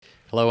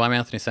Hello, I'm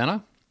Anthony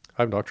Santa,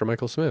 I'm Dr.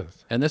 Michael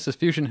Smith. and this is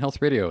Fusion Health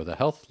Radio, the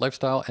health,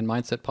 lifestyle, and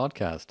mindset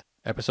podcast.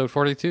 Episode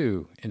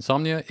 42,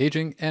 Insomnia,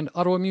 Aging, and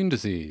Autoimmune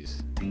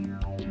Disease.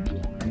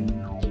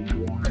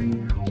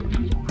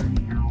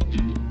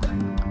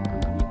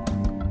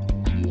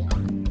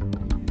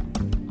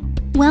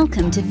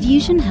 Welcome to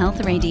Fusion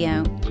Health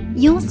Radio,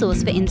 your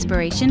source for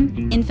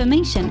inspiration,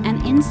 information,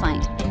 and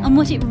insight on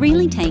what it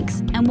really takes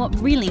and what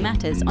really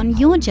matters on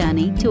your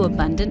journey to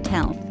abundant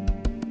health.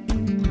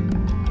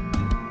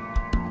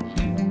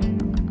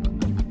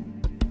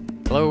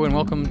 Hello, and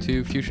welcome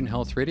to Fusion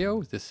Health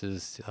Radio. This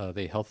is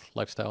the health,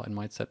 lifestyle, and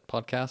mindset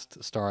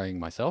podcast starring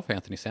myself,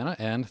 Anthony Santa,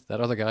 and that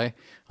other guy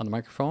on the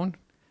microphone.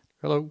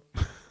 Hello.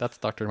 That's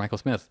Dr. Michael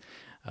Smith.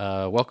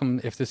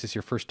 Welcome. If this is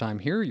your first time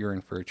here, you're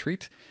in for a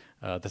treat.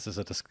 This is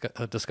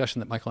a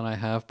discussion that Michael and I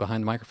have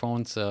behind the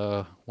microphones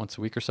once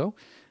a week or so,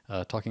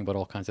 talking about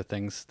all kinds of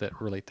things that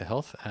relate to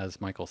health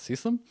as Michael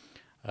sees them,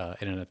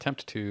 in an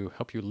attempt to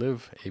help you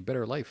live a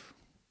better life,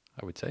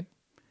 I would say.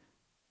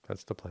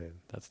 That's the plan.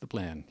 That's the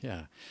plan,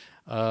 yeah.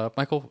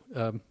 Michael,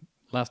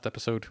 last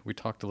episode we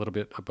talked a little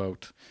bit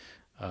about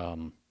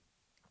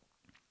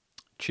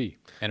chi,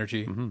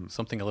 energy,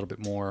 something a little bit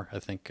more, I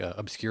think,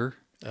 obscure,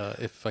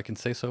 if I can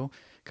say so,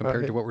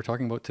 compared to what we're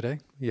talking about today.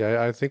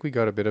 Yeah, I think we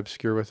got a bit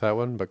obscure with that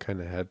one, but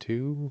kind of had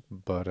to.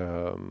 But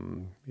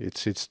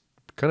it's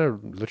kind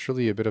of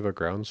literally a bit of a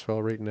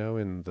groundswell right now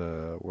in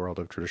the world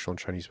of traditional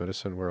Chinese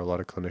medicine, where a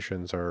lot of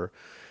clinicians are,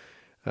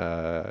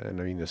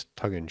 and I mean this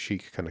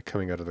tongue-in-cheek, kind of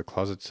coming out of the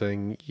closet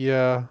saying,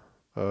 yeah,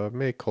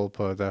 mea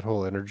culpa, that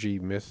whole energy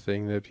myth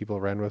thing that people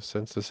ran with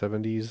since the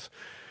 70s,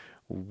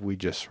 we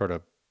just sort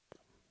of,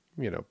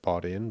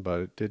 bought in,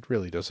 but it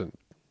really doesn't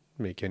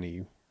make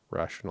any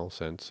rational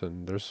sense,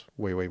 and there's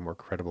way more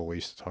credible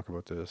ways to talk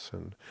about this.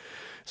 And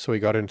so we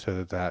got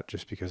into that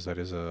just because that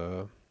is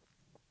a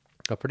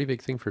pretty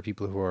big thing for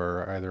people who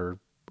are either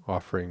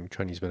offering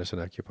Chinese medicine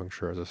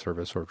acupuncture as a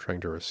service or trying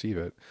to receive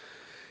it.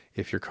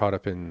 If you're caught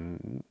up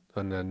in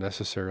an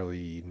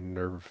unnecessarily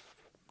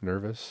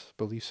nervous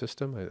belief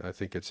system, I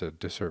think it's a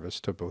disservice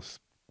to both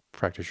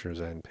practitioners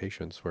and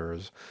patients.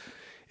 Whereas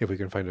if we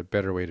can find a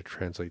better way to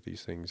translate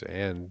these things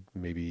and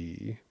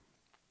maybe,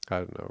 I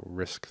don't know,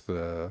 risk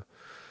the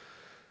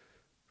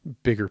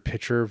bigger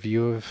picture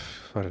view of,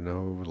 I don't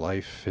know,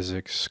 life,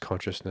 physics,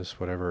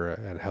 consciousness, whatever,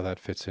 and how that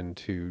fits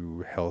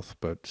into health,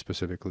 but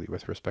specifically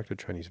with respect to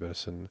Chinese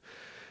medicine,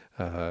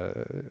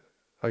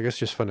 I guess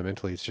just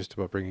fundamentally it's just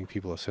about bringing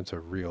people a sense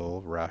of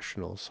real,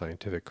 rational,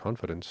 scientific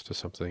confidence to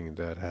something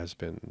that has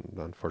been,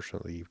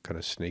 unfortunately, kind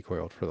of snake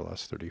oiled for the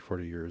last 30,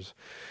 40 years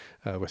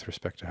with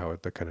respect to how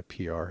the kind of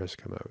PR has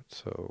come out.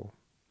 So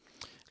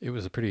It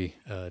was a pretty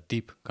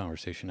deep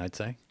conversation, I'd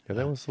say. yeah,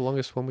 that was the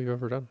longest one we've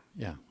ever done.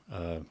 Yeah,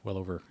 well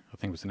over, I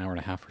think it was an hour and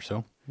a half or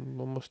so.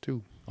 Almost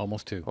two.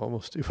 Almost two.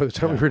 Almost two by the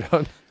time we were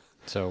done.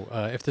 So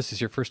if this is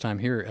your first time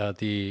here,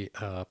 the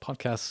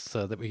podcasts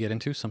that we get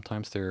into,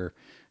 sometimes they're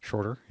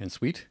shorter and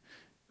sweet,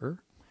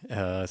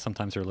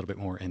 sometimes they're a little bit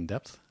more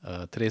in-depth.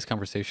 Today's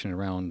conversation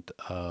around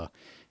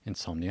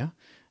insomnia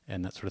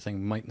and that sort of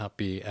thing might not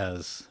be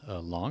as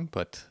long,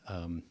 but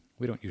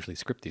we don't usually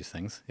script these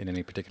things in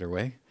any particular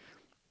way.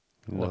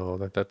 No,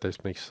 that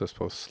just makes us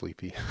both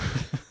sleepy.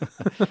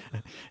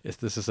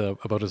 This is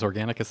about as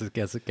organic as it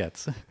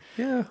gets.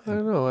 Yeah, I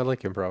don't know. I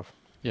like improv.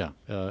 Yeah,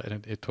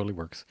 and it totally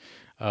works.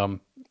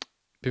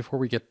 Before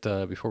we get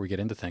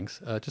into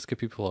things, just give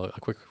people a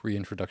quick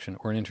reintroduction,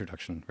 or an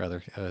introduction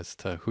rather, as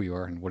to who you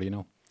are and what do you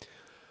know.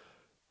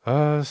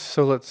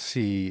 So let's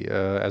see.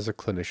 As a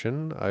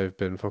clinician, I've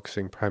been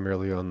focusing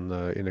primarily on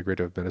the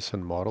integrative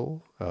medicine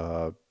model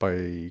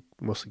by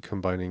mostly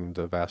combining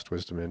the vast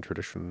wisdom and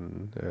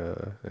tradition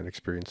and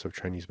experience of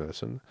Chinese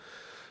medicine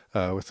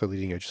with the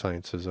leading edge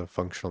sciences of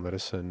functional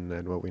medicine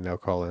and what we now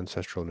call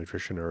ancestral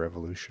nutrition or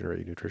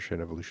evolutionary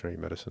nutrition, evolutionary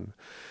medicine,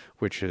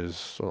 which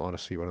is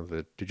honestly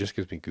it just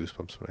gives me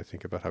goosebumps when I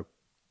think about how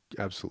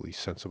absolutely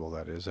sensible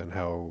that is, and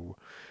how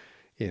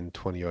in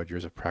 20 odd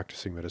years of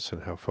practicing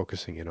medicine, how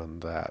focusing in on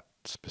that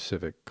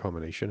specific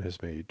combination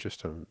has made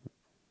just I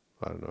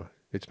don't know,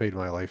 it's made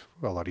my life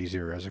a lot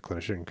easier as a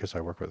clinician because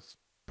I work with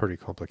pretty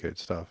complicated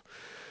stuff.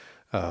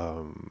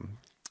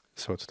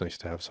 So it's nice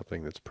to have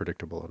something that's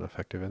predictable and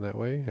effective in that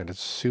way. And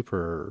it's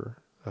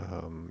super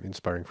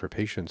inspiring for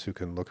patients who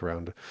can look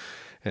around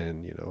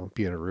and,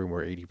 be in a room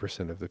where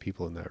 80% of the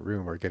people in that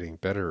room are getting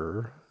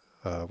better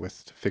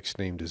with fixed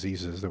name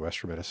diseases. The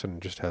Western medicine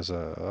just has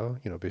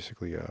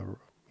basically a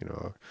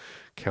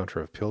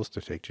counter of pills to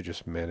take to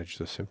just manage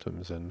the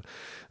symptoms. And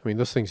I mean,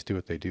 those things do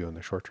what they do in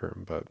the short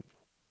term, but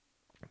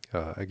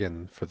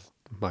again,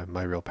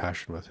 my real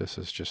passion with this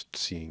is just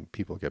seeing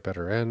people get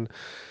better. And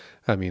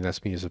I mean,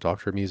 that's me as a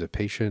doctor, me as a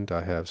patient.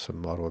 I have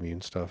some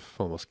autoimmune stuff,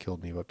 almost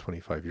killed me about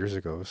 25 years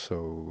ago.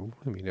 So,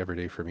 I mean, every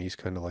day for me is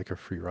kind of like a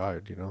free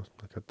ride,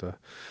 I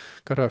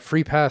got a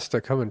free pass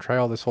to come and try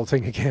all this whole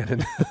thing again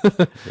and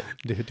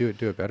do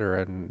it better.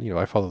 And,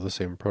 I follow the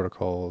same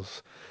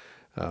protocols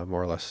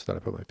more or less that I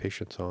put my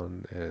patients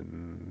on,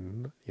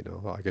 and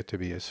I get to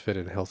be as fit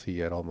and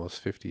healthy at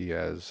almost 50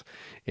 as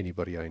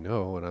anybody I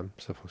know, and I'm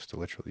supposed to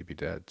literally be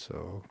dead.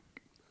 So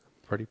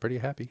pretty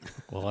happy.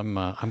 Well,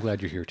 I'm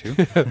glad you're here too.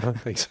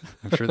 Thanks.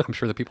 I'm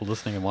sure the people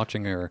listening and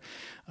watching are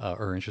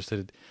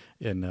interested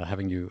in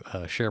having you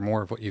share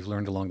more of what you've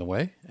learned along the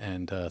way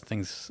and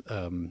things.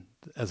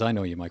 As I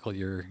know you, Michael,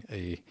 you're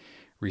a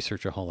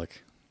researchaholic.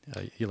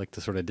 You like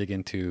to sort of dig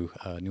into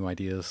new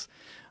ideas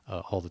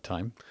all the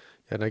time.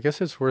 And I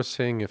guess it's worth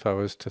saying, if I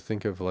was to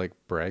think of like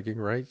bragging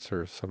rights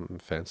or something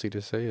fancy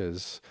to say,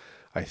 is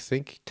I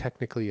think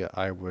technically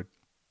I would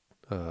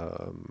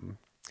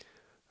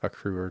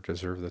accrue or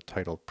deserve the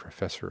title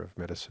professor of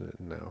medicine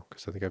now,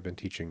 because I think I've been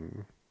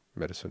teaching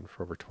medicine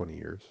for over 20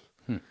 years.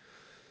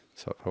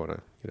 So if I want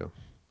to,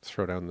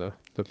 throw down the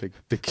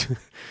big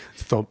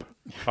thump,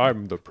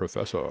 I'm the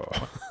professor.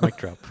 Mic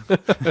drop.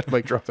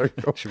 Mic drop. There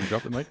you go. Should we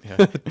drop the mic?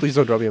 Yeah. Please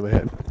don't drop me on my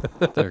head.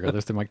 There you go.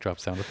 There's the mic drop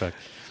sound effect.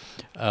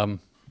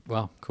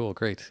 Wow, cool,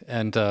 great.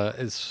 And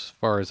as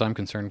far as I'm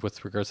concerned,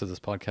 with regards to this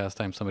podcast,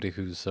 I'm somebody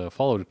who's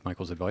followed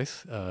Michael's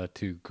advice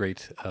to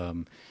great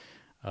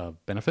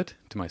benefit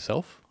to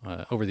myself.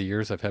 Over the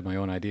years, I've had my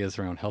own ideas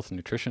around health and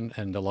nutrition,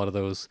 and a lot of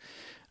those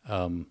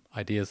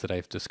ideas that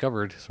I've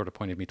discovered sort of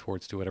pointed me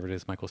towards to whatever it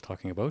is Michael's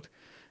talking about.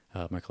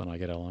 Michael and I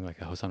get along like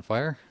a house on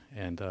fire,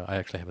 and I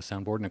actually have a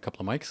soundboard and a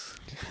couple of mics,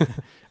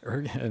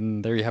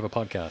 and there you have a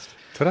podcast.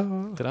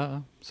 Ta-da!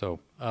 Ta-da!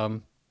 So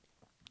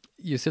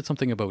you said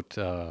something about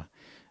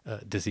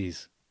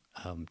disease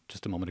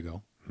just a moment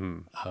ago,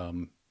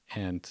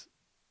 and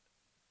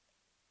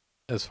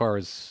as far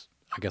as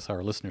I guess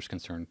our listeners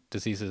concerned,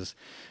 diseases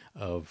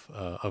of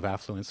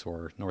affluence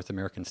or North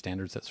American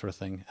standards, that sort of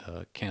thing,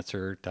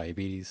 cancer,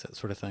 diabetes, that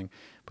sort of thing.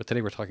 But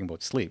today we're talking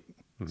about sleep.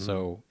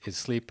 So is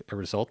sleep a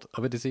result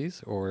of a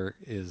disease, or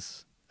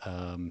is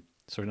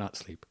sort of not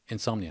sleep?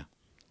 Insomnia,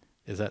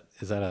 is that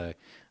a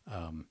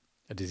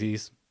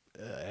disease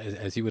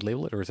as you would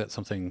label it, or is that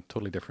something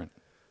totally different?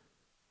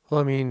 Well,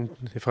 I mean,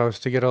 if I was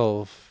to get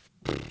all,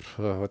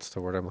 what's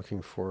the word I'm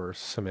looking for,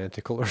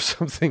 semantical or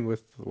something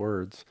with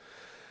words.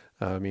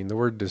 I mean, the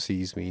word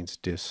disease means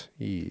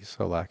dis-ease,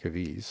 a lack of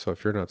ease. So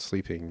if you're not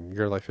sleeping,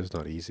 your life is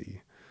not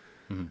easy.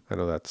 I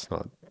know that's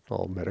not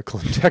all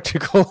medical and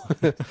technical.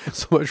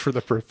 So much for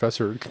the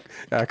professor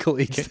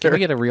accolades. Can we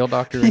get a real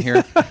doctor in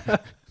here?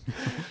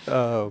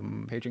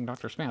 Paging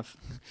Dr. Smith.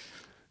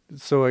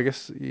 So I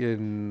guess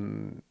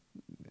in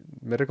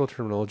medical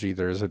terminology,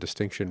 there is a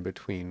distinction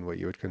between what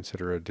you would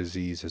consider a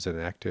disease as an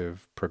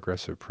active,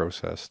 progressive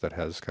process that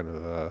has kind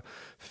of a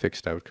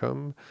fixed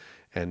outcome,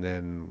 and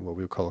then what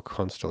we would call a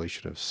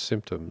constellation of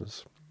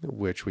symptoms,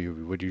 which we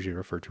would usually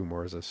refer to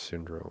more as a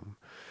syndrome.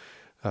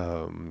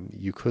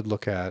 You could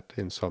look at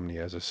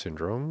insomnia as a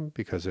syndrome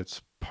because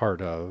it's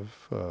part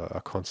of a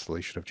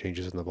constellation of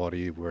changes in the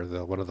body where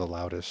one of the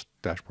loudest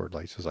dashboard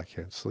lights is I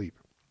can't sleep.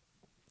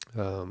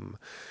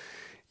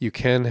 You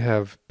can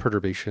have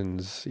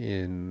perturbations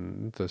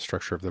in the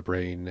structure of the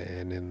brain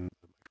and in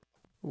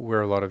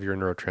where a lot of your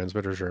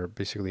neurotransmitters are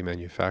basically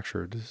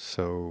manufactured.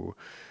 So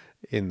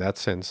in that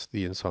sense,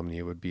 the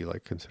insomnia would be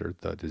like considered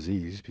the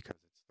disease because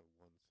it's the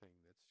one thing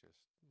that's just,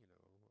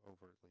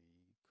 overtly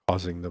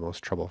causing the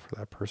most trouble for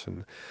that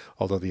person,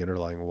 although the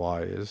underlying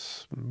why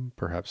is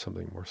perhaps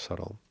something more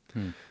subtle.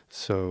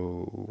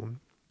 So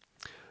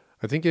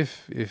I think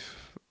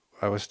if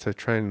I was to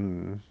try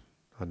and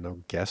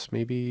guess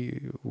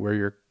maybe where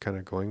you're kind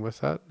of going with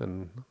that,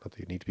 and not that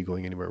you need to be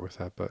going anywhere with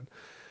that, but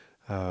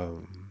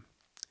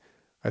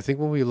I think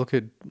when we look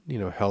at,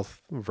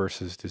 health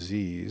versus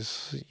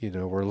disease,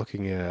 we're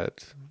looking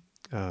at,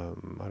 I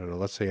don't know,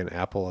 let's say an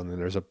apple and then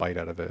there's a bite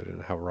out of it,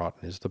 and how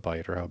rotten is the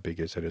bite, or how big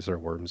is it? Is there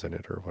worms in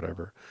it or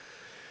whatever?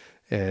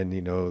 And,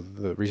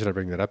 the reason I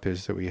bring that up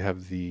is that we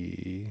have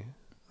the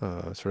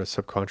sort of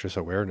subconscious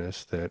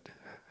awareness that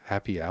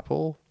happy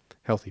apple,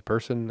 healthy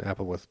person,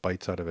 apple with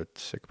bites out of it,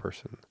 sick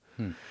person.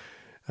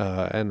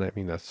 And I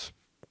mean, that's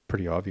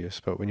pretty obvious,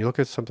 but when you look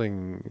at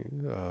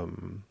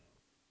something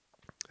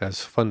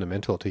as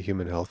fundamental to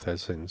human health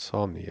as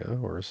insomnia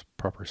or as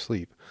proper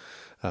sleep,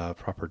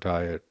 proper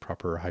diet,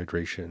 proper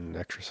hydration,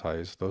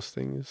 exercise, those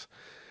things,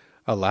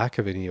 a lack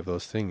of any of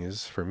those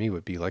things for me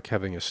would be like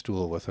having a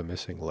stool with a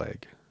missing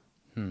leg.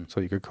 So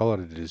you could call it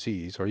a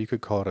disease, or you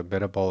could call it a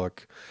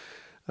metabolic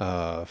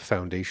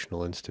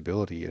foundational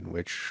instability in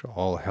which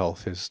all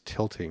health is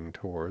tilting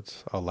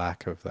towards a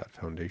lack of that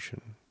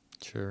foundation.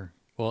 Sure.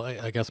 Well,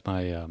 I guess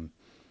my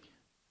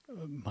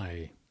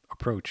my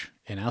approach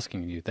in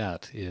asking you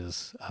that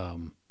is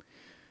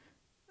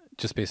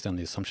just based on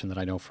the assumption that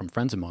I know from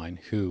friends of mine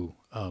who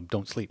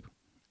don't sleep,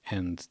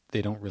 and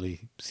they don't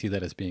really see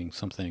that as being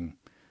something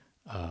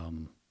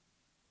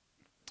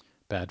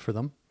bad for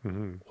them,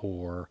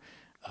 or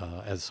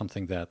as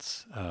something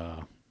that's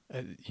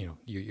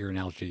your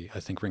analogy, I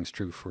think, rings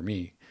true for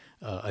me.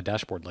 A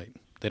dashboard light.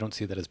 They don't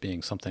see that as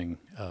being something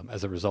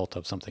as a result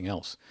of something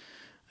else.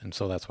 And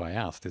so that's why I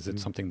asked, is it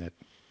something that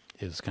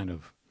is kind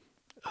of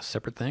a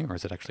separate thing, or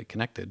is it actually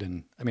connected?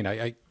 And I mean,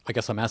 I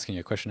guess I'm asking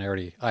you a question.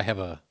 I have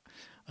a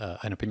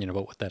an opinion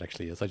about what that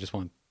actually is. I just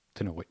want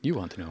to know what you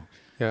want to know.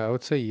 Yeah, I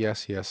would say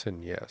yes, yes,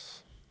 and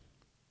yes.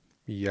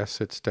 Yes,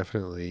 it's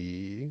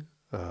definitely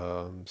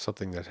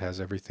something that has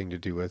everything to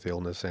do with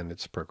illness and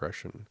its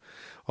progression.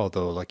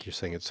 Although, like you're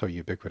saying, it's so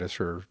ubiquitous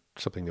or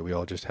something that we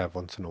all just have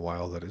once in a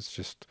while that it's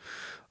just,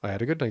 I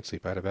had a good night's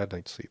sleep, I had a bad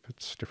night's sleep.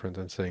 It's different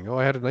than saying, oh,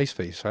 I had a nice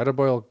face, I had a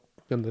boil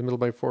in the middle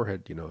of my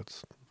forehead.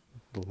 It's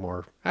a little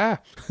more,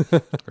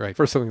 Right.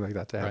 for something like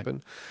that to Right.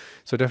 happen.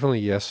 So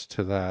definitely yes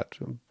to that.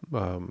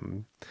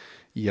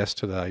 Yes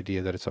to the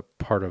idea that it's a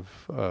part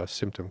of a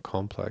symptom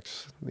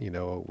complex,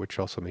 which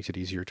also makes it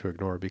easier to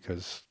ignore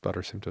because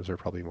other symptoms are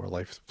probably more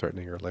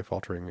life-threatening or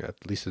life-altering,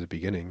 at least at the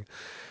beginning.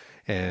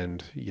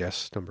 And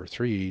yes, number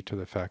 3, to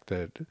the fact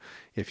that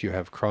if you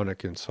have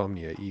chronic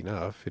insomnia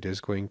enough, it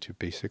is going to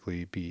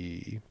basically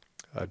be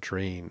a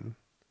drain.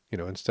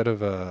 Instead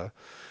of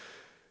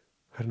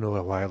I don't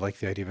know why I like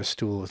the idea of a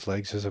stool with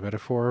legs as a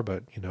metaphor,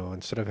 but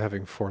instead of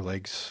having 4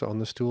 legs on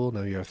the stool,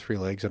 now you have 3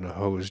 legs and a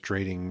hose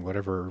draining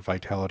whatever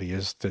vitality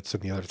is that's in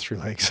the other 3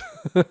 legs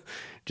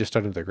just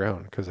under the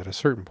ground. Because at a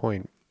certain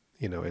point,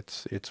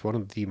 it's one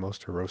of the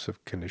most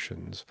erosive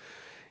conditions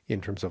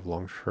in terms of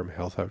long-term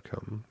health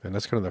outcome. And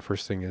that's kind of the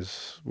first thing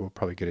is we'll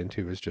probably get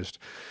into is just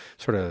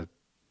sort of,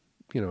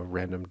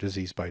 random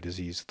disease by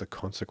disease, the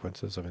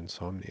consequences of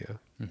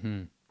insomnia.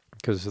 Mm-hmm.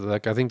 Because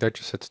I think that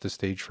just sets the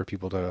stage for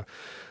people to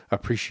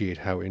appreciate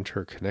how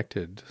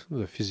interconnected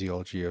the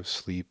physiology of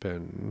sleep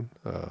and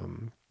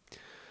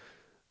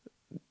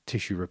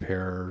tissue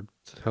repair,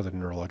 how the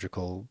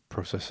neurological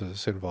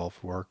processes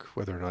involved work,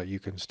 whether or not you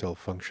can still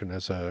function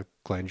as a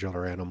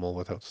glandular animal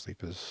without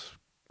sleep is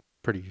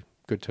pretty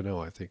good to know,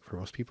 I think, for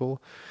most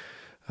people.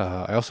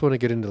 I also want to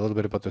get into a little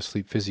bit about the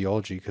sleep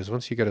physiology, because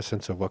once you get a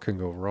sense of what can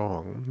go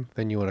wrong,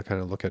 then you want to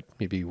kind of look at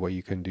maybe what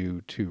you can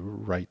do to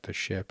right the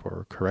ship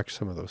or correct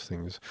some of those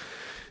things.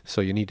 So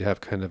you need to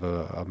have kind of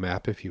a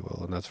map, if you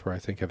will, and that's where I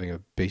think having a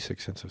basic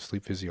sense of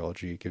sleep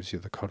physiology gives you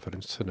the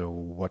confidence to know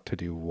what to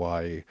do,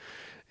 why,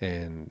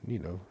 and,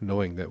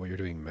 knowing that what you're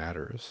doing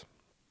matters.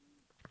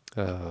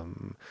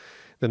 Then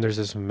there's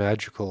this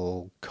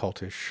magical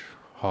cultish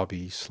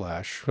hobby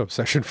 /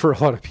 obsession for a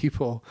lot of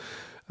people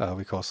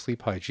we call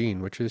sleep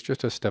hygiene, which is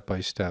just a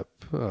step-by-step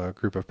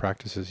group of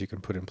practices you can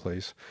put in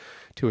place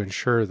to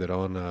ensure that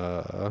on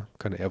a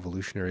kind of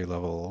evolutionary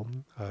level,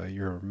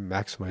 you're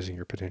maximizing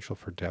your potential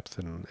for depth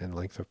and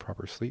length of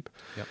proper sleep.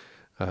 Yep.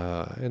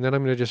 And then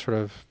I'm going to just sort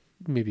of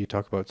maybe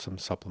talk about some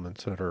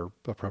supplements and other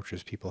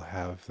approaches people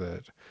have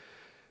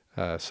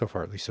that so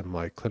far, at least in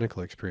my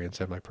clinical experience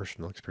and my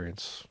personal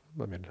experience,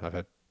 I mean, I've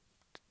had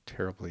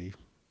terribly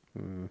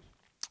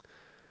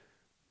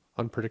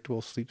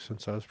unpredictable sleep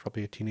since I was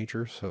probably a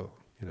teenager, so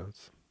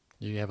it's.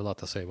 You have a lot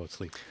to say about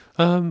sleep.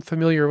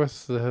 Familiar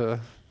with the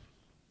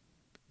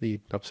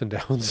ups and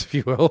downs, if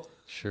you will.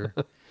 Sure,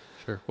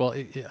 sure. Well,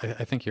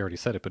 I think you already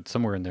said it, but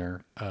somewhere in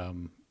there, are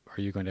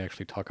you going to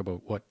actually talk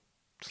about what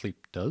sleep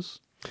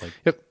does?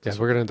 Yep. Yes,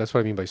 we're gonna. That's what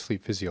I mean by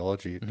sleep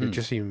physiology. It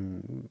just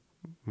seemed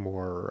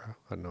more,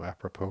 I don't know,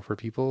 apropos for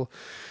people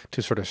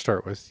to sort of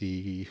start with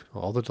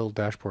all the little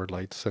dashboard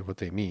lights and what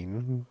they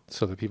mean,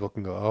 so that people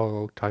can go,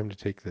 oh, time to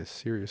take this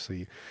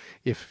seriously,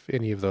 if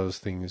any of those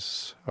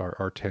things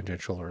are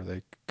tangential or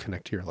they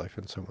connect to your life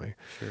in some way.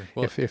 Sure.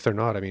 Well, If they're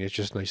not, I mean, it's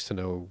just nice to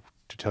know,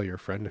 to tell your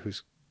friend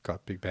who's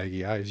got big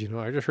baggy eyes,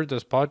 I just heard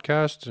this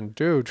podcast and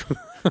dude,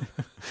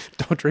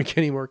 don't drink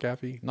any more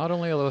caffeine. not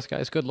only are those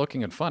guys good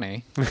looking and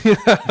funny.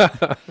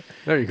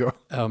 There you go.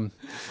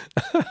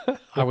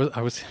 I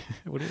was.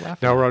 What are you laughing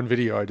Now at? we're on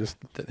video. I just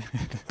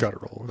got to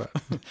roll with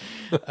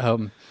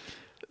that.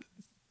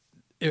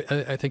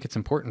 I think it's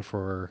important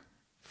for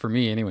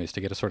me, anyways,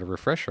 to get a sort of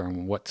refresher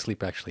on what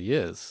sleep actually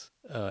is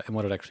and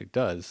what it actually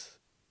does,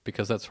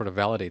 because that sort of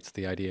validates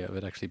the idea of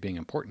it actually being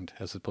important,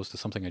 as opposed to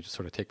something I just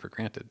sort of take for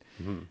granted.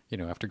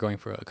 Mm-hmm. After going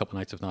for a couple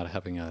nights of not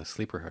having a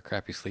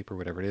crappy sleep or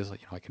whatever it is,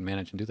 I can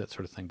manage and do that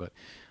sort of thing. But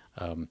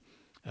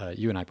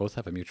you and I both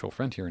have a mutual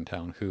friend here in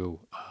town who,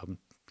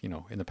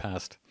 in the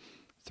past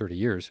 30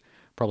 years,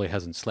 probably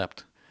hasn't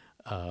slept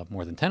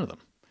more than 10 of them.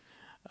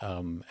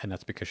 And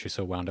that's because she's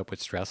so wound up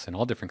with stress and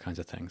all different kinds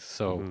of things.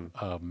 So,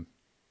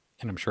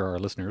 and I'm sure our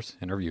listeners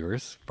and our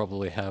viewers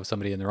probably have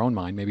somebody in their own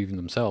mind, maybe even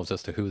themselves,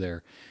 as to who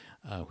they're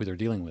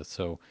dealing with.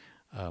 So,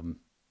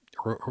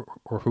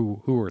 or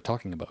who we're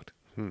talking about.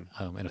 And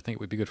I think it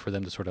would be good for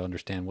them to sort of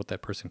understand what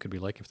that person could be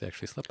like if they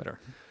actually slept better.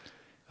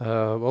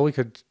 Well, we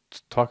could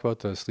talk about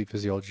the sleep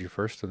physiology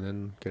first and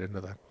then get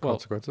into the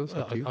consequences.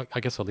 Up to you. I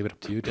guess I'll leave it up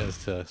to you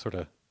guys to sort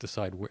of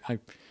decide where.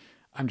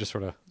 I'm just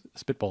sort of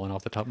spitballing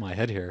off the top of my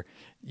head here.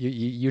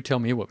 You tell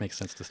me what makes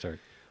sense to start.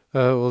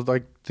 Well,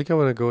 I think I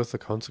want to go with the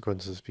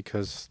consequences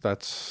because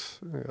that's,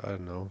 I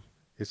don't know,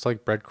 it's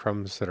like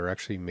breadcrumbs that are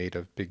actually made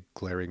of big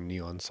glaring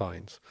neon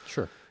signs.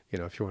 Sure.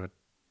 If you want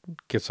to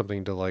get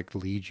something to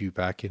lead you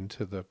back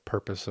into the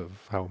purpose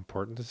of how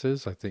important this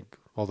is, I think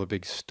all the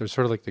there's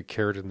sort of like the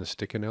carrot and the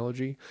stick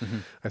analogy. Mm-hmm.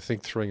 I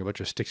think throwing a bunch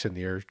of sticks in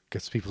the air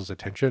gets people's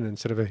attention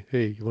instead of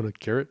hey, you want a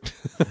carrot?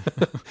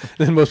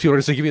 Then most people are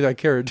just like, give me that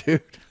carrot,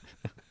 dude.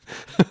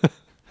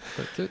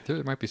 But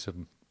there might be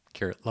some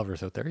carrot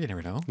lovers out there, you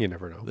never know. You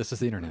never know. This is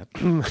the internet.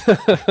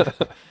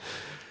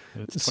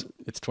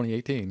 It's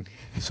 2018.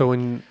 So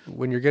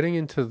when you're getting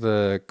into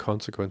the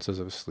consequences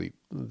of sleep,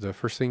 the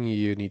first thing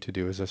you need to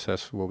do is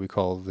assess what we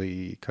call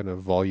the kind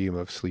of volume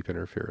of sleep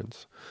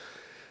interference.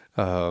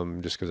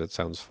 Just because it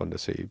sounds fun to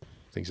say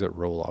things that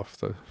roll off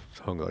the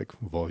tongue, like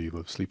volume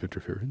of sleep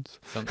interference.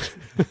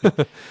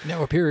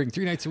 Now appearing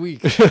 3 nights a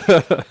week.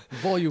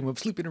 Volume of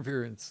sleep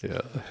interference.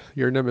 Yeah,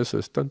 your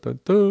nemesis. Dun,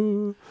 dun,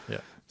 dun. Yeah.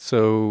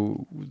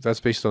 So that's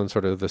based on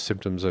sort of the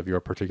symptoms of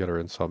your particular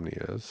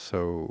insomnia.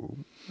 So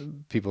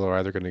people are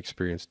either going to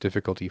experience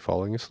difficulty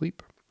falling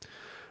asleep,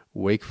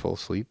 wakeful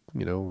sleep,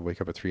 wake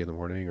up at 3 a.m,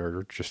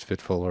 or just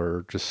fitful,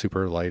 or just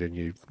super light, and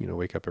you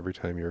wake up every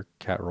time your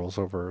cat rolls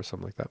over or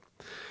something like that.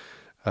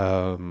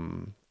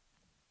 And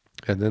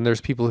then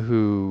there's people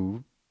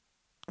who,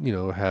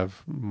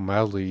 have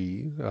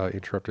mildly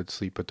interrupted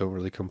sleep, but don't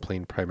really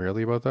complain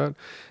primarily about that.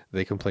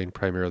 They complain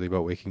primarily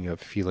about waking up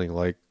feeling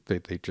like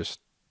they just,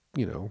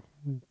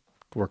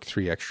 work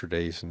 3 extra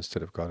days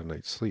instead of got a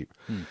night's sleep.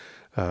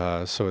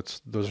 So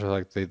those are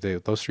like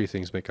those 3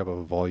 things make up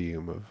a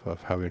volume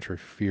of how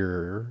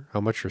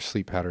much your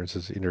sleep patterns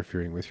is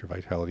interfering with your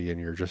vitality and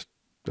your just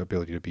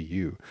ability to be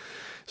you.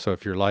 So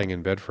if you're lying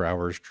in bed for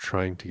hours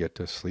trying to get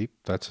to sleep,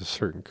 that's a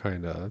certain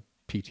kind of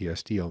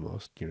PTSD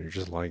almost. You're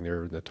just lying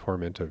there in the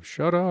torment of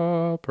shut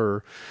up,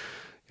 or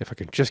if I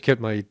can just get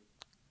my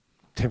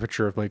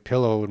temperature of my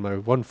pillow and my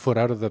 1 foot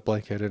out of the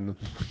blanket and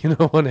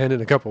 1 hand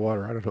in a cup of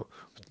water. I don't know.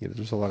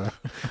 There's a lot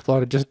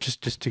of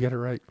just to get it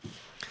right.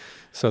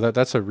 So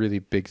that's a really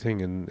big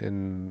thing.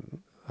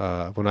 And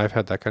when I've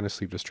had that kind of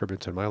sleep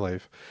disturbance in my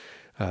life,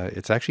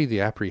 it's actually the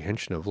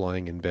apprehension of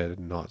lying in bed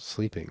and not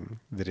sleeping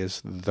that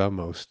is the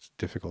most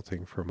difficult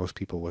thing for most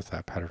people with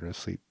that pattern of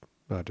sleep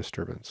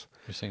disturbance.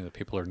 You're saying that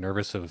people are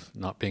nervous of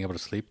not being able to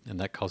sleep, and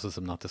that causes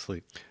them not to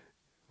sleep.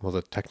 Well,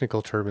 the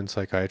technical term in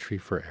psychiatry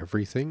for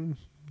everything,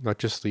 not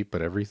just sleep,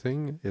 but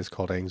everything, is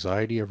called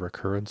anxiety of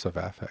recurrence of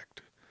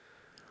affect.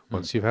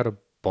 Once you've had a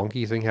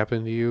bonky thing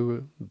happen to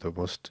you, the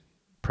most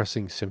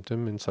pressing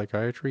symptom in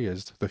psychiatry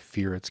is the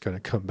fear it's going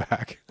to come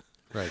back.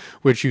 Right.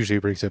 Which usually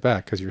brings it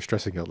back because you're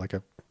stressing out like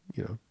a,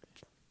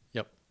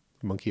 Yep.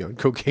 monkey on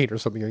cocaine or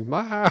something.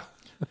 Like,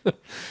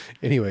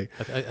 Anyway.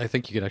 I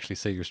think you could actually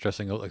say you're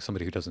stressing out like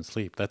somebody who doesn't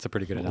sleep. That's a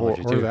pretty good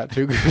analogy or too. that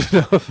too, good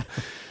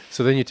enough.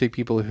 So then you take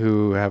people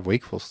who have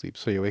wakeful sleep.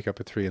 So you wake up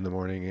at 3 a.m.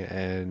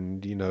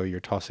 and, you're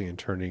tossing and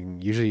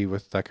turning, usually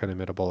with that kind of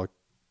metabolic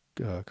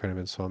kind of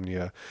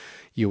insomnia.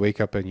 You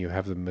wake up and you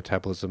have the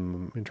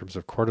metabolism in terms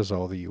of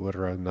cortisol that you would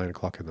around 9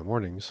 o'clock in the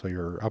morning. So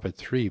you're up at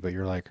 3, but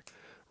you're like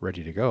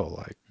ready to go.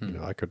 Like,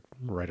 I could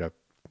write a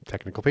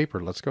technical paper.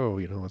 Let's go,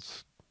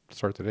 let's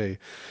start the day.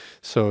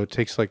 So it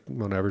takes like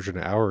on average an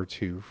hour or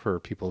 2 for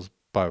people's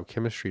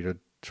biochemistry to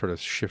sort of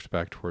shift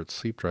back towards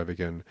sleep drive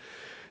again.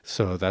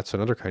 So that's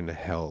another kind of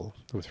hell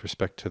with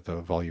respect to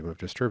the volume of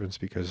disturbance,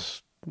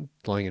 because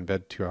lying in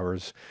bed 2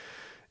 hours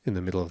in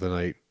the middle of the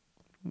night,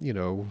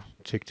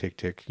 tick, tick,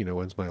 tick,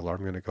 when's my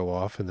alarm going to go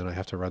off? And then I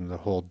have to run the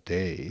whole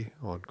day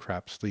on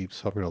crap sleep.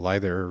 So I'm going to lie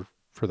there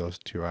for those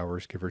 2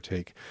 hours, give or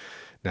take,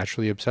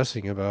 naturally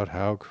obsessing about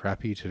how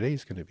crappy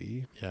today's going to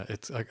be. Yeah,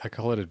 I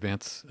call it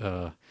advanced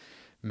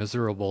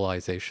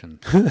miserabilization.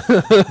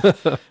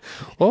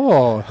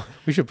 Oh,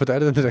 we should put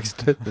that in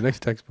the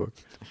next textbook.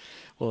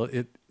 Well,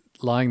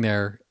 lying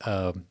there,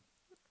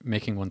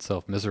 making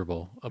oneself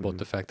miserable about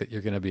the fact that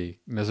you're going to be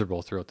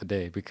miserable throughout the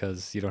day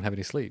because you don't have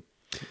any sleep.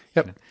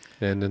 Yep.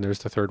 And then there's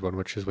the third one,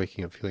 which is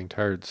waking up feeling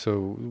tired. So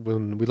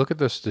when we look at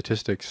the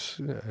statistics,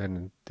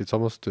 and it's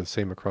almost the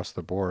same across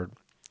the board,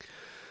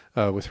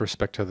 with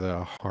respect to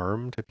the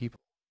harm to people,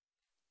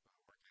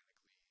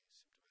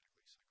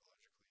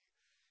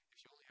 if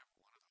you only have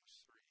one of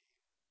those 3, you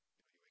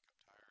wake up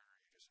tired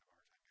or you just have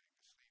a hard time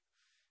getting to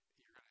sleep,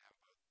 you're going to have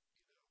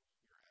about,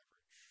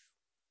 your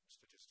average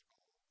statistical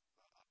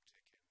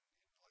uptick in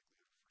likelihood for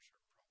certain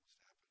problems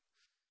to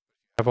happen. But if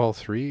you have all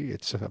 3,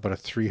 it's about a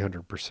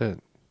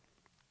 300%.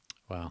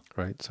 Wow.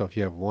 Right. So if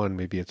you have 1,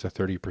 maybe it's a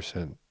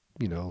 30%,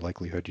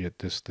 likelihood. Yet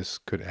this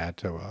could add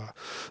to a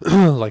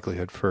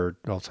likelihood for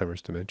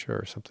Alzheimer's, dementia,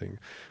 or something.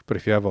 But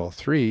if you have all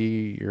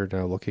 3, you're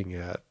now looking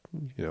at,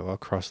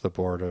 across the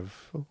board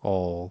of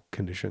all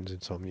conditions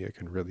insomnia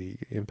can really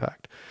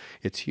impact.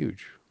 It's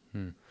huge.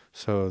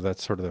 So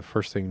that's sort of the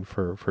first thing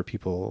for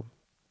people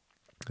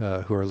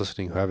who are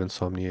listening who have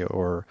insomnia,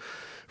 or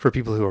for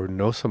people who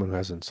know someone who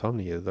has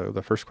insomnia.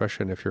 The first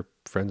question, if your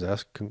friends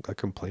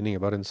complaining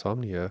about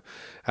insomnia,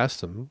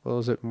 ask them, well,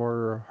 is it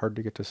more hard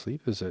to get to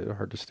sleep? Is it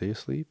hard to stay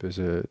asleep? Is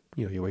it,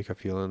 you wake up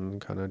feeling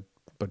kind of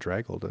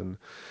bedraggled? And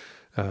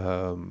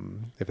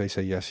if they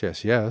say yes,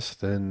 yes, yes,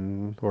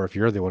 then, or if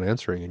you're the one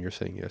answering and you're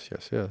saying yes,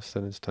 yes, yes,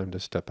 then it's time to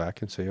step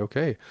back and say,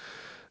 okay,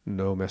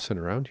 no messing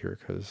around here,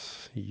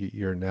 because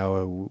you're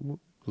now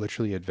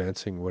literally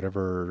advancing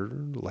whatever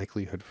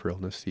likelihood for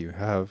illness that you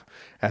have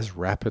as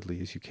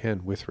rapidly as you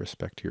can with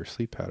respect to your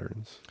sleep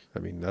patterns. I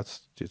mean,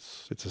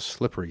 it's a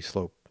slippery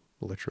slope,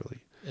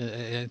 literally.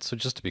 And so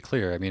just to be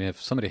clear, I mean,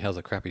 if somebody has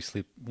a crappy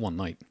sleep one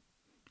night,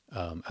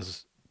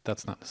 as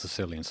that's not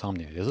necessarily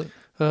insomnia, is it?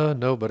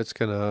 No, but it's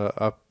going to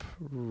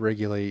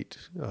up-regulate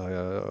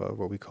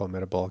what we call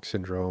metabolic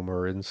syndrome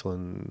or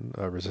insulin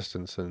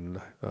resistance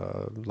and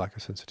lack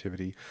of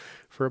sensitivity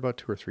for about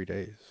 2 or 3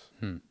 days.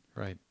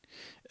 Right.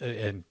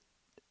 And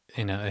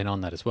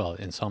on that as well,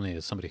 insomnia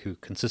is somebody who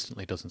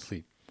consistently doesn't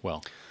sleep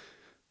well.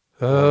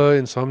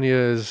 Insomnia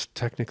is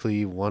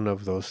technically one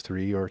of those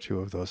three, or two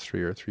of those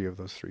three, or three of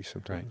those three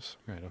symptoms.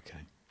 Right. Okay.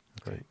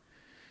 Right.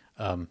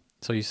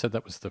 So you said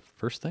that was the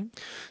first thing?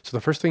 So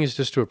the first thing is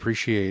just to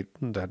appreciate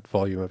that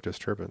volume of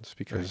disturbance,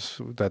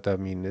 because that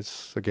mean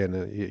it's,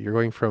 again, you're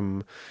going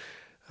from,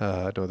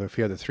 if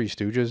you have the Three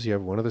Stooges, you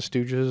have one of the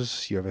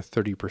Stooges, you have a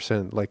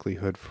 30%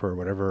 likelihood for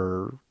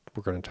whatever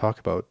we're going to talk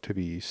about to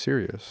be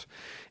serious.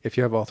 If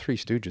you have all Three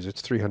Stooges,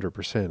 it's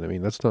 300%. I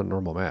mean, that's not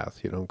normal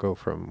math. You don't go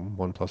from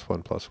 1 +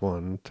 1 +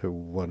 1 to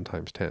 1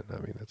 × 10. I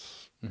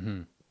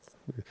mean,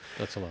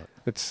 That's a lot.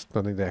 it's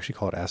something they actually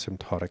call it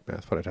asymptotic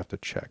math, but I'd have to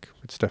check.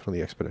 It's definitely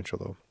exponential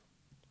though.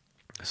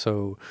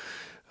 So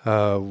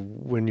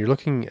when you're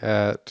looking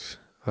at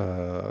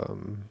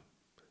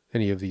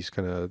any of these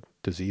kind of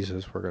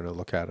diseases we're going to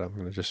look at, I'm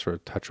going to just sort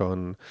of touch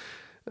on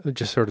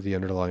just sort of the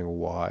underlying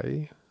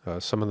why.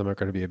 Some of them are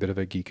going to be a bit of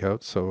a geek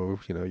out, so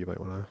you might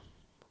want to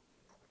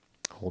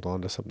hold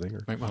on to something,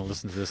 or Might want to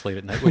listen to this late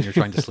at night when you're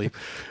trying to sleep.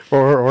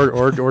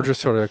 or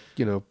just sort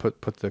of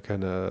put the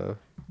kind of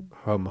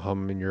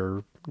hum in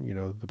your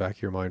the back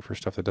of your mind for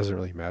stuff that doesn't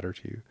really matter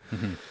to you.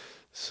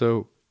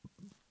 So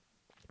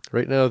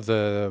right now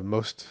the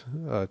most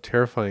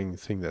terrifying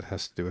thing that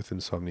has to do with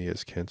insomnia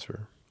is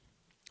cancer,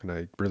 and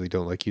I really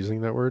don't like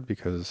using that word,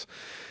 because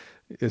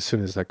as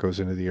soon as that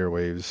goes into the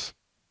airwaves,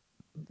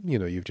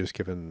 you've just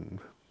given,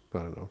 I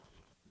don't know,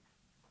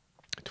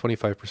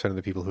 25% of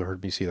the people who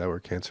heard me say that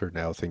word cancer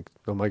now think,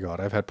 oh my God,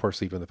 I've had poor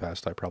sleep in the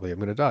past, I probably am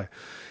going to die,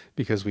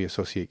 because we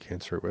associate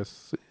cancer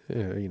with,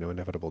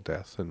 inevitable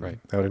death. And Right.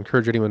 I would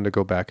encourage anyone to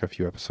go back a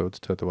few episodes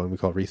to the one we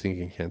call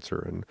Rethinking Cancer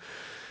and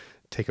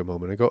take a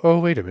moment and go, oh,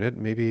 wait a minute,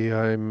 maybe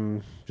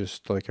I'm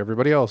just like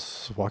everybody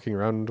else walking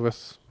around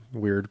with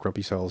weird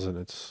grumpy cells, and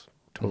it's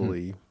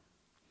totally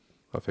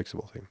a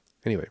fixable thing.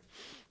 Anyway.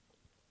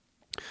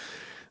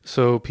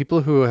 So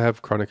people who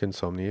have chronic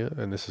insomnia,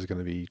 and this is going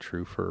to be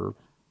true for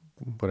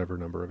whatever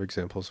number of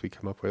examples we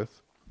come up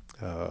with,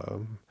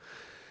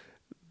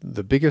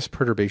 the biggest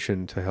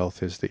perturbation to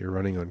health is that you're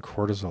running on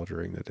cortisol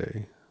during the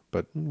day,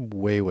 but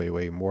way, way,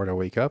 way more to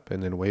wake up,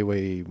 and then way,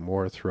 way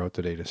more throughout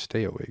the day to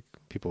stay awake.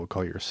 People would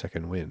call it your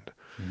second wind,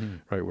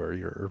 right? Where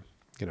you're,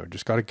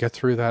 just got to get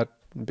through that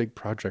big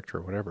project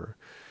or whatever.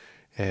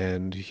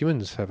 And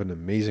humans have an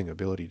amazing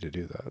ability to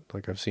do that.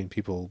 Like I've seen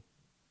people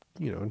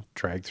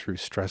drag through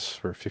stress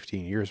for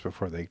 15 years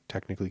before they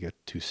technically get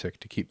too sick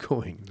to keep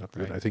going. Not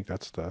that I think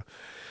that's the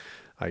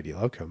ideal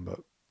outcome, but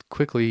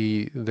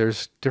quickly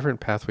there's different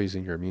pathways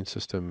in your immune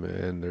system,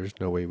 and there's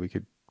no way we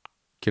could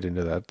get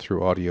into that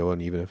through audio.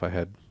 And even if I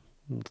had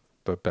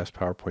the best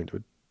PowerPoint, it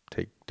would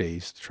take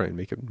days to try and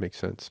make it make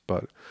sense.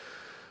 But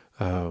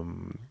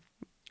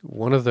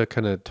one of the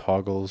kind of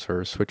toggles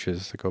or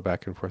switches that go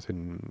back and forth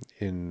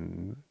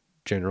in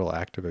general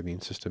active immune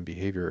system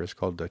behavior is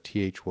called the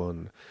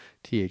Th1,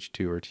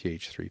 Th2, or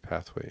Th3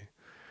 pathway.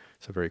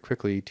 So very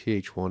quickly,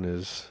 Th1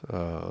 is,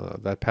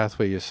 that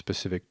pathway is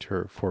specific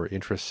for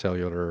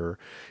intracellular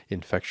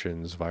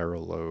infections,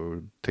 viral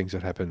load, things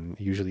that happen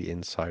usually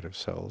inside of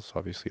cells,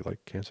 obviously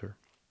like cancer.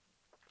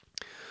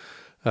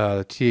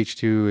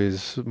 Th2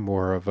 is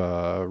more of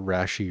a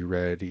rashy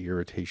red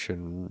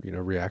irritation,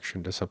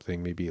 reaction to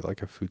something, maybe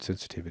like a food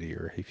sensitivity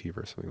or hay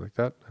fever or something like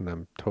that. And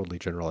I'm totally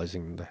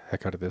generalizing the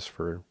heck out of this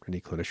for any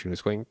clinician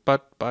who's going,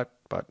 but.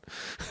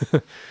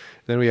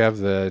 Then we have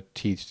the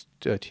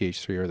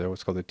Th3, or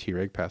what's called the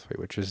Treg pathway,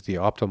 which is the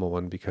optimal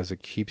one because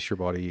it keeps your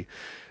body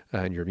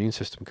and your immune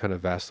system kind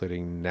of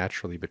vacillating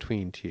naturally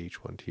between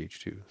Th1,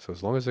 Th2. So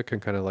as long as it can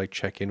kind of like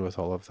check in with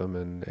all of them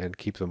and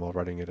keep them all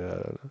running at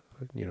a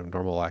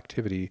normal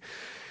activity,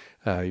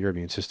 your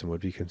immune system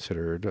would be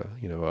considered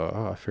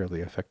a fairly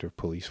effective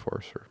police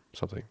force or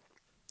something.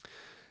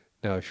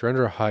 Now, if you're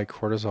under high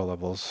cortisol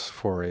levels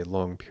for a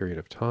long period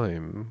of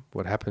time,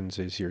 what happens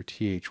is your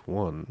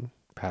Th1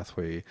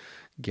 pathway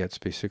gets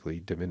basically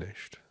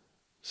diminished.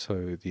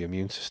 So the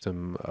immune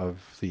system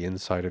of the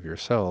inside of your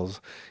cells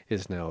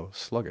is now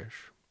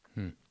sluggish.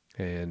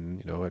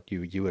 And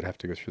you would have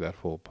to go through that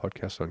whole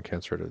podcast on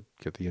cancer to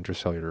get the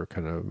intracellular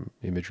kind of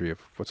imagery of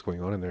what's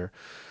going on in there.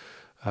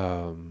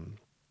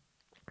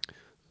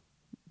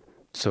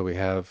 So we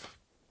have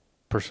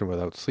person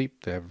without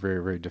sleep, they have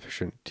very, very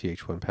deficient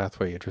Th1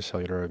 pathway.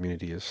 Intracellular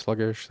immunity is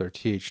sluggish. Their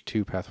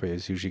Th2 pathway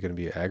is usually going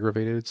to be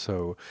aggravated,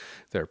 so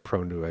they're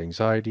prone to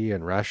anxiety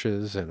and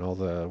rashes and all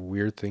the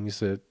weird things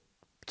that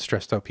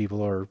stressed out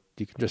people are.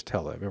 You can just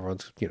tell that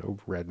everyone's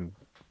red and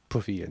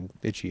puffy and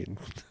itchy and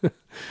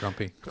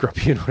Grumpy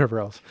and whatever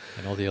else,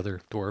 and all the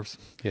other dwarves.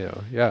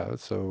 Yeah.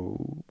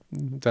 So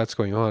that's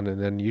going on.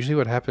 And then usually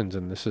what happens,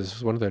 and this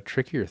is one of the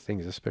trickier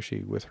things,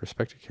 especially with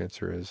respect to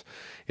cancer, is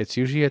it's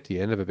usually at the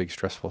end of a big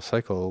stressful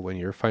cycle when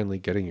you're finally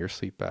getting your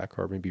sleep back,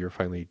 or maybe you're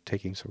finally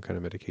taking some kind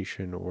of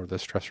medication, or the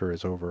stressor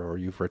is over, or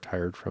you've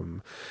retired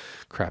from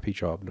crappy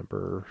job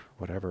number,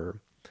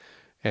 whatever.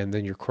 And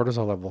then your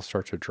cortisol levels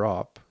start to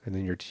drop, and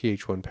then your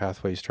Th1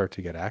 pathways start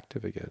to get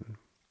active again.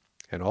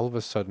 And all of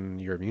a sudden,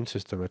 your immune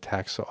system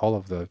attacks all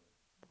of the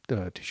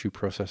tissue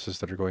processes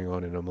that are going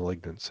on in a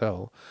malignant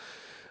cell,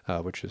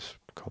 which is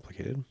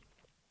complicated.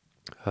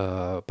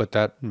 But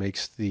that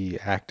makes the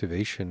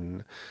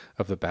activation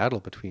of the battle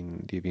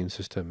between the immune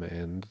system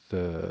and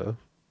the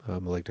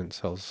malignant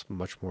cells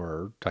much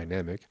more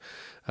dynamic,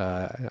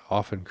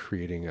 often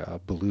creating a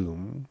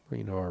bloom,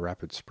 a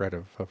rapid spread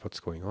of what's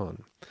going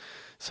on.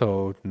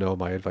 So no,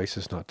 my advice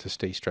is not to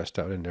stay stressed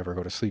out and never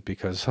go to sleep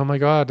because, oh my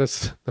God,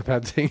 that's the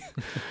bad thing.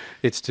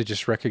 It's to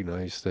just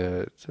recognize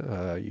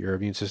that your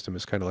immune system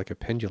is kind of like a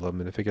pendulum,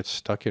 and if it gets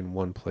stuck in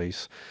one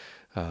place,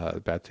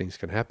 bad things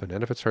can happen.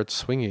 And if it starts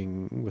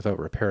swinging without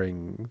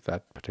repairing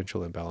that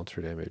potential imbalance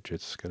or damage,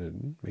 it's going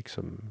to make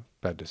some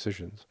bad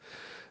decisions.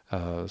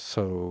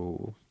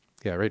 So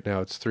yeah, right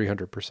now it's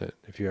 300%.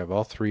 If you have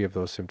all three of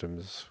those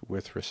symptoms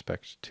with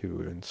respect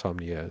to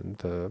insomnia and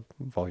the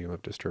volume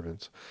of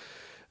disturbance,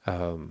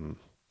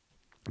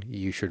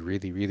 you should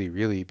really, really,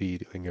 really be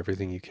doing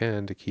everything you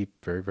can to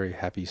keep very, very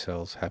happy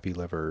cells, happy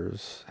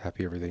livers,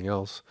 happy everything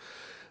else,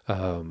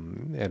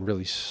 and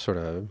really sort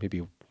of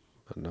maybe, I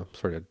don't know,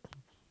 sort of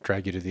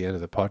drag you to the end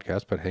of the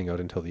podcast, but hang out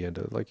until the end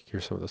of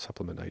hear some of the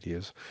supplement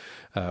ideas,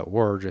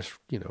 or just,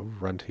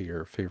 run to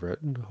your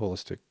favorite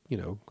holistic,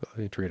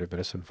 integrative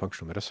medicine,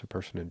 functional medicine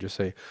person and just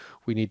say,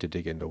 we need to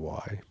dig into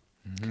why.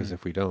 Because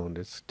if we don't,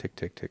 it's tick,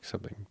 tick, tick,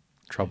 something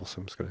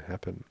troublesome is going to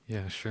happen.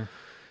 Yeah, sure.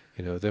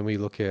 Then we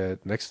look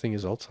at, next thing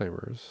is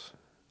Alzheimer's.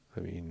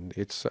 I mean,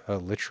 it's a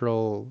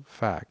literal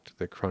fact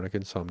that chronic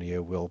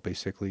insomnia will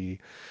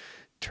basically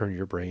turn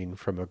your brain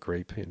from a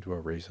grape into a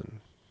raisin.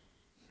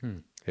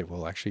 It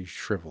will actually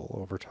shrivel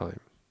over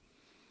time.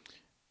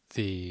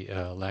 The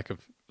lack of,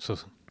 so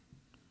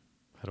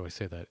how do I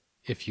say that?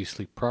 If you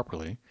sleep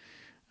properly,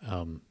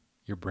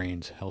 your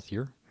brain's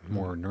healthier,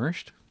 more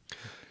nourished.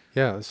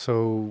 Yeah,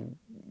 so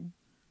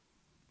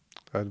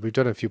we've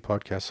done a few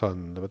podcasts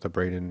on the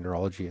brain and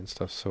neurology and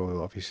stuff.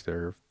 So obviously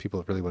there are people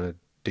that really want to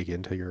dig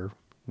into your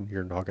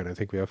noggin. I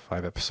think we have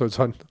 5 episodes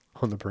on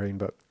the brain,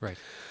 but right.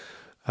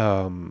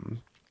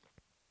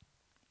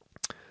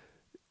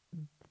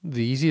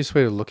 The easiest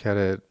way to look at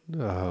it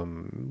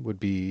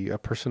would be a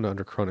person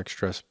under chronic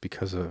stress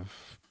because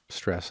of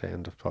stress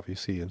and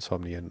obviously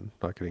insomnia and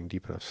not getting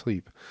deep enough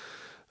sleep.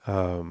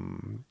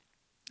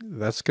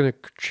 That's going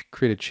to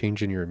create a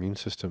change in your immune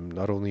system.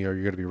 Not only are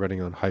you going to be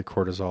running on high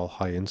cortisol,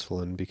 high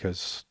insulin,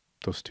 because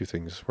those two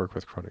things work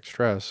with chronic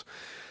stress,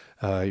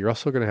 you're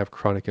also going to have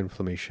chronic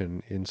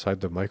inflammation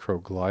inside the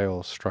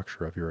microglial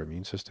structure of your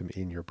immune system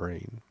in your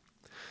brain.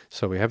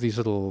 So we have these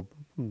little,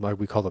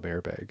 we call them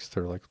airbags.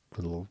 They're like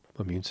little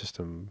immune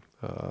system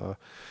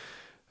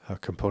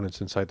components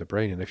inside the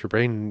brain. And if your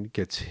brain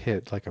gets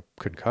hit like a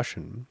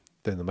concussion,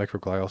 then the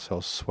microglial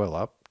cells swell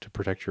up to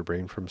protect your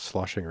brain from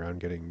sloshing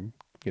around getting,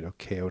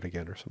 KO'd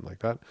again or something like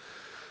that.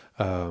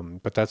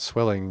 But that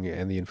swelling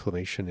and the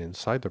inflammation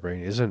inside the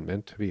brain isn't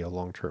meant to be a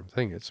long-term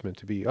thing. It's meant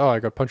to be, I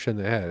got punched in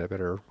the head. I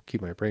better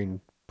keep my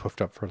brain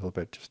puffed up for a little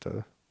bit just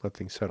to let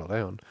things settle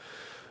down.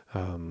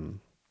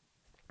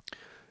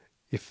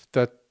 If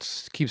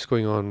that keeps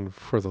going on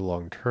for the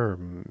long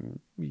term,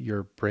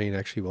 your brain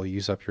actually will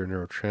use up your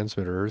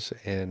neurotransmitters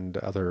and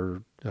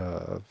other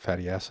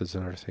fatty acids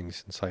and other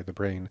things inside the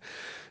brain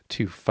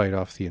to fight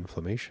off the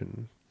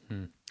inflammation.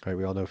 Right,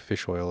 we all know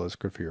fish oil is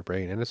good for your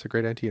brain, and it's a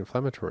great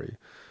anti-inflammatory.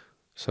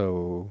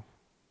 So,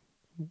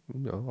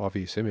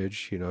 obvious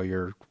image,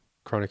 your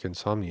chronic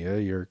insomnia,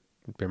 your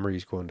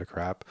memory's going to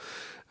crap.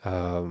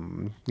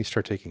 You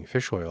start taking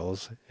fish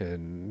oils,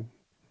 and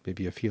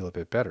maybe you feel a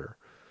bit better.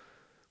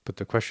 But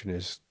the question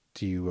is,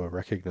 do you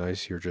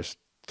recognize you're just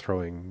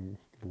throwing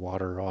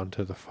water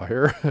onto the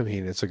fire? I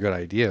mean, it's a good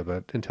idea,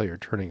 but until you're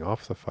turning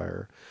off the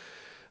fire,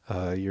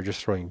 you're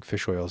just throwing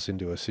fish oils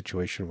into a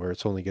situation where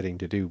it's only getting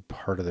to do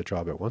part of the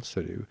job it wants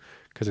to do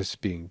because it's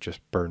being just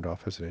burned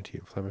off as an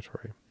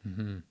anti-inflammatory.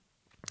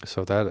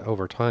 So that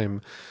over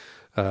time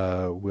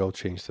will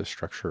change the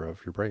structure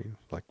of your brain,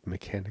 like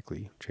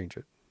mechanically change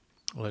it.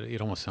 Well,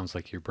 it almost sounds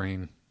like your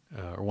brain,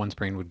 or one's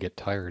brain would get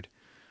tired.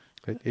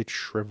 It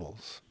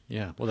shrivels.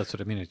 Yeah, well, that's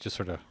what I mean. It just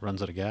sort of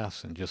runs out of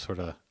gas and just sort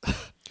of...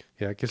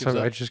 Yeah, I guess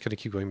I'm just going to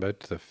keep going back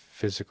to the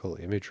physical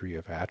imagery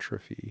of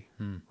atrophy.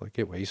 Like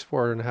it weighs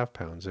 4.5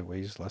 pounds. It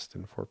weighs less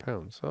than 4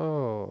 pounds.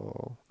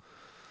 Oh.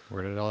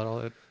 Where did all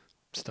that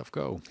stuff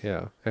go?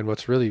 Yeah. And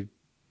what's really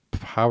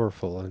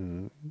powerful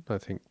and I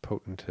think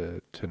potent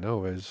to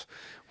know is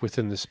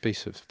within the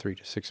space of 3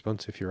 to 6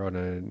 months, if you're on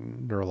a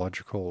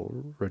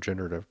neurological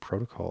regenerative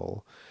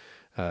protocol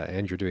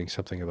and you're doing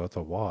something about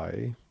the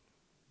why,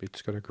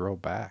 it's going to grow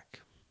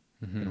back.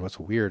 And what's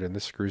weird, and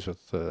this screws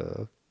with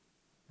the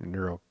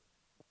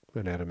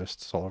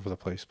anatomists all over the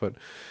place, but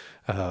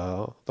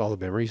all the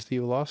memories that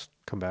you lost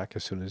come back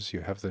as soon as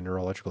you have the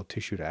neurological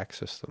tissue to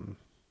access them.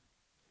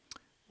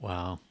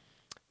 Wow.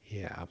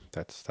 Yeah,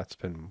 that's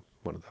been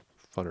one of the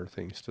funner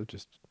things to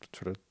just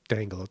sort of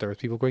dangle out there with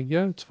people going,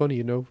 yeah, it's funny,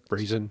 you know,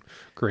 raisin,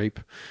 grape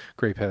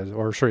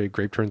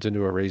turns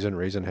into a raisin.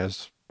 Raisin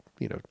has,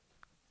 you know,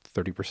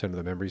 30% of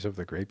the memories of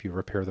the grape. You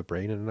repair the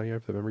brain and now you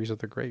have the memories of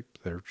the grape.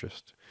 They're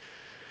just,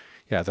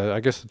 yeah, I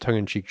guess the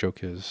tongue-in-cheek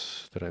joke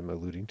is that I'm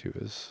alluding to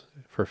is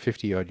for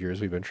 50 odd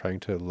years, we've been trying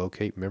to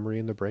locate memory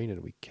in the brain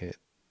and we can't.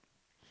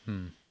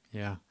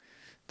 Yeah.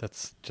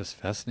 That's just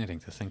fascinating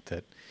to think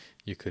that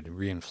you could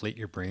reinflate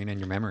your brain and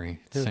your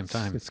memory at the same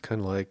time. It's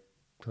kind of like,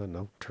 I don't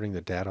know, turning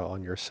the data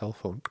on your cell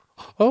phone.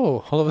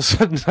 Oh, all of a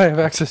sudden I have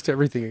access to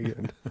everything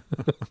again.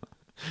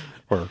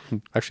 Or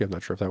actually, I'm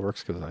not sure if that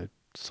works because I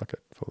suck at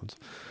phones.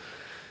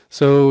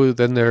 So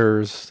then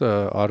there's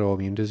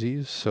autoimmune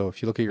disease. So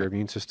if you look at your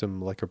immune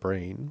system like a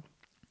brain,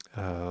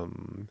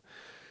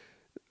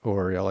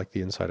 or like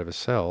the inside of a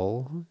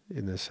cell,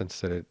 in the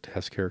sense that it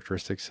has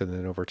characteristics and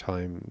then over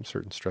time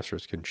certain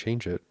stressors can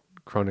change it,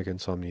 chronic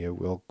insomnia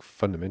will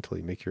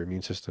fundamentally make your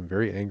immune system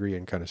very angry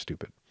and kind of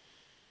stupid.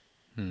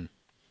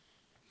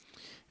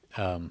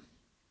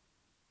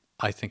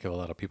 I think of a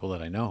lot of people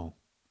that I know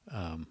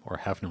or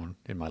have known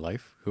in my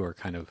life who are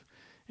kind of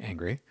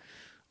angry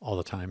all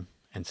the time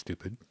and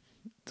stupid.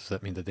 Does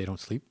that mean that they don't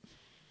sleep?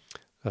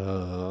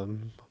 I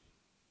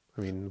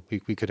mean,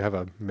 we could have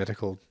a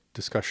medical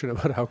discussion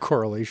about how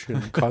correlation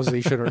and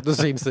causation are the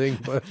same thing,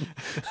 but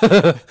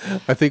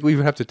I think we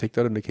would have to take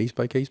that on a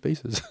case-by-case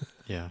basis.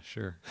 Yeah,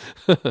 sure.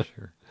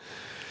 Sure.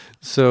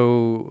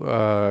 So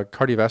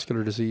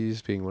cardiovascular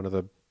disease being one of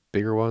the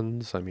bigger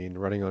ones. I mean,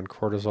 running on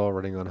cortisol,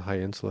 running on high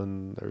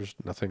insulin, there's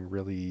nothing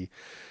really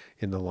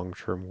in the long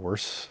term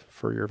worse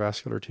for your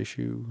vascular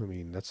tissue. I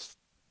mean, it's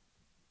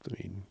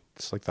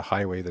like the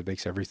highway that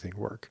makes everything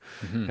work.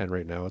 And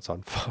right now it's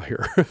on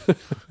fire.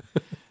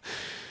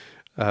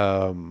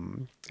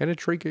 And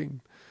it's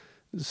shrinking.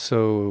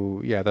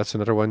 So yeah, that's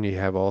another one. You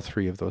have all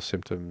three of those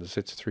symptoms.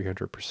 It's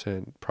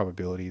 300%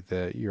 probability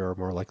that you're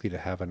more likely to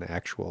have an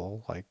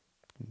actual, like,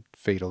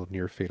 fatal,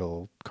 near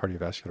fatal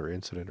cardiovascular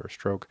incident or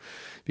stroke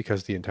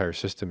because the entire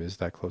system is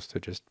that close to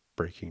just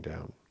breaking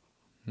down.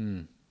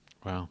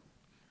 Wow.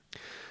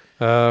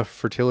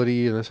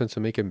 Fertility in the sense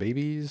of making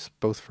babies,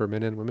 both for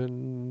men and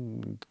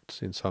women.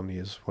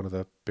 Insomnia is one of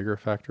the bigger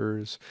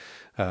factors.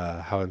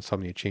 How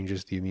insomnia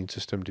changes the immune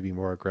system to be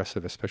more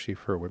aggressive, especially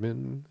for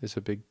women, is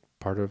a big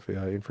part of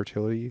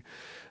infertility.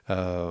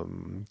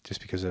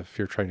 Just because if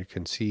you're trying to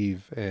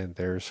conceive and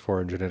there's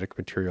foreign genetic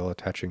material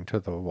attaching to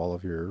the wall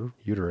of your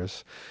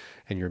uterus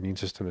and your immune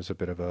system is a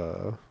bit of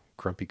a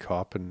grumpy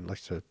cop and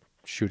likes to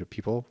shoot at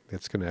people,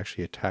 it's going to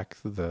actually attack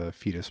the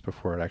fetus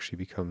before it actually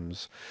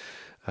becomes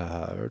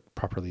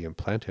properly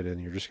implanted, and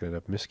you're just going to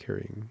end up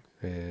miscarrying.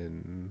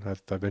 And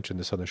I've mentioned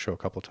this on the show a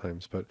couple of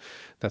times, but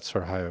that's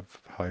sort of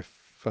how I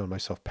found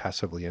myself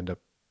passively end up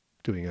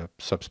doing a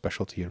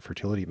subspecialty in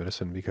fertility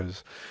medicine,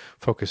 because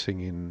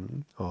focusing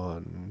in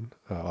on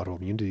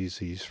autoimmune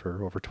disease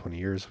for over 20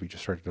 years, we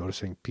just started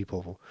noticing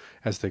people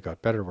as they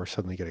got better were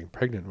suddenly getting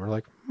pregnant. And we're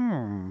like,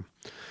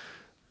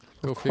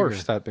 of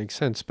course that makes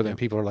sense. But then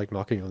people are like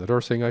knocking on the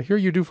door saying, I hear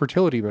you do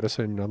fertility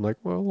medicine. And I'm like,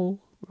 well,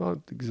 not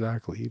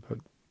exactly, but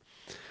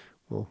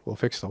we'll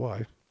fix the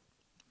why.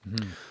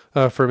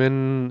 For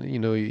men, you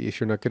know, if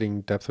you're not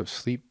getting depth of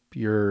sleep,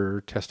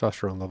 your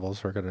testosterone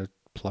levels are going to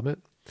plummet.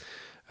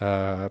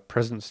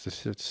 Present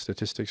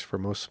statistics for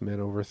most men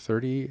over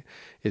 30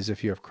 is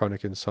if you have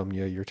chronic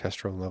insomnia, your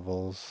testosterone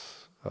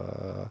levels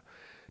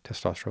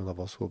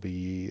will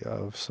be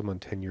of someone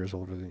 10 years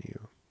older than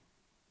you.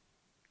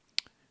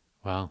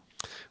 Wow.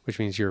 Which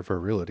means your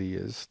virility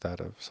is that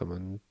of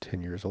someone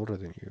 10 years older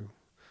than you.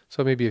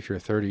 So maybe if you're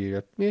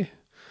 30,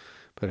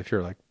 but if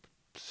you're like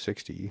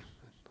 60,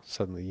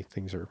 suddenly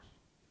things are,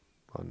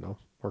 I don't know,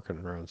 working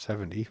around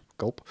 70.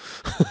 Gulp.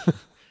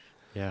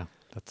 Yeah,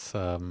 that's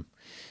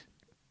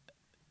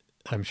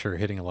I'm sure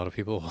hitting a lot of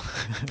people.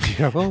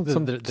 Yeah, well,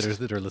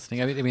 that are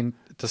listening. I mean,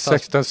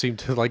 sex does seem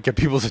to like get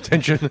people's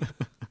attention.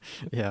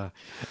 Yeah,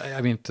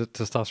 I mean,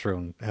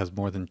 testosterone has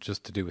more than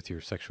just to do with your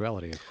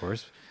sexuality, of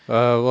course.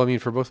 Well, I mean,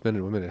 for both men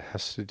and women, it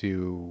has to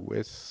do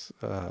with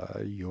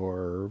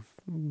your,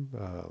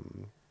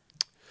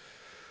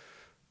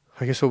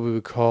 I guess what we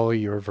would call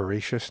your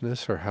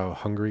voraciousness, or how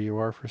hungry you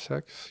are for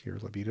sex, your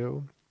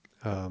libido.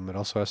 It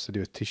also has to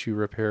do with tissue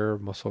repair,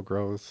 muscle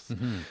growth.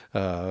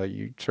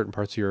 Certain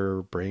parts of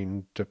your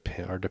brain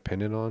are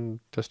dependent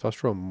on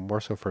testosterone,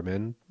 more so for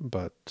men,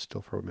 but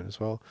still for women as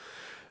well.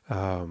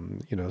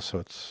 So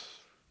it's,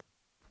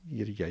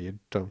 you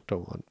don't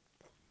want,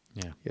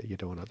 you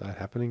don't want that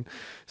happening.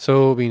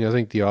 So, I mean, I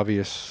think the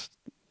obvious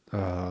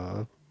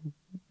kind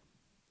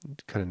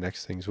of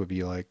next things would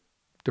be like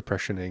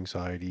depression,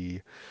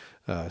 anxiety,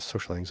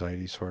 social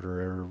anxiety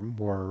disorder, or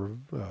more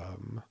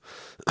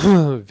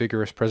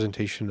vigorous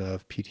presentation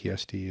of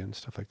PTSD and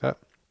stuff like that.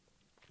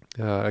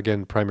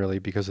 Again, primarily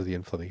because of the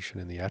inflammation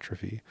and the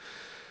atrophy.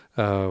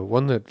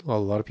 One that a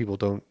lot of people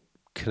don't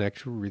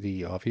connect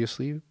really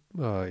obviously,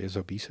 is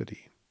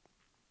obesity.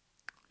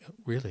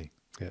 Really?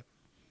 Yeah.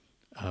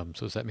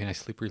 So does that mean I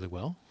sleep really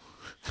well?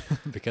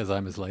 Because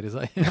I'm as light as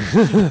I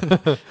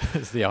am?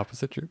 Is the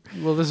opposite true?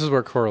 Well, this is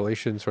where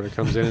correlation sort of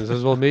comes in and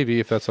says, well, maybe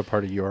if that's a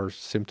part of your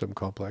symptom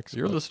complex.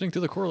 You're but- listening to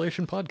the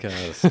Correlation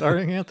Podcast,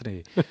 starring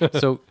Anthony.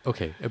 So,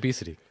 okay,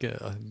 obesity.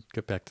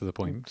 Get back to the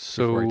point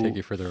before I take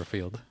you further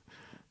afield.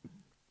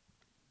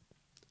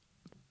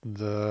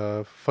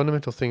 The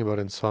fundamental thing about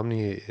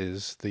insomnia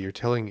is that you're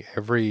telling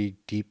every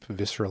deep,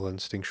 visceral,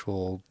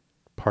 instinctual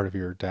part of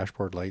your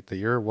dashboard light that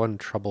you're one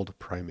troubled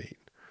primate.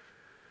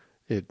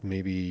 It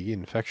may be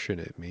infection.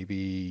 It may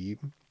be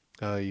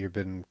you've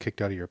been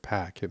kicked out of your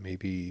pack. It may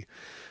be,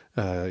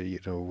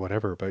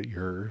 whatever. But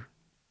you're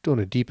on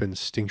a deep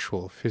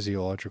instinctual,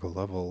 physiological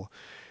level,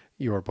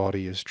 your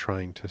body is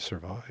trying to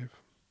survive.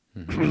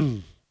 Mm-hmm.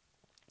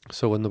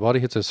 So when the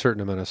body hits a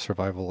certain amount of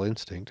survival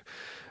instinct,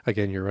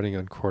 again, you're running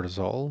on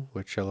cortisol,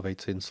 which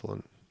elevates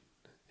insulin.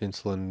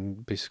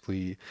 Insulin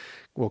basically,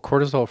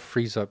 cortisol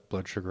frees up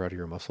blood sugar out of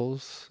your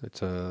muscles.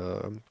 It's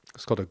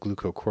called a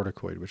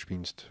glucocorticoid, which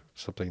means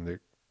something that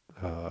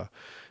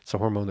it's a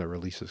hormone that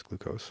releases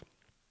glucose.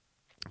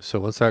 So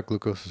once that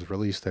glucose is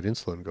released, that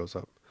insulin goes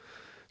up.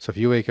 So if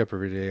you wake up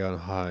every day on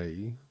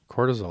high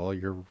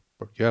cortisol,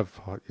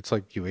 it's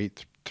like you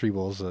ate 3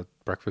 bowls of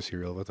breakfast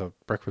cereal without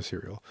breakfast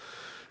cereal,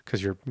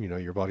 because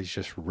your body's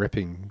just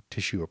ripping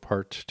tissue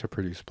apart to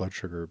produce blood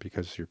sugar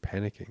because you're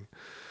panicking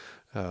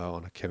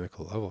on a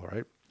chemical level,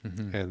 right?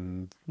 Mm-hmm.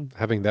 And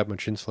having that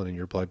much insulin in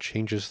your blood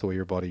changes the way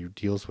your body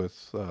deals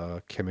with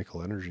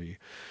chemical energy,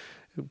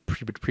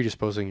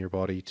 predisposing your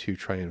body to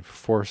try and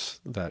force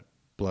that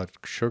blood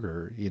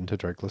sugar into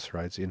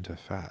triglycerides, into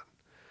fat.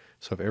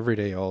 So if every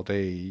day, all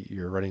day,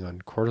 you're running on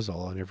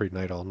cortisol, and every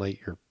night, all night,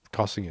 you're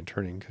tossing and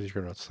turning because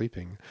you're not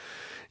sleeping,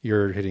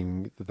 you're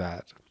hitting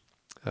that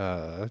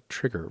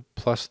trigger,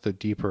 plus the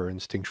deeper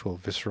instinctual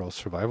visceral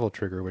survival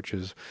trigger, which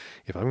is,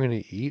 if I'm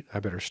going to eat, I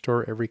better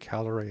store every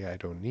calorie I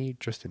don't need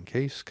just in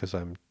case, because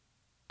I'm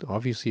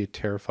obviously a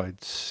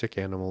terrified sick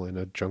animal in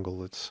a jungle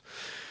that's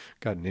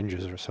got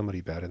ninjas or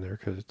somebody bad in there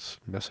because it's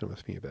messing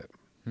with me a bit.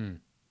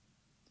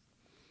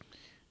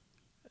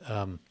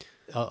 On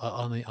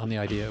the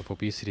idea of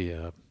obesity,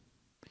 an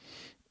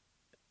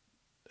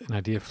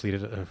idea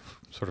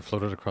sort of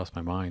floated across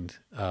my mind.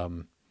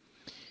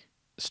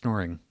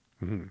 Snoring.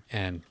 Mm-hmm.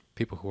 And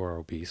people who are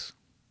obese.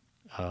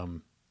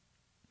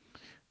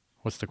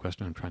 What's the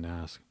question I'm trying to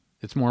ask?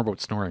 It's more about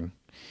snoring.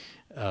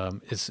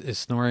 Is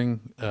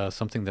snoring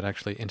something that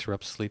actually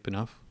interrupts sleep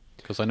enough?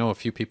 Because I know a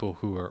few people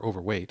who are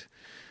overweight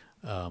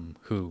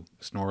who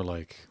snore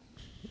like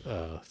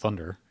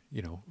thunder,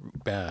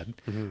 bad.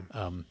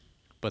 Mm-hmm.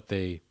 But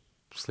they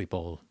sleep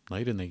all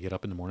night and they get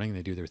up in the morning and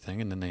they do their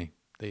thing and then they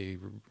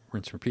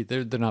rinse and repeat.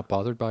 They're not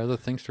bothered by other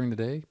things during the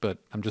day, but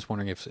I'm just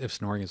wondering if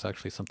snoring is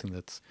actually something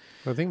that's...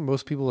 I think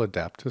most people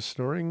adapt to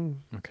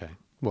snoring. Okay.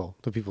 Well,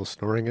 the people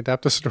snoring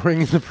adapt to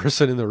snoring. The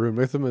person in the room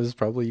with them is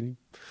probably,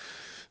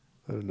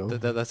 I don't know,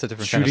 That's a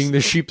different shooting kind of...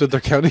 the sheep that they're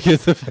counting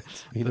at the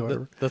fence.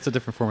 Whatever. That's a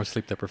different form of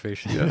sleep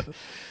deprivation. Yeah.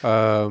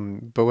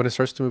 But when it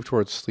starts to move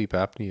towards sleep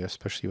apnea,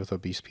 especially with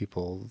obese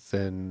people,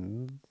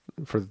 then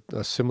for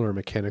a similar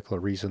mechanical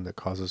reason that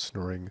causes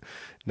snoring,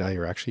 now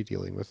you're actually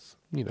dealing with,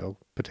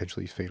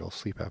 potentially fatal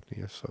sleep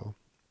apnea. So,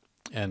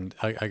 And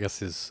I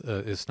guess is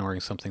snoring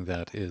something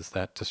that is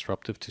that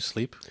disruptive to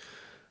sleep?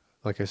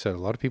 like I said, a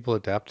lot of people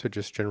adapt to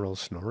just general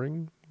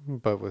snoring,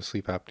 but with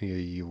sleep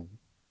apnea, you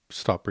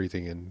stop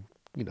breathing and,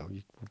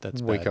 you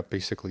That's wake bad. up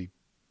basically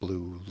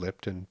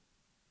blue-lipped and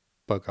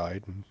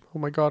bug-eyed and, oh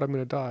my God, I'm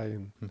going to die.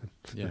 And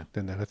Yeah.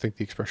 then I think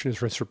the expression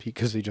is rinse repeat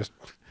because they just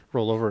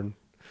roll over and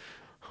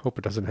hope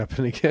it doesn't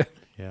happen again.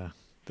 Yeah.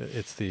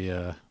 It's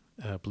the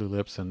blue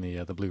lips and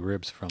the blue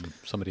ribs from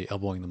somebody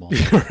elbowing them all.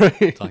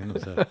 Right. Telling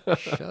them to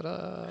shut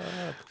up.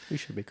 We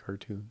should make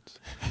cartoons.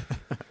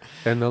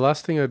 And the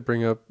last thing I'd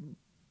bring up,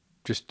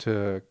 just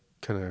to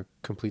kind of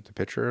complete the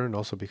picture, and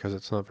also because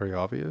it's not very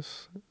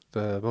obvious,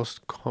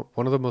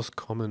 one of the most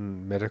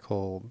common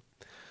medical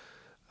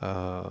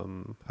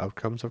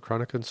outcomes of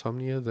chronic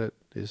insomnia that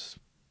is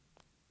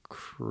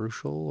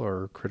crucial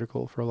or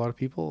critical for a lot of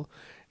people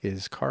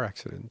is car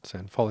accidents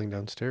and falling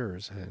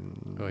downstairs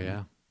and Oh,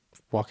 yeah.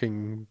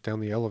 walking down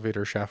the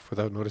elevator shaft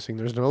without noticing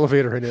there's no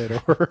elevator in it,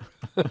 or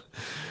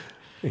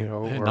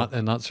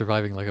And not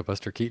surviving like a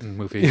Buster Keaton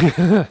movie.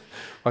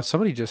 Well,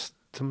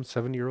 some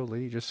 70-year-old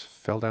lady just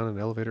fell down an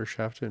elevator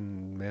shaft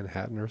in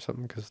Manhattan or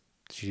something because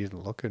she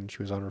didn't look and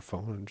she was on her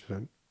phone and she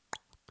went.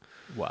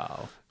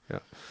 Wow. Yeah.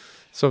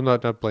 So I'm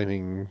not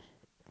blaming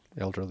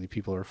elderly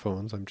people or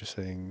phones. I'm just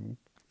saying,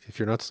 if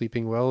you're not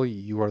sleeping well,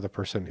 you are the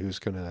person who's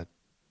going to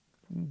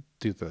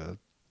do the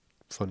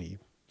funny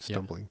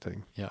stumbling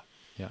thing. Yeah.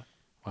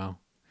 Wow.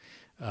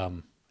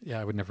 Yeah,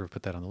 I would never have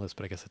put that on the list,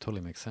 but I guess it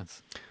totally makes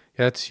sense.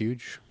 Yeah, it's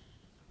huge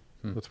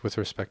Hmm. with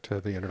respect to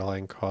the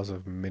underlying cause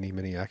of many,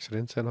 many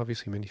accidents and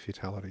obviously many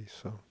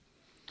fatalities.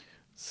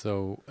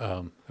 So,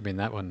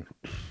 that one,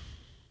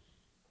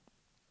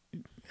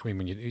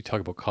 when you talk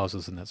about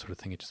causes and that sort of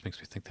thing, it just makes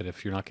me think that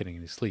if you're not getting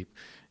any sleep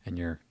and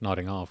you're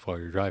nodding off while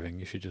you're driving,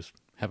 you should just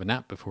have a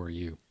nap before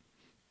you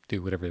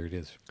do whatever it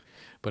is.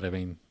 But I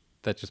mean,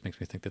 that just makes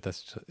me think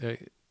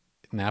that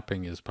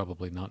napping is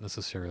probably not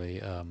necessarily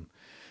a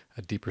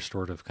deep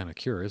restorative kind of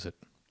cure, is it?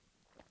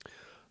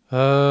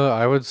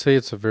 I would say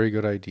it's a very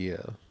good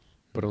idea,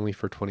 but only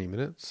for 20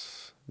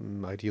 minutes,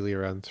 ideally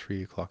around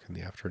 3 o'clock in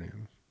the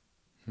afternoon.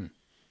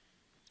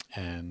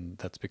 And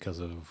that's because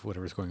of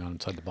whatever's going on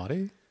inside the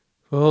body?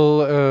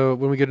 Well,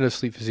 when we get into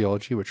sleep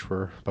physiology, which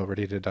we're about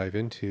ready to dive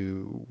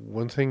into,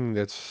 one thing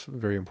that's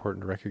very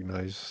important to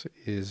recognize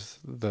is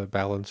the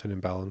balance and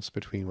imbalance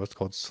between what's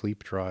called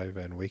sleep drive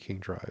and waking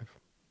drive.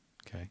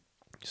 Okay.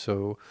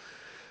 So,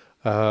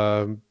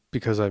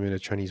 because I'm in a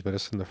Chinese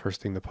medicine, the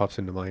first thing that pops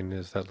into mind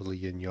is that little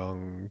yin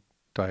yang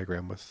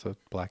diagram with the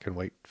black and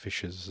white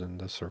fishes and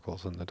the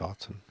circles and the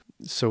dots. And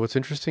so what's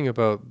interesting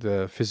about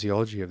the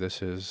physiology of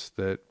this is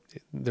that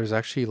there's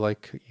actually,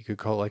 like, you could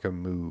call it like a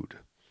mood,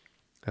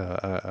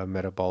 a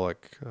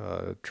metabolic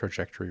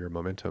trajectory or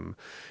momentum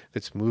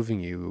that's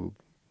moving you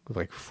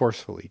like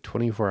forcefully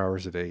 24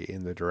 hours a day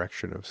in the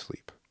direction of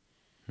sleep.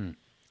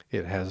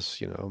 It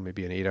has,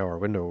 maybe an 8-hour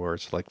window where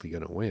it's likely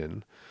going to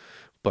win,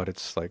 but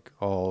it's like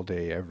all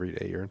day, every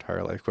day, your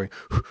entire life going,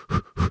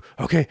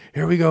 okay,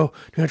 here we go.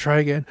 I'm going to try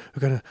again.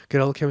 We're going to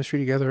get all the chemistry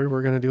together.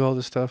 We're going to do all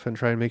this stuff and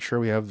try and make sure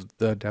we have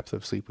the depth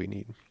of sleep we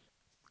need.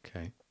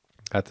 Okay.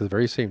 At the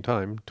very same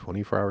time,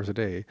 24 hours a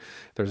day,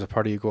 there's a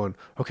part of you going,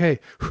 okay,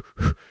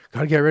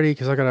 got to get ready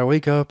because I got to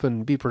wake up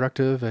and be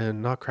productive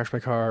and not crash my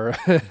car.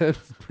 Get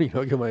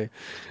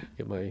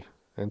my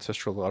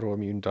ancestral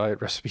autoimmune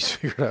diet recipes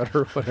figured out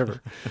or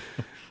whatever.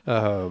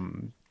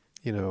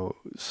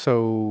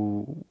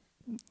 So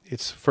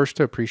it's first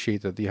to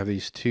appreciate that you have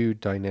these two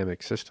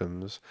dynamic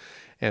systems,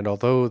 and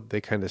although they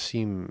kind of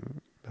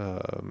seem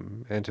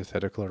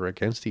antithetical or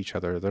against each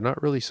other, they're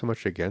not really so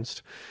much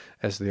against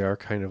as they are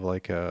kind of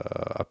like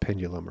a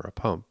pendulum or a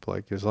pump.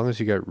 Like, as long as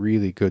you get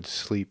really good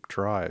sleep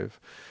drive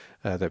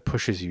that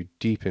pushes you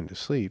deep into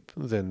sleep,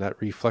 then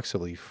that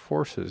reflexively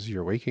forces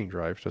your waking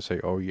drive to say,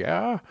 oh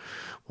yeah,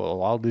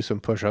 well, I'll do some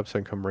push-ups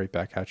and come right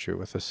back at you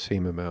with the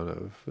same amount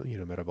of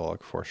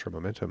metabolic force or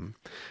momentum.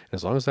 And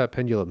as long as that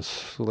pendulum's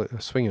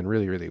swinging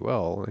really, really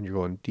well, and you're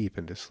going deep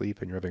into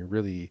sleep and you're having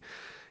really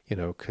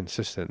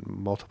consistent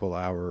multiple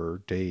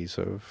hour days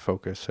of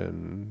focus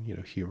and,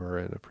 humor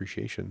and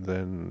appreciation,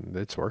 then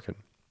it's working.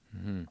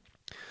 Mm-hmm.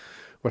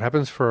 What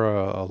happens for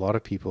a lot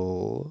of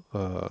people,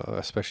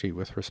 especially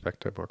with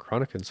respect to more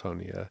chronic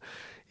insomnia,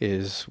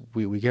 is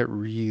we get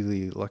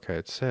really, like I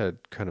had said,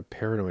 kind of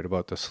paranoid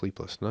about the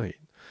sleepless night.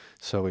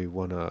 So we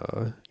want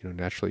to,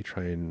 naturally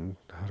try and,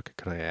 how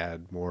can I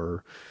add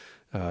more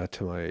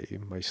to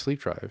my sleep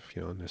drive,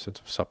 in the sense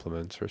of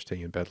supplements or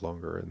staying in bed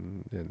longer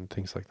and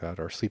things like that,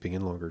 or sleeping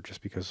in longer,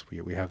 just because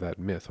we have that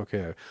myth.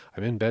 Okay,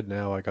 I'm in bed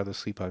now. I got the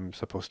sleep I'm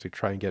supposed to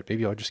try and get.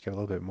 Maybe I'll just get a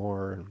little bit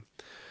more.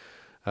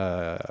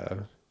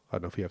 And, I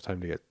don't know if we have time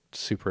to get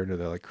super into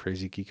the like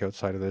crazy geek out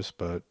side of this,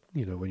 but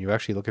when you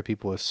actually look at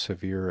people with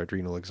severe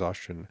adrenal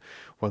exhaustion,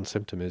 one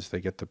symptom is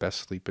they get the best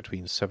sleep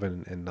between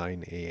 7 and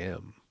 9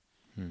 a.m.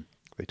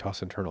 They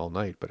toss and turn all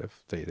night, but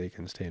if they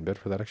can stay in bed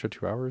for that extra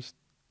 2 hours,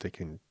 they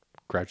can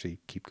gradually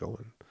keep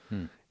going.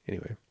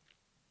 Anyway,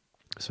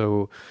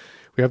 so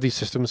we have these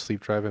systems,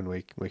 sleep drive and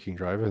waking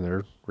drive, and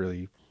they're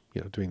really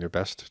doing their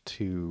best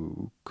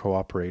to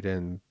cooperate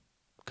and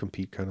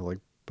compete, kind of like,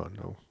 I don't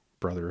know,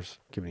 brothers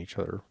giving each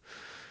other,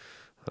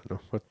 I don't know,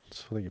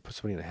 what's when you put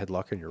somebody in a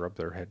headlock and you rub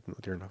their head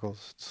with your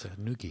knuckles. It's a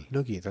noogie.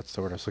 Noogie, that's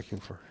the word I was looking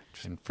for.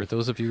 And for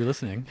those of you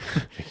listening,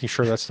 making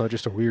sure that's not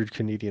just a weird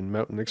Canadian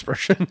mountain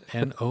expression.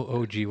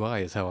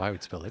 Noogy is how I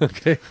would spell it.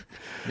 Okay.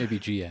 Maybe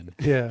GN.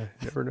 Yeah,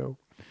 never know.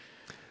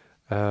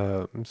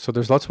 So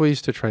there's lots of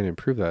ways to try and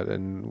improve that.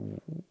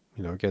 And,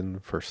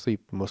 again, for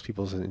sleep, most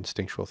people's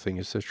instinctual thing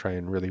is to try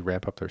and really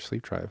ramp up their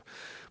sleep drive.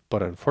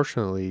 But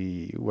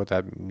unfortunately, what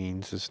that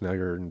means is now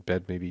you're in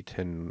bed maybe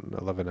 10,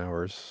 11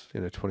 hours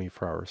in a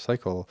 24-hour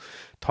cycle,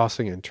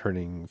 tossing and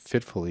turning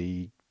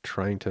fitfully,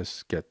 trying to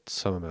get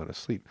some amount of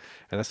sleep.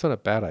 And that's not a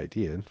bad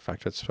idea. In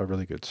fact, that's a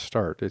really good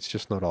start. It's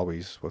just not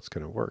always what's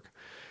going to work.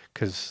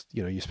 Because,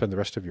 you spend the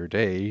rest of your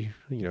day,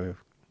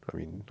 I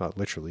mean, not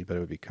literally, but it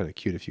would be kind of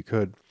cute if you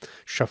could,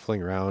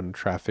 shuffling around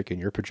traffic in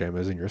your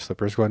pajamas and your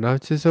slippers going, no,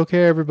 it's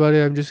okay, everybody.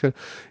 I'm just going to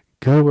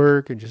go to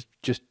work and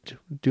just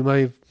do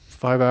my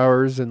 5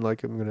 hours, and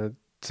like I'm going to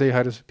say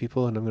hi to some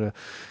people, and I'm going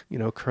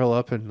to, curl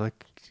up and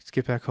like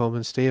get back home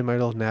and stay in my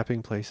little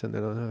napping place. And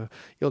then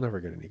you'll never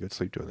get any good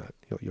sleep doing that.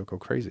 You'll go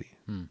crazy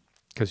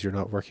because you're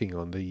not working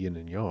on the yin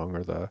and yang,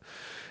 or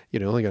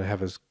you're only going to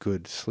have as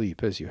good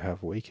sleep as you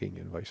have waking,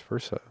 and vice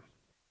versa.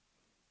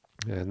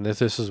 And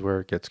this is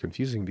where it gets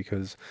confusing,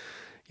 because,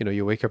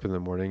 you wake up in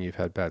the morning, you've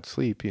had bad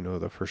sleep,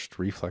 the first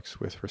reflex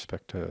with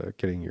respect to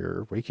getting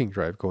your waking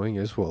drive going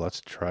is, well,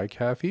 let's try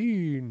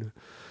caffeine.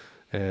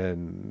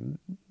 And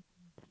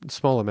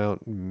small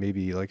amount,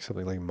 maybe like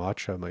something like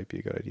matcha might be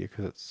a good idea,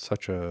 because it's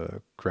such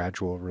a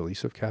gradual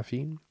release of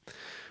caffeine.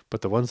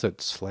 But the ones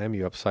that slam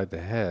you upside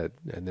the head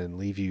and then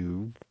leave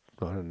you,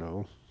 I don't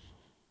know,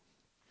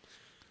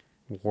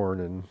 worn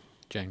and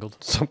Jangled.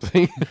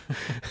 something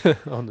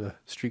on the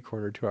street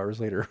corner 2 hours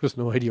later. It was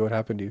no idea what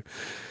happened to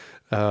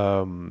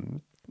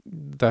you.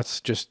 That's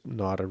just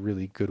not a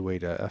really good way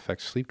to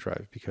affect sleep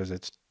drive, because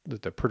it's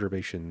the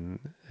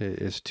perturbation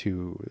is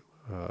too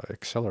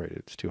accelerated.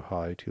 It's too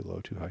high, too low,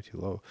 too high, too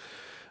low.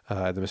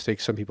 The mistake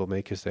some people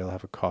make is they'll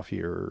have a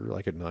coffee or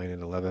like at 9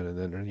 and 11, and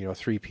then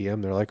 3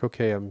 p.m. they're like,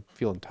 okay, I'm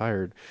feeling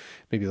tired.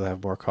 Maybe they'll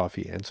have more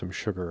coffee and some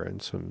sugar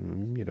and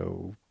some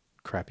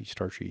crappy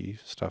starchy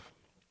stuff.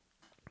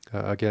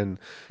 Again,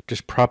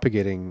 just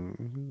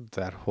propagating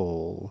that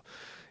whole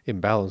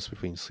imbalance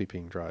between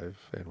sleeping drive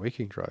and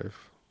waking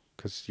drive,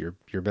 because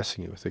you're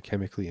messing it with it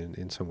chemically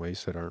in some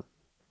ways that aren't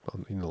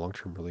in the long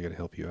term really going to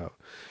help you out.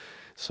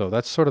 So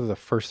that's sort of the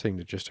first thing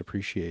to just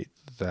appreciate,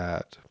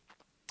 that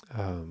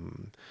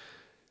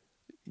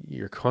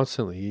you're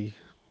constantly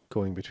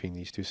going between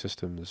these two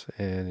systems,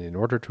 and in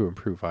order to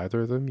improve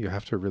either of them, you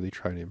have to really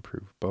try and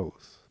improve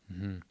both.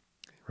 Mm-hmm.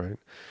 Right?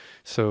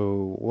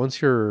 So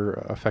once you're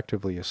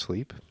effectively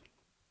asleep,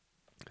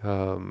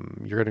 you're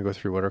going to go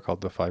through what are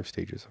called the 5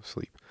 stages of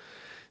sleep.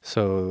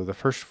 So the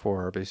first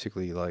 4 are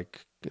basically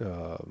like,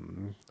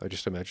 I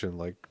just imagine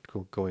like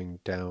going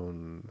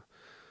down,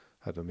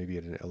 I don't know, maybe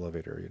at an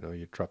elevator,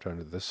 you drop down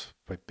to this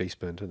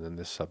basement, and then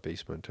this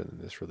sub-basement, and then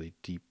this really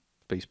deep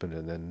basement,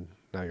 and then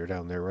now you're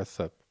down there with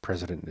the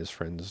president and his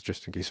friends,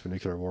 just in case of a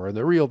nuclear war, in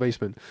the real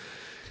basement.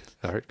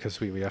 All right,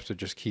 because we have to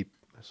just keep,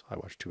 I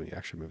watch too many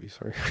action movies,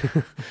 sorry.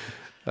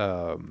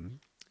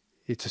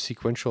 It's a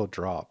sequential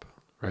drop,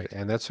 right?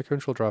 And that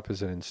sequential drop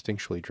is an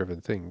instinctually driven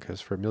thing,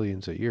 because for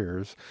millions of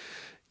years,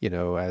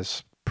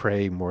 as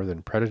prey more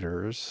than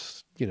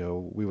predators,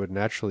 we would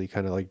naturally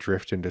kind of like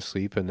drift into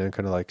sleep, and then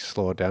kind of like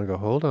slow it down and go,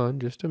 hold on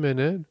just a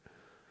minute,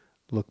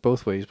 look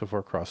both ways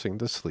before crossing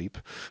the sleep.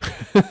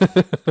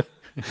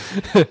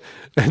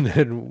 And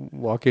then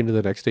walk into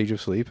the next stage of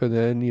sleep, and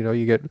then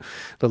you get a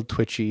little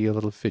twitchy, a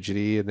little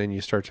fidgety, and then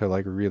you start to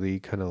like really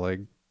kind of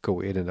like go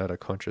in and out of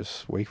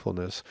conscious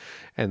wakefulness,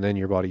 and then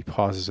your body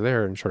pauses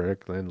there and sort of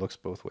then looks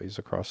both ways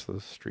across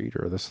the street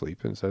or the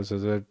sleep and says,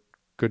 is it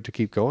good to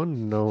keep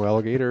going? No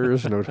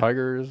alligators, no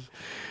tigers.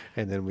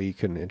 And then we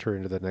can enter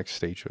into the next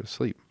stage of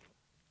sleep.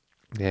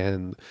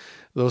 And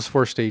those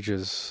 4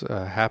 stages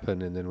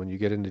happen, and then when you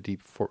get into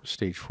deep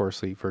stage 4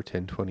 sleep for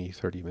 10, 20,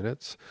 30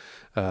 minutes,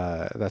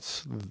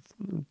 that's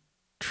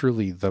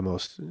truly the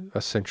most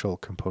essential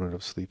component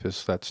of sleep,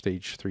 is that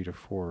stage 3 to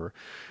 4,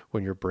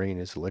 when your brain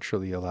is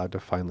literally allowed to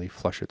finally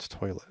flush its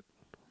toilet,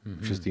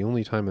 which is the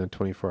only time in a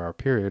 24-hour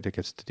period it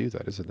gets to do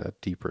that, is in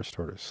that deep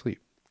restorative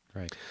sleep.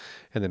 Right.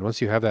 And then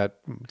once you have that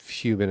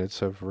few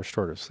minutes of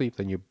restorative sleep,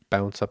 then you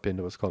bounce up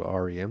into what's called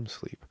REM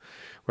sleep,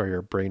 where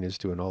your brain is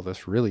doing all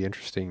this really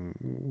interesting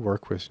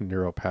work with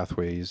neural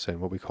pathways and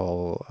what we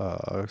call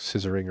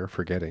scissoring or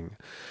forgetting,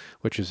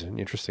 which is an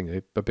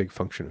interesting, a big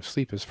function of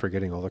sleep is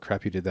forgetting all the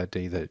crap you did that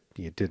day that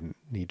you didn't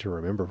need to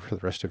remember for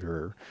the rest of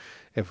your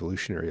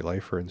evolutionary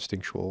life or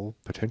instinctual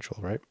potential,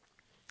 right?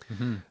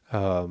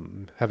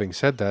 Having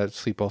said that,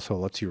 sleep also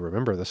lets you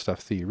remember the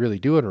stuff that you really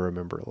do want to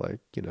remember, like,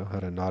 how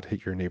to not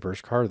hit your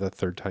neighbor's car the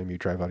 3rd time you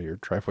drive out of your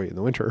driveway in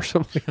the winter or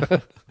something like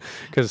that.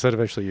 Because then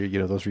eventually,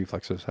 those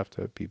reflexes have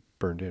to be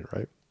burned in,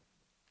 right?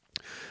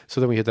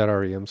 So then we hit that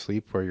REM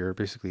sleep where you're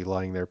basically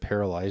lying there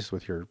paralyzed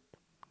with your,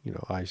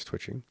 eyes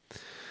twitching.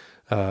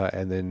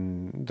 And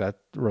then that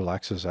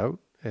relaxes out,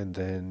 and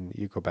then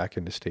you go back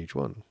into stage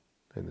 1.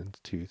 And then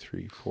 2,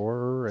 3,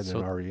 4, and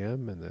then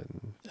REM, and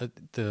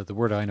then the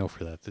word I know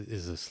for that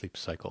is a sleep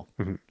cycle.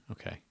 Mm-hmm.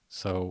 Okay,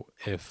 so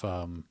if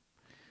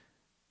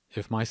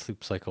my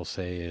sleep cycle,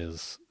 say,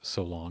 is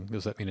so long,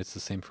 does that mean it's the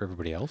same for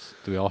everybody else?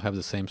 Do we all have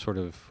the same sort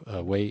of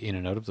way in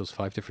and out of those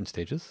 5 different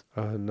stages?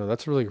 No,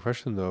 that's a really good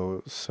question,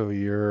 though. So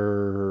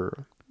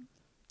your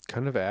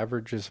kind of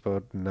average is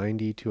about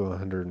 90 to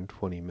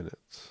 120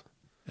 minutes,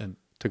 and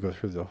to go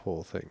through the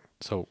whole thing.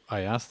 So I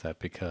asked that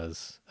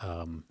because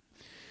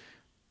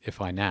if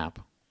I nap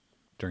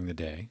during the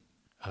day,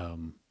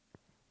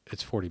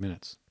 it's 40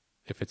 minutes.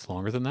 If it's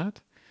longer than that,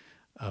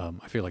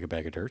 I feel like a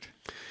bag of dirt.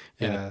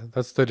 Yeah,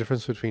 that's the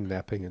difference between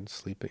napping and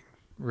sleeping.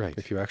 Right.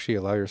 If you actually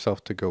allow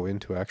yourself to go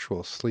into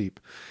actual sleep,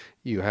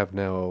 you have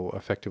now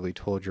effectively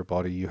told your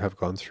body you have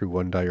gone through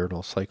one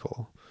diurnal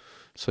cycle.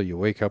 So you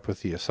wake up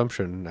with the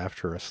assumption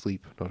after a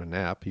sleep, not a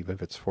nap, even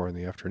if it's 4 in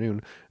the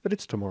afternoon, that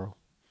it's tomorrow.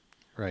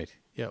 Right.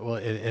 Yeah. Well,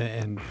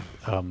 and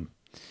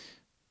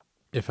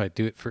if I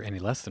do it for any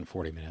less than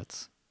 40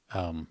 minutes,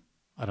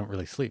 I don't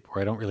really sleep,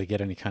 or I don't really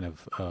get any kind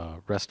of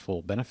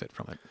restful benefit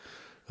from it.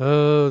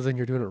 Oh, then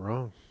you're doing it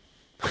wrong.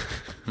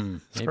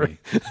 Maybe.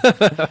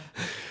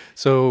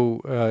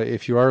 So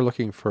if you are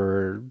looking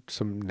for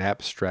some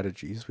nap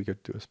strategies, we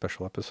could do a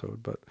special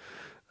episode, but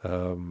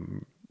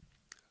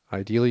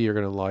ideally you're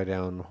going to lie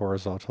down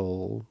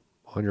horizontal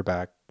on your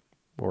back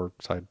or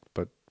side,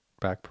 but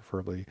back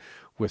preferably,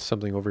 with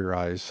something over your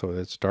eyes so that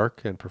it's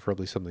dark, and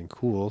preferably something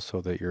cool so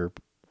that your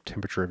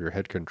temperature of your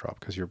head can drop,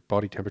 because your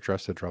body temperature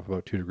has to drop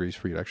about 2 degrees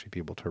for you to actually be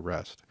able to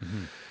rest.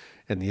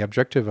 And the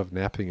objective of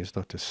napping is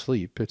not to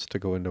sleep, it's to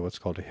go into what's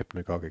called a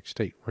hypnagogic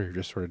state, where you're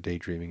just sort of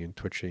daydreaming and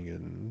twitching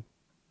and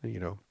you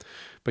know,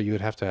 but you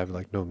would have to have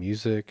like no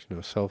music,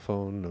 no cell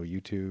phone, no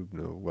YouTube,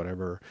 no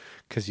whatever,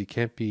 because you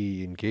can't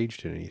be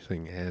engaged in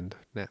anything and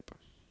nap.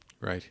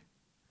 Right.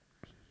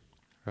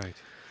 Right.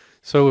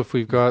 So if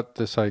we've got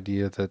this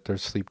idea that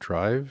there's sleep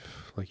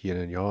drive, like yin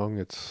and yang,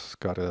 it's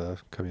got to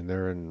come in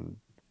there and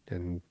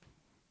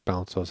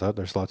balance those out.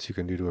 There's lots you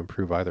can do to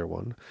improve either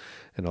one,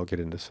 and I'll get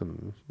into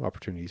some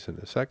opportunities in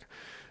a sec.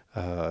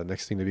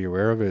 Next thing to be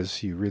aware of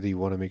is you really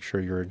want to make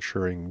sure you're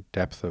ensuring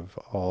depth of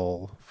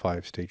all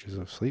 5 stages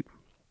of sleep.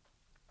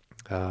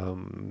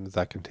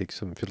 That can take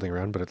some fiddling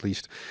around, but at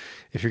least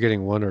if you're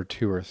getting 1 or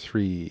 2 or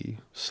 3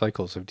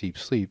 cycles of deep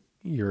sleep,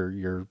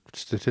 your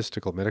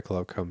statistical medical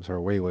outcomes are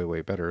way, way,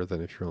 way better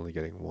than if you're only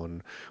getting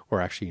 1 or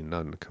actually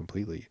none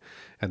completely.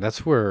 And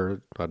that's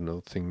where, I don't know,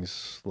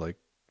 things like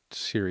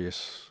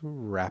serious,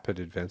 rapid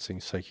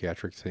advancing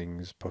psychiatric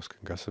things,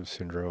 post-concussive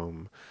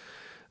syndrome,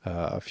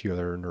 a few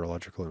other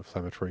neurological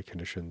inflammatory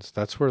conditions,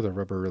 that's where the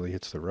rubber really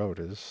hits the road.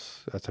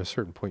 Is at a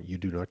certain point you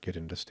do not get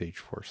into stage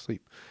 4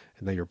 sleep,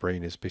 and then your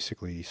brain is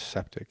basically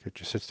septic. It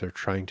just sits there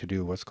trying to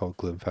do what's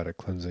called lymphatic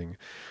cleansing,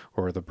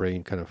 or the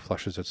brain kind of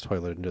flushes its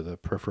toilet into the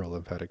peripheral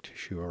lymphatic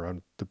tissue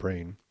around the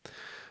brain.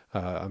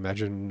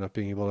 Imagine not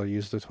being able to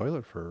use the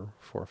toilet for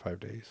 4 or 5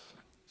 days.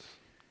 It's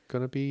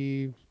gonna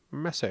be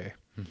messy.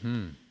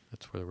 Mm-hmm.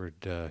 That's where the word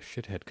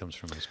shithead comes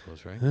from, I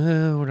suppose, right?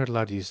 We're not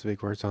allowed to use the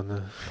big words on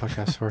the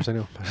podcast, as far as I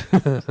know.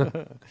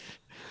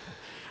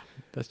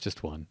 That's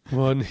just one.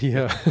 One,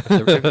 yeah.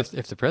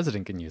 If the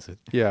president can use it.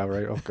 Yeah,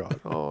 right. Oh, God.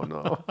 Oh,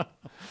 no.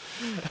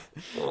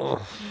 Ooh.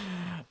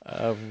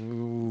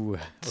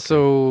 Okay.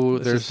 So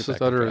Let's there's just get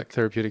back on other track.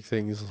 therapeutic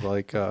things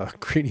like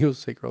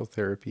craniosacral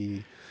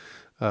therapy.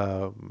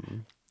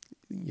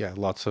 Yeah,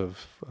 lots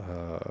of,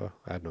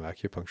 I don't know,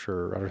 acupuncture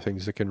or other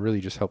things that can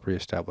really just help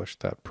reestablish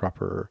that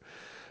proper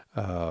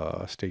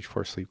stage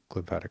 4 sleep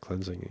lymphatic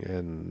cleansing.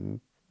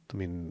 And I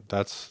mean,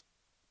 that's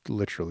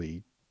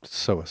literally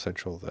so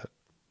essential that,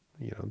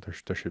 you know,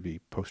 there should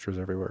be posters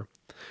everywhere.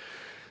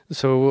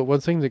 So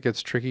one thing that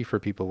gets tricky for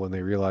people when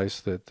they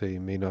realize that they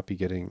may not be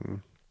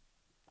getting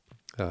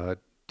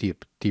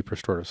deep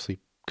restorative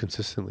sleep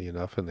consistently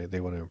enough, and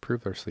they want to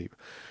improve their sleep,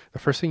 the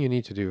first thing you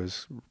need to do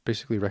is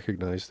basically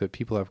recognize that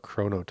people have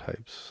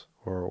chronotypes,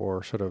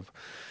 or sort of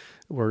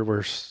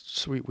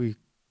we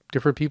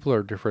different people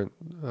are different,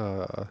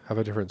 have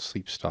a different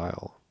sleep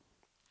style,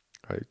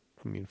 right?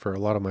 I mean, for a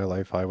lot of my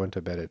life, I went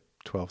to bed at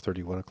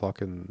 12:30, 1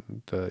 o'clock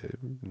in the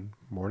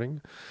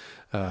morning.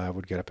 I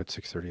would get up at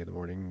 6:30 in the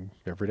morning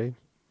every day,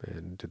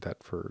 and did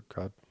that for,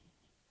 God,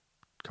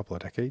 a couple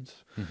of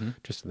decades, Mm-hmm.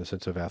 just in the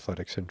sense of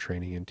athletics and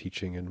training and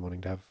teaching and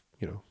wanting to have,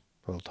 you know,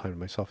 a little time to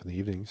myself in the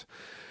evenings.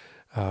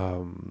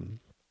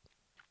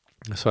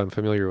 So I'm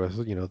familiar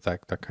with, you know,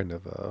 that kind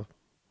of what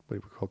do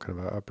we call kind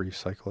of a brief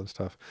cycle and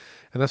stuff.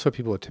 And that's what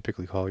people would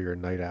typically call your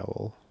night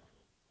owl,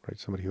 right?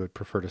 Somebody who would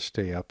prefer to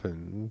stay up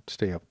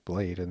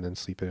late and then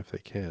sleep in if they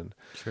can.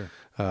 Sure.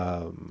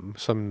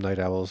 Some night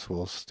owls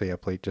will stay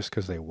up late just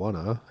because they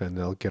wanna, and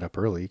they'll get up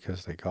early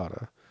because they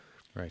gotta,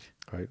 Right.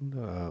 right?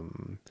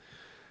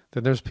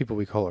 Then there's people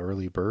we call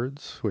early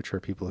birds, which are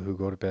people who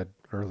go to bed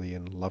early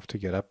and love to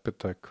get up at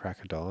the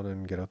crack of dawn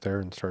and get out there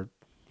and start,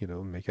 you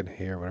know, making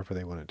hay or whatever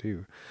they want to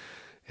do.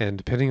 And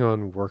depending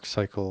on work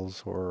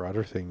cycles or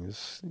other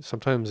things,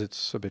 sometimes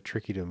it's a bit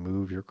tricky to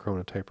move your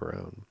chronotype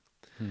around.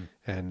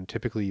 And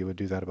typically you would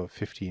do that about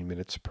 15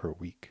 minutes per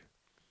week.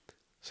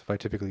 So if I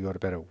typically go to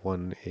bed at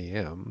 1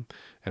 a.m.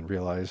 and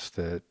realize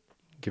that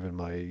given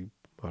my,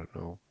 I don't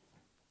know,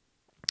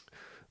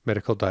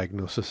 medical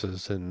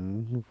diagnoses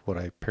and what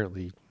I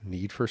apparently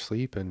need for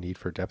sleep and need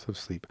for depth of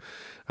sleep,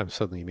 I'm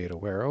suddenly made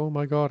aware, oh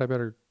my God, I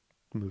better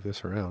move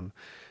this around.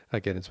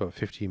 Again, it's about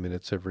 15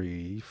 minutes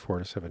every 4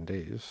 to 7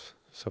 days.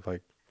 So if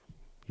I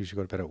usually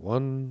go to bed at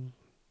 1,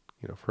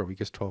 you know, for a week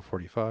it's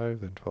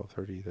 12:45, then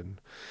 12:30, then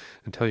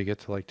until you get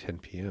to like 10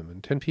 p.m.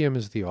 And 10 p.m.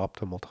 is the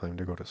optimal time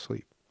to go to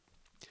sleep.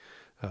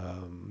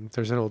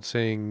 There's an old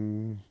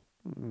saying,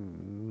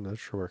 not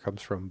sure where it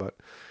comes from, but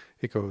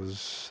it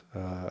goes,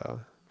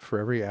 for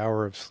every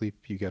hour of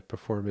sleep you get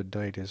before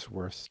midnight is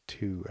worth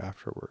 2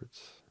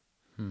 afterwards.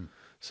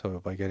 So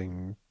by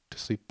getting to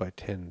sleep by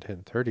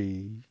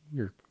 10:30,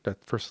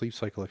 that first sleep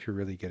cycle, if you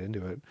really get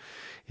into it,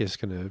 is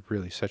going to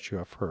really set you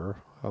up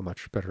for a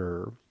much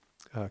better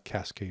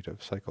cascade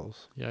of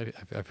cycles. Yeah,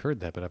 I've heard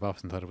that, but I've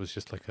often thought it was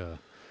just like a,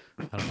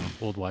 I don't know,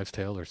 old wives'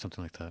 tale or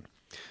something like that.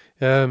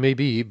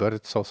 Maybe, but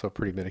it's also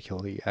pretty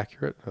medically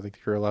accurate. I think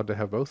you're allowed to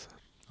have both.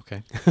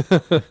 Okay.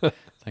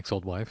 Thanks,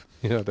 old wife.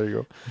 Yeah, there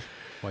you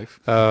Wife.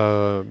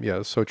 go.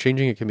 Yeah, so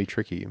changing it can be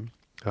tricky,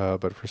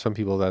 but for some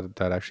people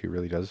that actually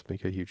really does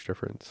make a huge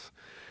difference.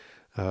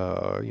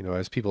 You know,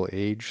 as people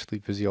age,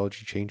 sleep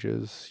physiology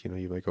changes. You know,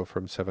 you might go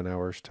from 7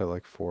 hours to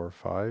like 4 or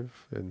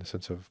 5 in the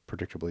sense of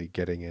predictably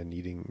getting and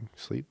needing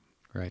sleep,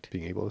 Right.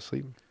 being able to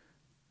sleep.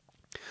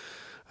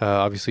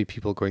 Obviously,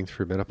 people going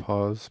through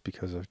menopause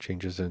because of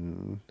changes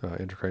in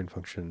endocrine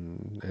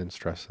function and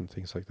stress and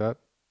things like that,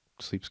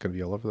 sleep's going to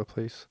be all over the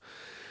place.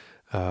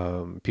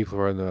 People who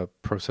are in the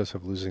process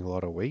of losing a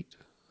lot of weight,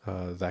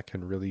 that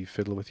can really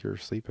fiddle with your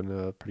sleep in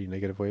a pretty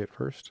negative way at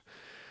first.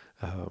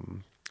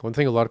 One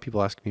thing a lot of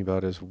people ask me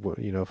about is,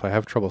 if I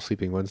have trouble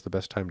sleeping, when's the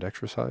best time to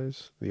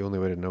exercise? The only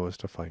way to know is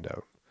to find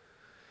out.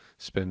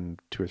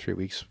 Spend 2 or 3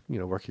 weeks,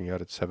 working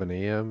out at 7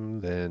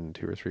 a.m., then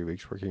 2 or 3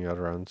 weeks working out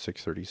around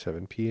 6:30,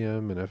 7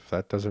 p.m. And if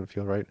that doesn't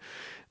feel right,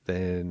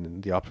 then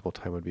the optimal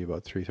time would be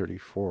about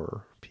 3:30,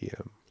 4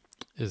 p.m.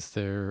 Is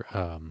there,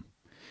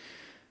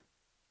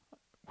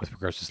 with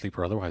regards to sleep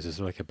or otherwise, is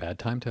there like a bad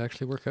time to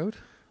actually work out?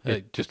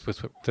 Just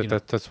with,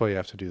 That's why you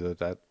have to do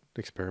that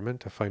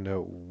experiment to find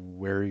out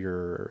where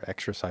your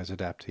exercise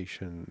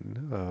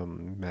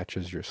adaptation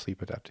matches your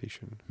sleep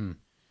adaptation.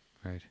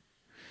 Right.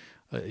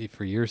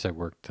 For years, I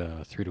worked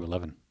 3 to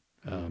 11.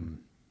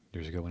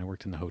 Years ago, when I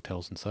worked in the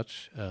hotels and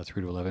such, 3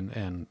 to 11,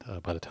 and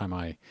by the time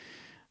I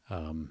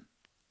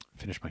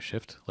finished my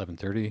shift,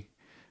 11:30,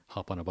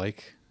 hop on a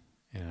bike,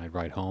 and I'd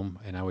ride home,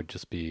 and I would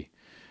just be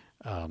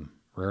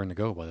raring to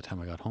go by the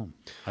time I got home.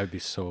 I'd be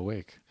so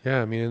awake.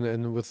 Yeah, I mean,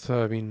 and with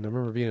I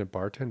remember being a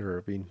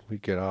bartender.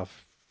 We'd get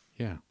off,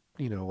 Yeah.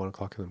 1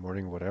 o'clock in the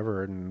morning,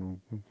 whatever,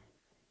 and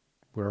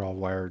we're all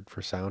wired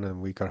for sound,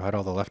 and we had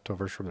all the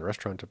leftovers from the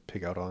restaurant to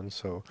pig out on.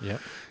 So, Yeah.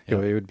 it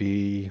would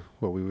be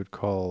what we would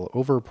call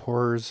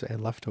overpours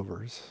and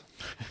leftovers.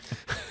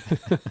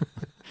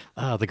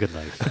 The good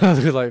life.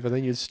 The good life. And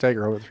then you'd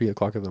stagger home at 3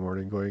 o'clock in the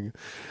morning going,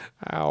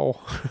 ow.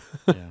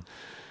 Yeah.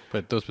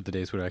 But those were the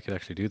days where I could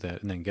actually do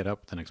that and then get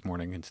up the next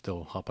morning and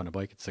still hop on a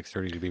bike at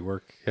 6:30 to be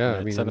work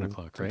at 7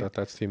 o'clock, right?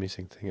 That's the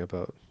amazing thing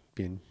about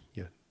being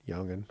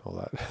young and all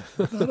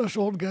that. Not us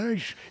old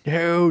guys.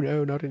 No,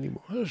 not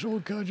anymore. Us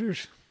old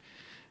codgers.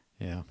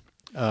 Yeah.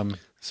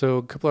 So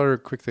a couple other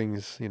quick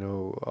things.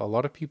 A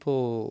lot of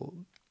people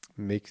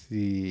make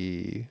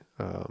the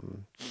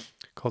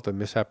call it the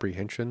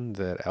misapprehension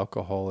that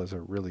alcohol is a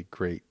really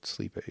great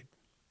sleep aid.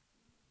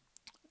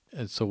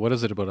 And so what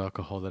is it about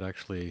alcohol that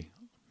actually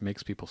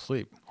makes people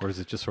sleep? Or is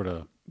it just sort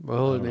of,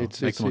 make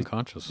them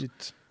unconscious?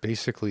 It's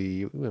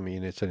basically,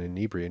 it's an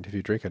inebriant. If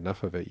you drink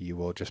enough of it, you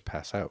will just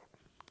pass out.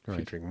 If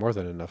you drink more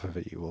than enough of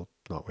it, you will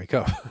not wake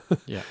up.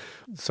 Yeah.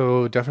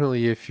 So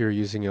definitely if you're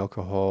using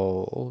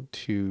alcohol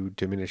to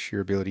diminish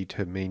your ability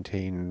to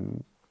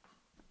maintain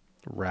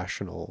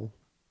rational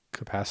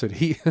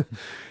capacity,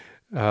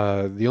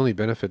 the only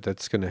benefit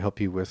that's going to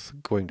help you with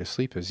going to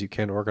sleep is you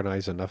can't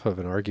organize enough of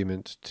an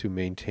argument to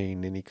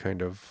maintain any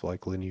kind of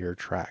like linear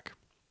track.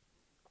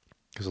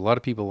 Because a lot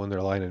of people, when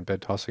they're lying in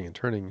bed tossing and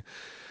turning,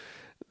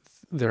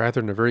 they're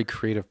either in a very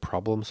creative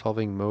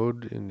problem-solving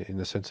mode in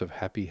the sense of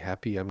happy,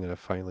 I'm going to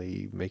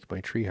finally make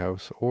my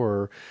treehouse,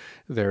 or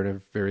they're in a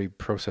very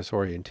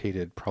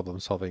process-orientated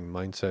problem-solving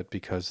mindset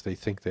because they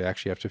think they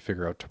actually have to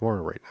figure out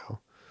tomorrow right now.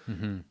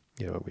 Mm-hmm.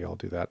 We all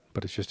do that.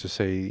 But it's just to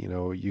say,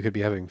 you could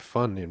be having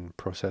fun in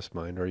process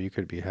mind, or you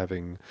could be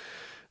having,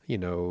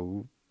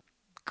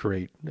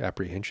 great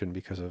apprehension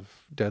because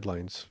of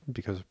deadlines,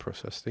 because of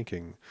process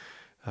thinking.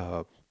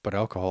 But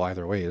alcohol,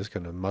 either way, is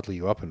going to muddle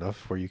you up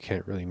enough where you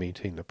can't really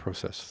maintain the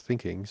process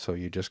thinking. So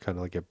you just kind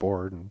of get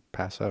bored and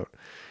pass out.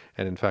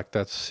 And in fact,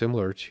 that's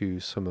similar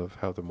to some of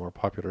how the more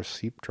popular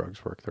sleep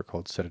drugs work. They're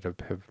called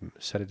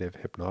sedative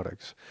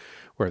hypnotics,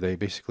 where they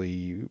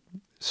basically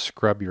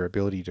scrub your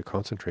ability to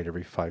concentrate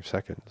every 5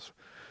 seconds.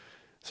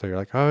 So you're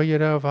like, oh,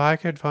 if I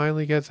could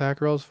finally get that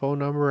girl's phone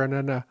number and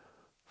then a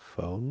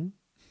phone.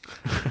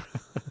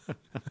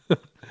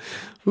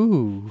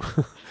 Ooh,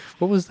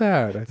 what was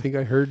that? I think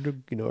I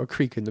heard, a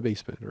creak in the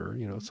basement or,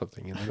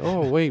 something. And then,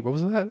 oh, wait, what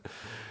was that?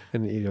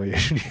 And, you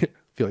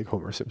feel like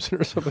Homer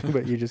Simpson or something,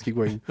 but you just keep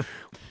going,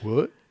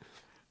 what?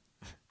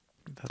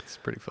 That's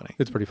pretty funny.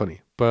 It's pretty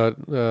funny.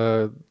 But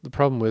the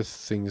problem with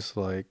things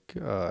like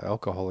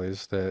alcohol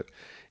is that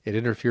it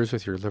interferes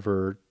with your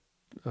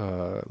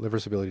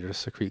liver's ability to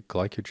secrete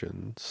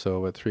glycogen.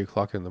 So at 3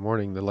 o'clock in the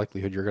morning, the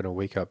likelihood you're going to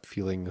wake up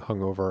feeling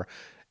hungover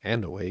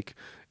and awake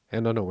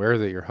and unaware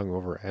that you're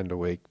hungover and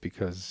awake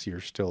because you're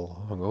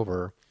still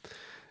hungover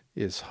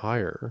is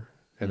higher.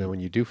 And then when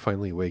you do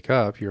finally wake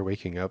up, you're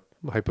waking up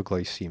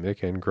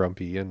hypoglycemic and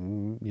grumpy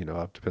and,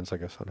 it depends, I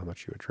guess, on how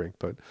much you would drink,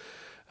 but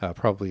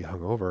probably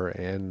hungover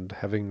and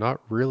having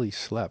not really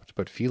slept,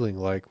 but feeling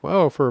like,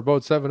 well, for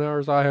about 7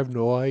 hours, I have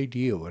no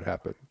idea what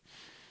happened.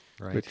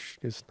 Right. Which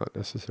is not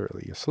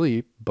necessarily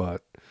asleep,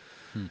 but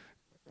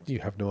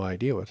you have no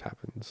idea what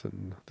happens.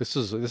 And this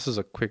is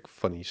a quick,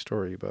 funny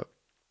story, but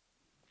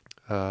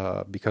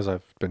because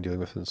I've been dealing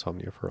with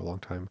insomnia for a long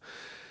time,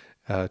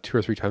 2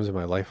 or 3 times in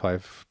my life,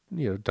 I've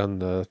done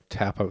the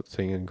tap out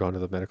thing and gone to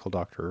the medical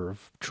doctor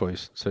of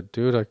choice and said,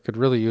 dude, I could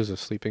really use a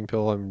sleeping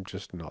pill. I'm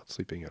just not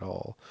sleeping at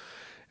all.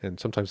 And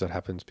sometimes that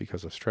happens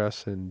because of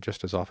stress. And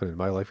just as often in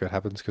my life, it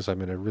happens because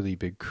I'm in a really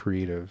big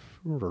creative,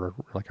 or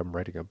like I'm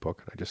writing a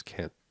book and I just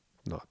can't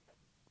not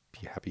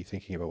be happy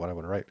thinking about what I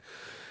want to write.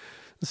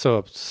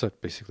 So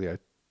basically I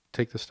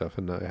take this stuff,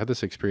 and I had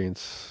this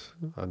experience.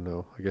 I don't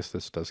know, I guess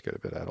this does get a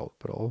bit adult,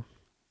 but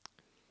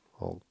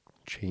I'll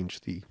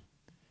change the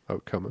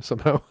outcome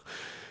somehow.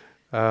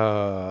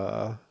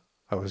 I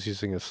was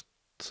using a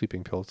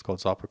sleeping pill. It's called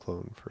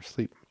Zopiclone for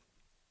sleep.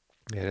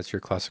 and it's your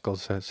classical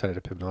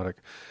sedative hypnotic.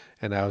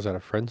 And I was at a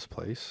friend's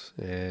place,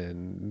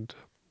 and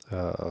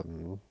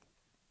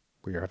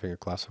we were having a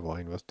glass of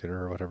wine with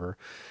dinner or whatever,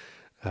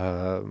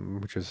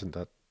 which isn't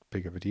that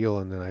big of a deal.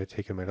 And then I had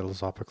taken my little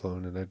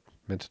Zopiclone, and I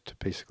meant to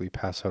basically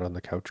pass out on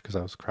the couch because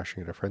I was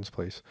crashing at a friend's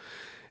place,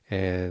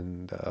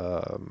 and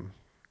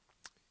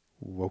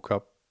woke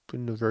up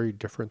in a very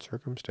different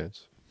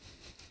circumstance.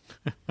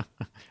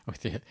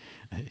 With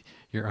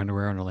your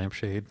underwear on a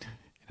lampshade in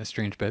a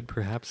strange bed,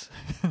 perhaps.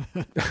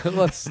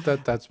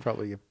 That's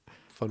probably a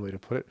fun way to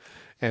put it.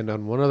 And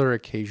on one other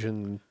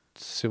occasion,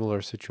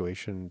 similar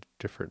situation,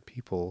 different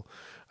people,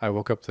 I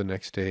woke up the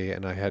next day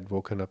and I had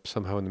woken up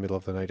somehow in the middle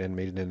of the night and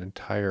made an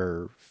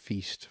entire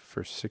feast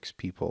for 6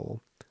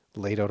 people,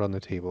 laid out on the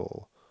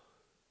table,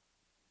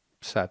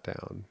 sat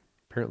down,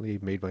 apparently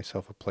made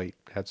myself a plate,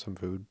 had some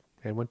food,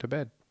 and went to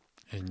bed.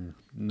 And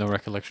no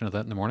recollection of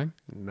that in the morning?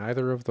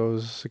 Neither of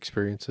those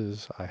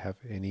experiences I have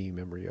any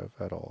memory of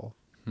at all.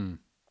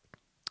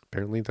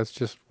 Apparently that's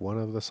just one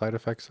of the side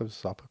effects of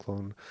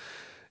Zopiclone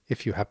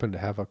if you happen to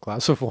have a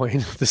glass of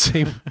wine the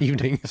same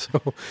evening.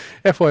 So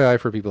FYI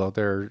for people out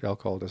there,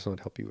 alcohol does not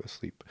help you with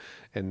sleep,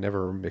 and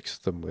never mix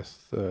them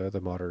with the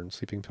modern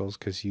sleeping pills,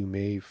 because you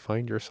may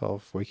find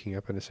yourself waking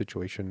up in a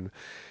situation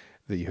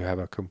that you have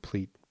a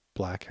complete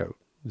blackout,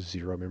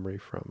 zero memory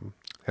from.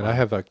 And Wow. I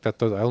have I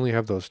only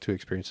have those 2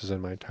 experiences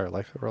in my entire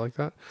life that were like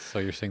that. So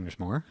you're saying there's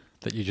more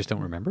that you just don't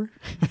remember?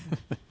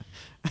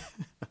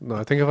 No,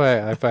 I think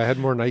if I had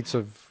more nights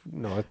of,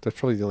 no, that's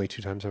probably the only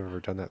 2 times I've ever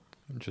done that.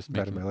 I'm just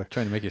Bad in my life.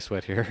 trying to make you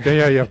sweat here.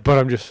 Yeah. But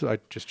I'm just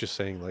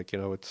saying, like,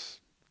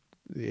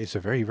 it's a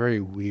very, very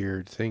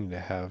weird thing to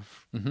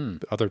have Mm-hmm.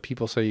 other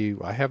people say,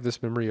 I have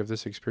this memory of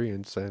this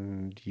experience,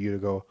 and you to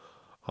go,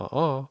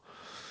 Wow.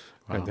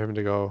 and them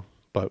to go,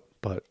 but,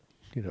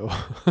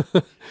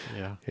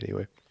 Yeah.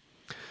 anyway.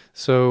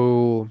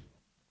 So,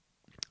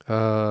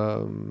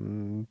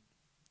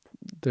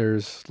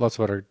 there's lots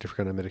of other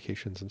different kind of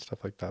medications and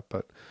stuff like that.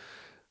 But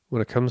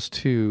when it comes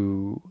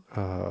to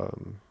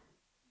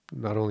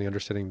not only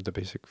understanding the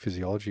basic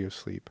physiology of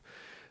sleep,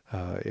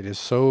 it is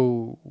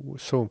so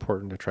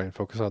important to try and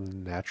focus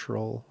on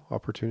natural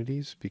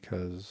opportunities,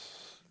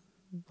 because,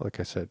 like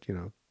I said,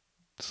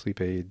 sleep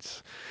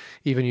aids,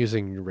 even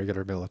using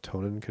regular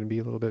melatonin, can be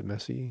a little bit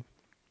messy.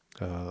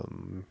 I'll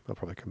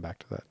probably come back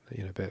to that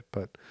in a bit,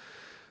 but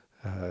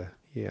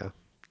yeah,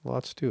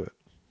 lots to it.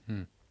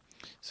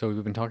 So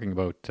we've been talking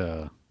about,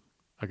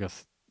 I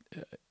guess,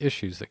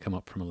 issues that come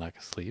up from a lack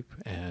of sleep,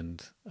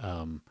 and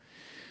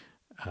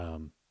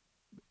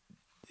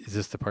is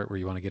this the part where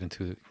you want to get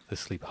into the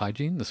sleep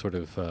hygiene, the sort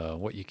of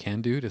what you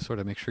can do to sort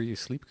of make sure you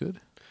sleep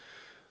good?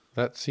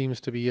 That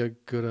seems to be a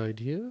good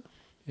idea.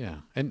 Yeah,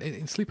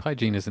 and sleep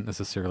hygiene isn't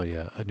necessarily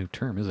a new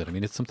term, is it? I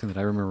mean, it's something that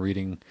I remember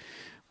reading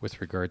with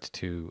regards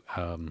to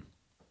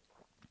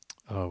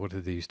what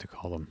did they used to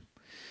call them?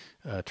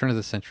 Turn of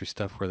the century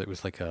stuff, where it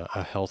was like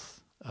a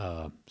health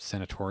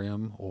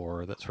sanatorium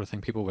or that sort of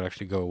thing. People would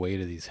actually go away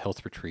to these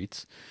health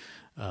retreats,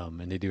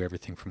 and they do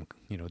everything from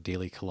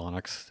daily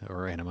colonics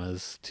or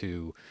enemas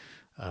to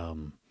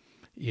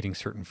eating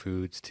certain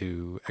foods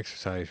to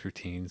exercise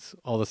routines,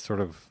 all this sort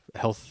of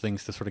health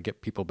things to sort of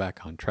get people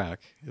back on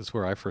track, is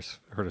where I first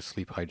heard of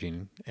sleep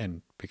hygiene.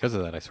 And because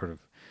of that, I sort of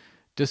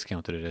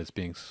discounted it as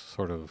being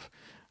sort of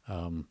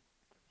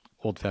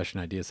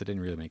old-fashioned ideas that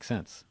didn't really make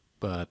sense.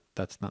 But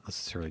that's not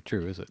necessarily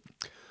true, is it?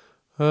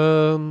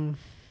 I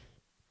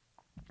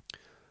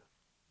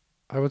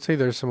would say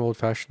there's some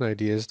old-fashioned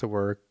ideas that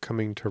we're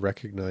coming to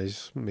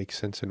recognize make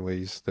sense in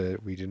ways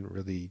that we didn't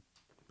really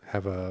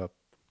have a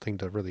thing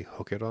to really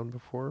hook it on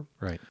before.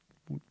 Right.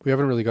 We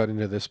haven't really gotten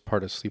into this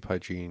part of sleep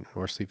hygiene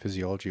or sleep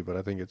physiology, but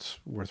I think it's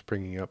worth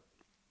bringing up.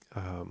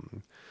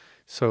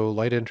 So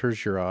light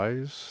enters your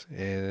eyes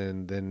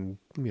and then,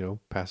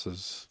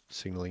 passes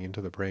signaling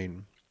into the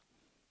brain.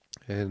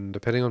 And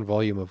depending on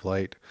volume of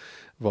light,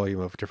 volume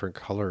of different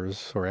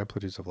colors or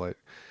amplitudes of light,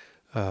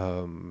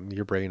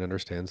 your brain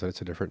understands that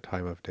it's a different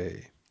time of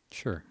day.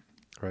 Sure.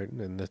 Right.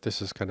 And that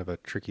this is kind of a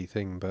tricky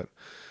thing, but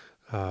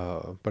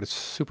it's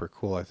super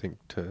cool, I think,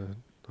 to,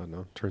 I don't know,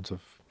 in terms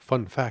of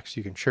fun facts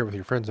you can share with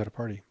your friends at a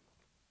party.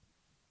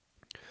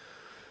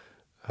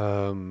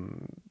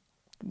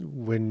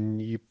 When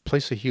you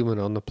place a human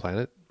on the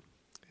planet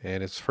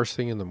and it's first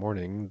thing in the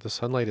morning, the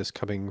sunlight is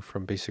coming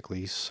from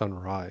basically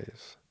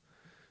sunrise.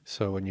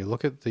 So when you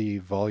look at the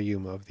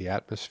volume of the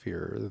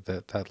atmosphere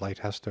that light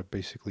has to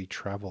basically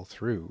travel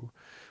through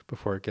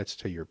before it gets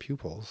to your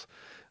pupils,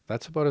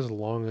 that's about as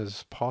long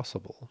as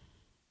possible,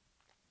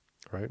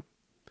 right?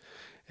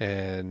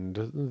 And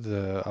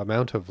the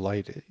amount of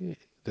light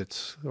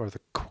or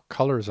the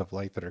colors of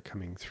light that are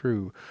coming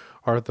through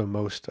are the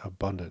most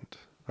abundant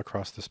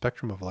across the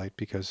spectrum of light,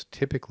 because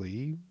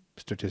typically,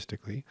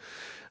 statistically,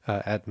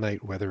 at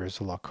night weather is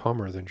a lot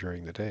calmer than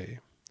during the day.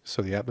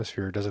 So the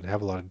atmosphere doesn't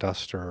have a lot of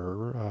dust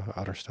or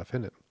other stuff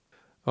in it.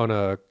 on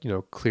a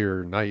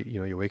clear night,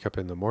 you wake up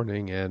in the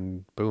morning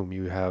and boom,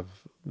 you have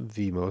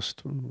the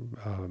most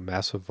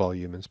massive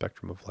volume and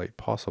spectrum of light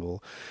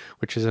possible,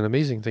 which is an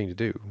amazing thing to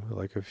do.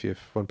 Like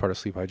if one part of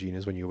sleep hygiene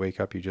is when you wake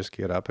up, you just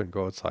get up and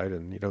go outside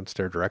and you don't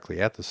stare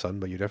directly at the sun,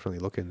 but you definitely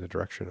look in the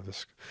direction of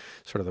this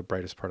sort of the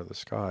brightest part of the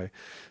sky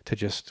to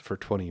just for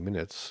 20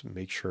 minutes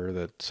make sure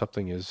that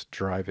something is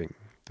driving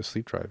the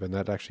sleep drive. And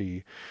that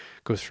actually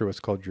goes through what's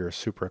called your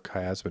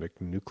suprachiasmatic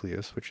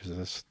nucleus, which is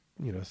this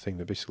thing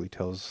that basically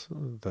tells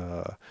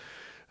the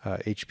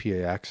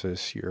HPA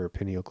axis, your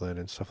pineal gland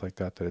and stuff like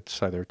that, that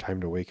it's either time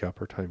to wake up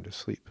or time to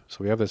sleep. So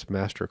we have this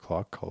master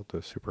clock called the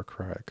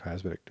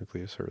suprachiasmatic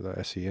nucleus, or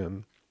the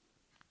SEM,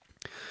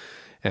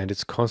 and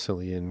it's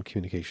constantly in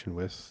communication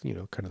with,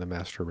 kind of the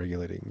master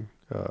regulating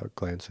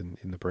glands in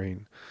the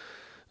brain.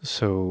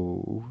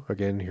 So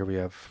again, here we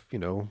have,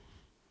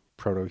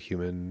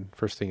 proto-human,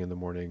 first thing in the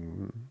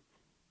morning,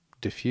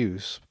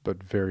 diffuse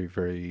but very,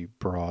 very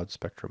broad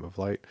spectrum of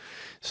light,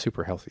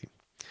 super healthy.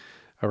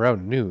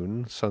 Around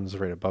noon, sun's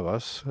right above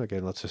us.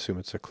 Again, let's assume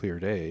it's a clear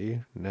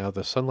day. Now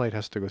the sunlight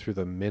has to go through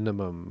the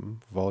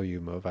minimum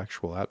volume of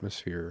actual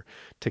atmosphere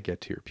to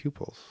get to your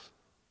pupils,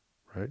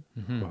 right?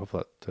 Mm-hmm. I hope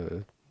that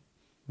I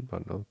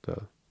don't know,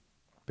 the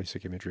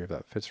basic imagery of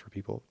that fits for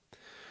people.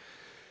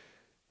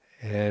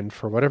 And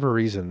for whatever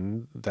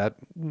reason, that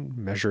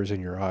measures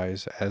in your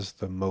eyes as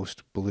the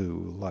most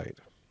blue light.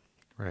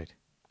 Right.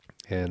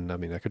 And I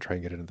mean, I could try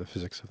and get into the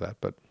physics of that,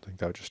 but I think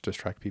that would just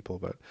distract people.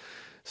 But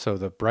so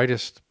the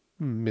brightest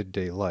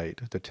midday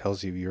light that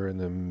tells you you're in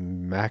the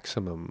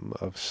maximum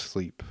of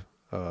sleep,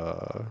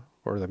 or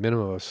the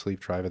minimum of sleep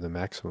drive and the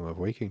maximum of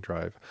waking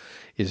drive,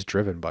 is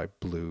driven by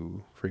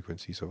blue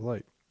frequencies of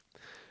light.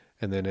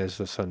 And then as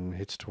the sun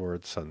hits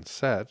towards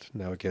sunset,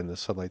 now again, the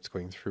sunlight's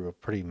going through a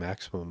pretty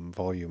maximum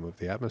volume of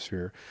the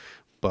atmosphere,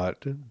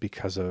 but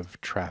because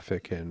of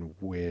traffic and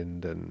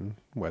wind and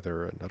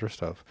weather and other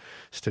stuff,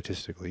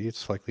 statistically,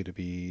 it's likely to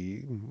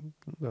be,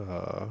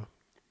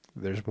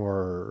 there's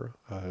more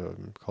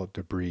called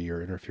debris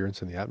or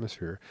interference in the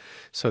atmosphere.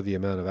 So the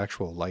amount of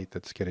actual light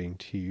that's getting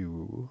to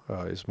you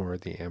is more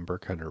the amber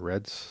kind of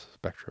red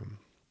spectrum.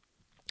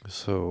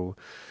 So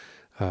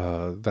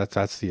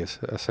that's the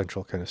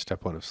essential kind of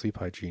step one of sleep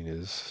hygiene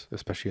is,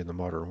 especially in the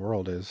modern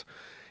world, is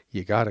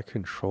you got to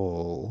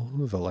control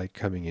the light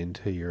coming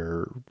into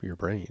your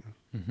brain.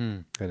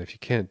 Mm-hmm. And if you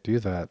can't do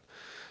that,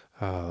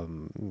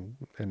 and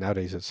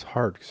nowadays it's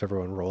hard because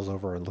everyone rolls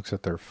over and looks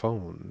at their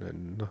phone,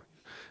 and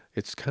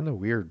it's kind of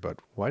weird, but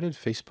why did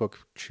Facebook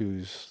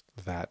choose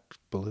that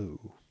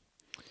blue?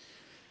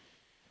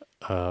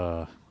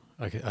 I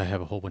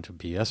have a whole bunch of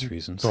BS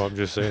reasons. So I'm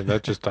just saying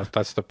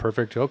that's the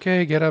perfect,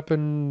 okay, get up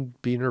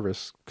and be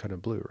nervous kind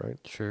of blue, right?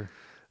 Sure.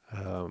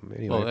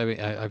 Anyway. Well, I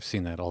mean, I've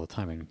seen that all the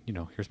time. And,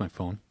 here's my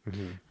phone,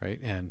 Mm-hmm. right?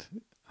 And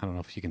I don't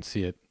know if you can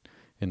see it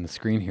in the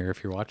screen here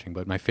if you're watching,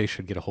 but my face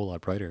should get a whole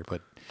lot brighter.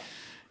 But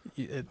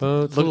It's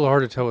a little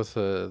hard to tell with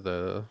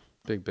the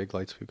big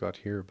lights we've got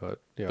here,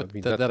 but yeah, but I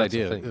mean that that's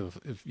the idea thing. of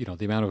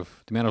the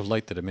amount of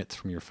light that emits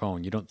from your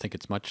phone, you don't think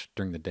it's much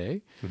during the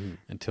day Mm-hmm.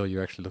 until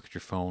you actually look at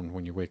your phone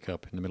when you wake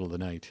up in the middle of the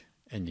night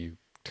and you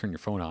turn your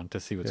phone on to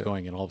see what's Yeah.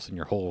 going, and all of a sudden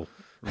your whole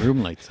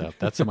room lights up.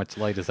 That's how much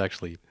light is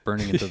actually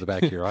burning into the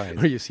back of your eyes.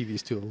 Or you see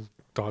these two little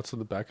dots on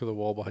the back of the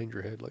wall behind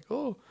your head, like,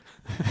 oh.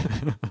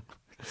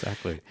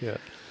 Exactly. Yeah.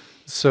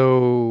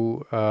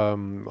 So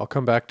I'll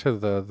come back to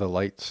the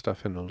light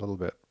stuff in a little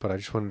bit, but I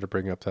just wanted to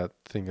bring up that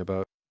thing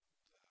about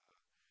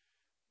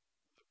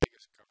the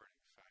biggest governing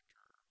factor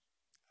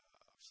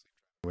of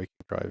sleep drive and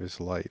waking drive is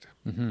light.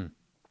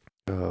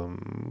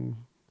 Mm-hmm.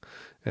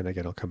 And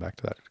again, I'll come back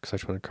to that because I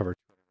just want to cover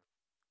kind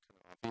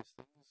of obvious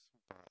things, but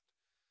maybe they are,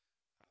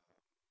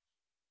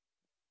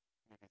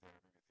 maybe they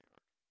aren't.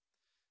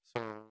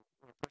 So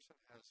when a person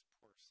has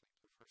poor sleep,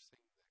 the first thing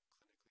that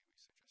clinically we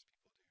suggest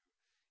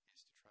people do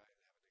is to try and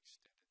have an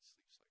extended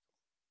sleep cycle.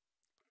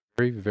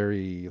 Very,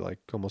 very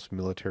like almost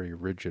military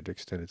rigid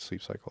extended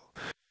sleep cycle.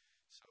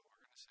 So we're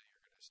going to say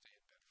you're going to stay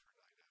in bed for 9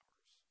 hours.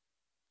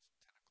 It's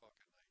 10 o'clock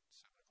at night,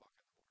 7 o'clock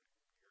in the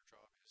morning. Your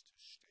job is to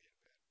stay in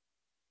bed.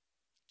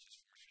 Just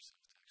force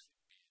yourself to actually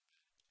be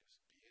in bed.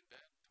 Just be in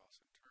bed,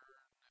 toss and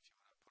turn. If you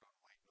want to put on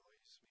white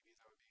noise, maybe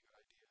that would be a good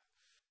idea.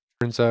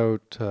 Turns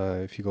out,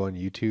 if you go on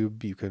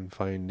YouTube, you can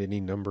find any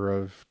number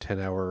of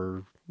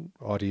 10-hour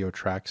audio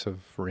tracks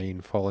of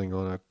rain falling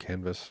on a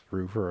canvas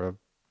roof or a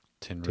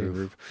Tin tin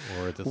roof,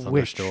 or the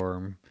which-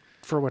 thunderstorm.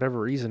 for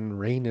whatever reason,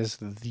 rain is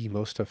the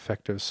most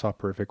effective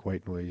soporific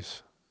white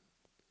noise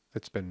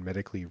that's been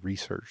medically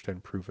researched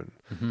and proven.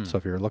 Mhm. So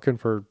if you're looking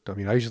for, I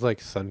mean, I usually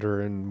like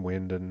thunder and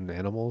wind and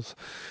animals.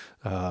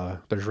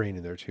 There's rain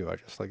in there too. I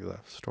just like the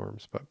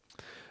storms, but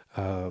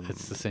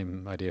It's the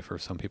same idea for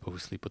some people who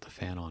sleep with the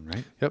fan on,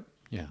 right? Yep.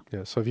 Yeah.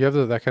 yeah. So if you have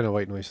that kind of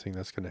white noise thing,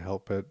 that's going to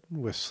help. But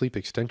with sleep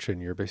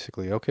extension, you're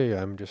basically, okay,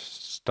 I'm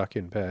just stuck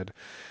in bed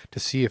to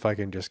see if I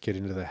can just get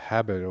into the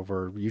habit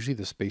over usually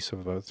the space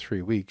of about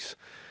 3 weeks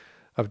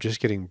of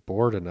just getting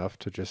bored enough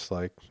to just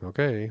like,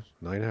 okay,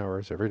 9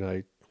 hours every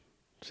night,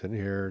 sitting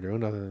here doing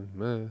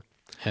nothing.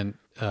 And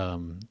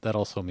that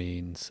also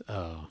means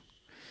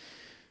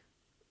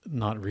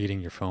not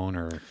reading your phone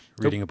or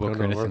reading a book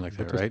or anything like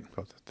that, right?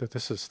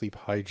 This is sleep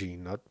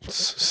hygiene, not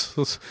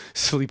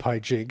sleep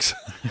hijinks.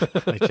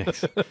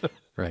 Hijinks.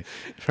 Right.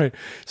 Right.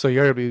 So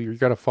you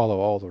gotta follow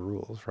all the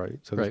rules, right?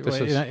 So Right. Well,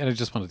 and I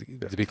just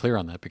wanted to be clear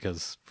on that,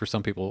 because for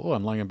some people,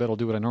 I'm lying in bed, I'll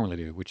do what I normally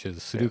do, which is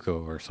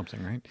Sudoku or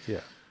something, right?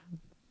 Yeah.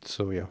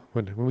 So yeah,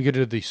 when we get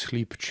into the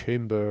sleep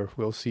chamber,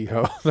 we'll see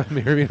how that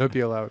may or may not be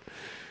allowed.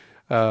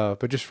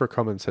 But just for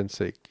common sense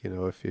sake,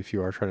 if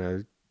you are trying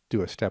to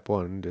do a step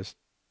one, just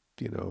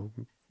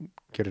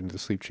get into the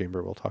sleep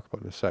chamber. We'll talk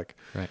about in a sec.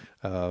 Right.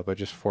 But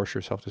just force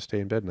yourself to stay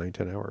in bed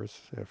 9-10 hours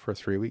for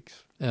 3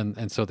 weeks.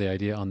 And so the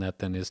idea on that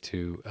then is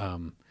to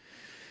how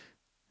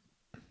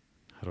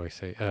do I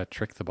say,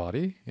 trick the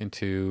body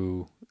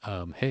into,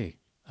 hey,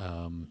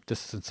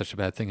 this isn't such a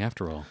bad thing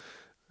after all.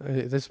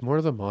 It's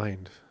more the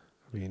mind.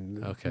 I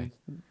mean, okay.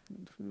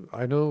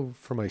 I know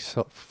for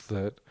myself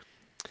that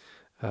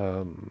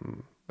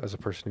as a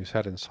person who's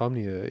had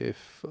insomnia,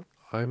 if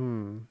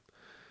I'm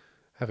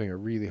having a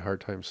really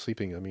hard time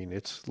sleeping, I mean,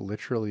 it's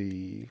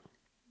literally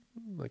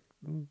like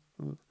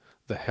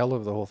the hell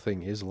of the whole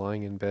thing is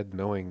lying in bed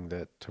knowing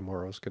that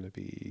tomorrow's going to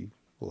be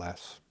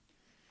less.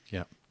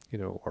 Yeah.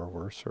 Or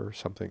worse or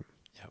something.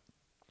 Yeah.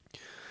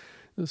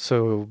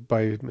 So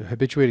by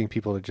habituating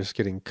people to just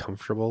getting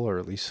comfortable or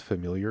at least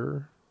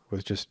familiar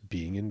with just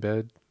being in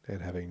bed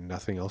and having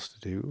nothing else to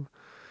do,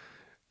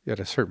 at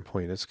a certain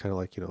point, it's kind of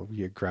like,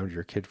 you ground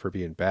your kid for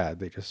being bad.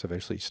 They just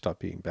eventually stop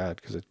being bad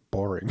because it's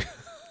boring.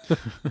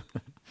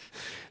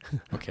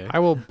 Okay. I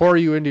will bore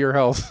you into your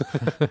health.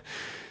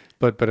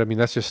 But I mean,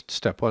 that's just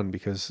step one,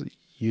 because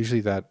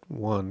usually that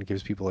one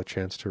gives people a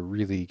chance to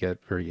really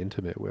get very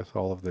intimate with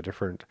all of the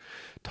different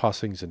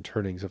tossings and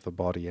turnings of the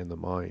body and the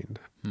mind,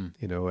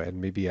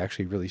 and maybe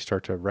actually really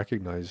start to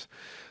recognize,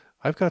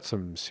 I've got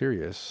some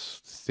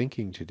serious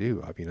thinking to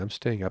do. I mean, I'm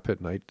staying up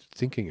at night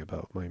thinking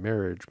about my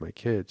marriage, my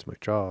kids, my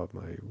job,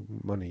 my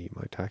money,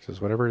 my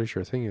taxes, whatever it is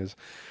your thing is.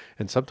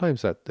 And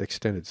sometimes that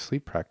extended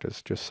sleep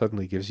practice just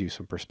suddenly gives you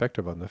some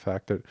perspective on the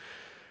fact that,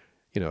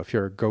 if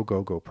you're a go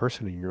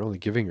person and you're only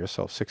giving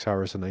yourself 6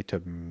 hours a night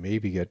to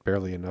maybe get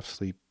barely enough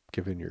sleep,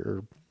 given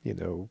your,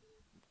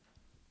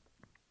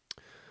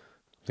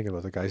 think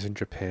about the guys in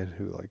Japan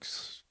who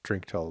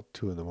drink till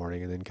 2 a.m.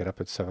 and then get up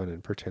at 7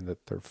 and pretend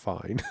that they're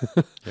fine.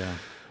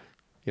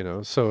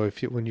 Yeah. So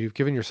when you've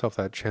given yourself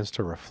that chance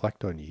to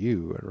reflect on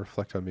you and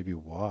reflect on maybe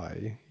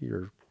why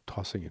you're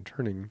tossing and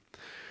turning,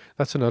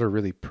 that's another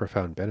really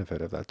profound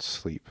benefit of that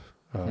sleep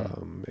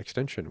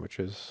extension, which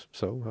is,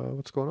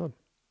 what's going on?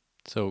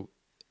 So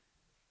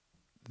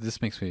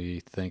this makes me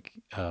think,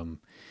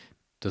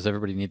 does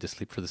everybody need to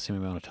sleep for the same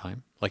amount of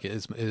time? Like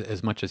as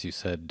much as you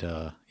said,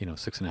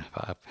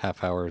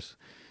 6.5 hours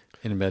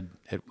in bed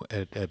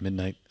at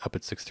midnight, up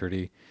at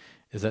 6:30,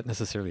 is that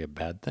necessarily a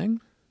bad thing?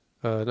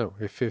 No,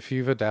 if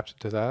you've adapted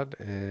to that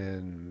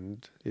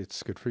and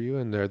it's good for you,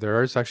 and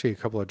there is actually a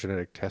couple of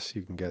genetic tests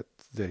you can get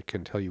that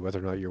can tell you whether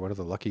or not you're one of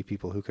the lucky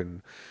people who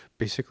can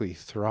basically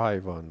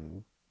thrive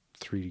on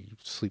 3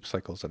 sleep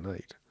cycles a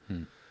night,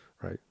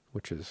 right?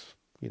 Which is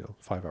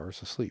 5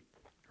 hours of sleep.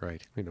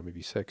 Right.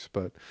 Maybe 6,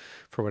 but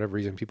for whatever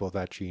reason, people with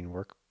that gene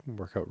work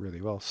out really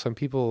well. Some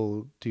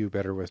people do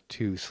better with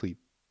 2 sleep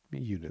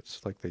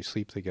units. Like they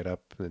sleep, they get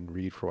up and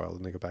read for a while,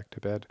 and they go back to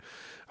bed.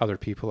 Other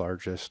people are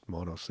just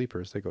mono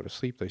sleepers. They go to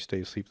sleep, they stay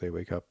asleep, they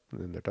wake up,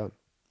 and then they're done.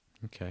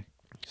 Okay.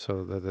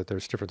 So that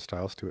there's different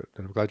styles to it,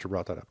 and I'm glad you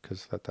brought that up,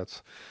 because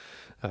that's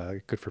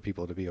good for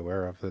people to be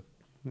aware of. That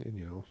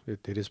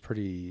it is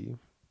pretty.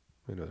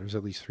 There's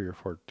at least 3 or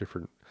 4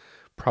 different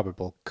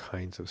probable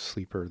kinds of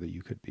sleeper that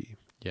you could be.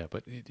 Yeah,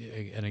 but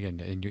and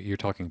again, you're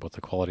talking about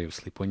the quality of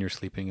sleep when you're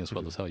sleeping, as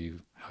well as how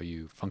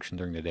you function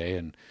during the day,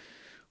 and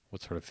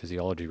what sort of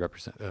physiology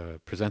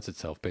presents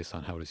itself based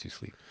on how it is you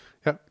sleep.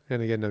 Yeah,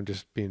 and again, I'm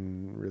just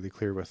being really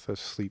clear with the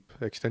sleep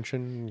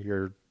extension.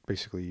 You're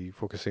basically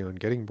focusing on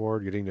getting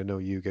bored, getting to know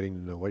you, getting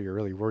to know what you're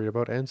really worried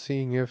about, and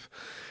seeing if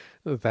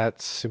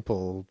that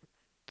simple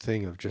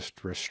thing of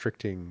just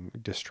restricting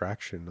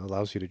distraction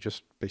allows you to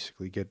just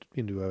basically get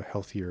into a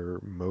healthier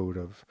mode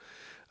of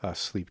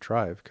sleep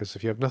drive. Because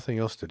if you have nothing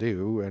else to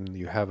do and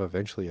you have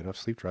eventually enough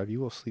sleep drive, you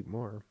will sleep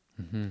more.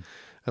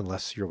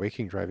 Unless your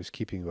waking drive is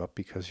keeping you up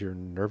because you're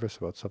nervous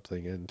about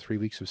something, and 3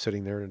 weeks of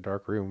sitting there in a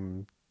dark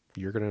room,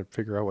 you're going to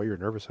figure out what you're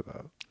nervous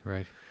about.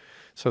 Right.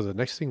 So the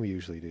next thing we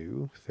usually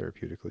do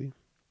therapeutically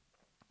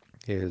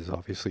is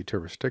obviously to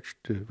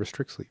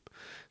restrict sleep.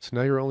 So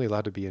now you're only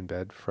allowed to be in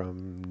bed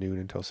from noon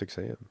until 6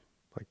 a.m.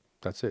 Like,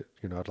 that's it.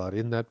 You're not allowed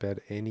in that bed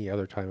any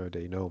other time of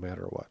day, no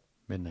matter what.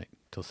 Midnight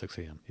till 6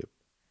 a.m. Yep.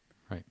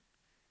 Right.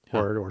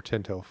 Or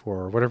 10 till 4,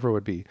 or whatever it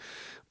would be.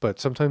 But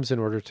sometimes in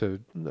order to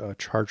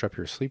charge up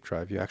your sleep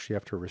drive, you actually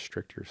have to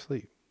restrict your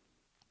sleep.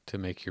 To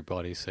make your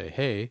body say,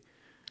 hey.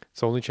 It's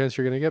the only chance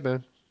you're going to get,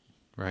 man.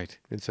 Right.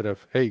 Instead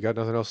of, hey, you got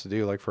nothing else to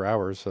do for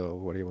hours, so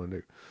what do you want to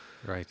do?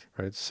 Right.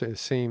 Right.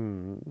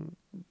 Same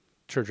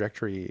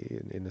trajectory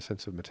in the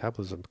sense of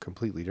metabolism,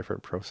 completely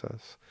different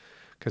process.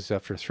 Because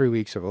after 3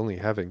 weeks of only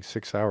having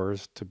 6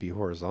 hours to be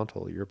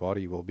horizontal, your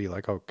body will be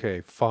like,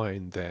 okay,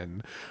 fine,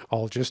 then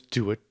I'll just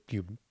do what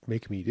you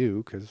make me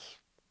do, because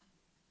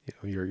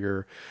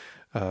you're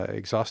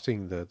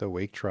exhausting the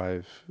wake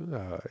drive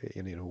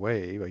in a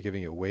way by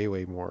giving it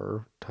way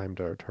more time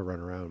to run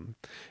around,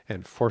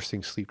 and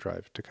forcing sleep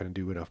drive to kind of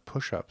do enough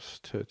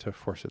push-ups to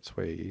force its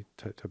way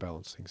to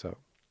balance things out.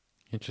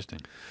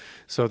 Interesting.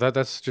 So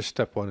that's just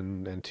step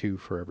one and two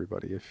for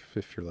everybody.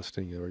 If you're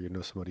listening, or you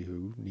know somebody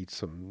who needs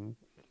some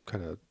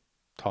kind of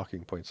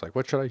talking points, like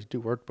what should I do?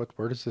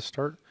 Where does this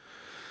start?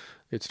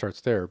 It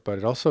starts there, but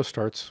it also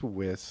starts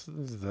with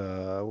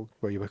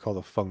what you might call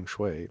the feng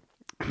shui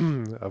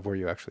of where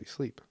you actually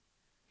sleep.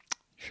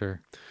 Sure.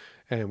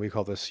 And we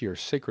call this your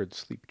sacred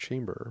sleep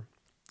chamber,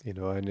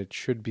 and it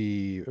should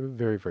be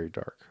very, very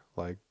dark,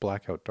 like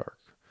blackout dark.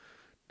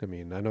 I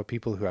mean, I know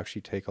people who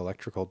actually take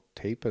electrical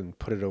tape and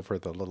put it over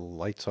the little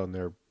lights on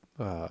their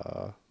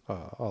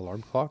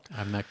alarm clock.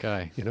 I'm that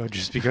guy.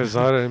 Just because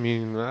I'm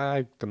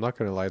not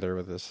going to lie there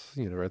with this,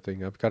 red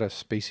thing. I've got a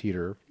space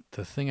heater.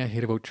 The thing I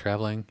hate about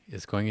traveling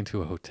is going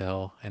into a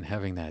hotel and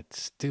having that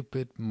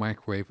stupid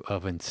microwave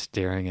oven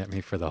staring at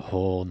me for the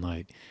whole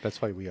night. That's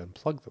why we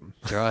unplug them.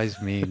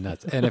 Drives me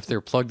nuts. And if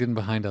they're plugged in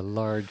behind a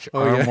large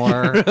Oh, yeah.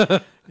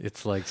 armoire,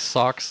 it's like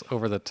socks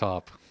over the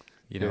top,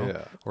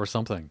 Yeah. or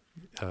something.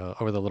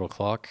 Over the little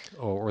clock,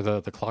 or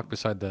the clock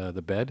beside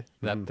the bed.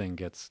 That thing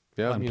gets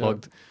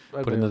unplugged,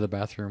 put into the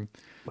bathroom.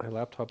 My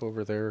laptop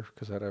over there,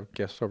 because I had a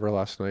guest over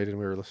last night and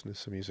we were listening to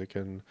some music,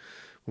 and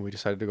when we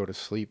decided to go to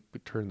sleep, we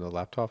turned the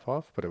laptop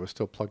off, but it was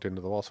still plugged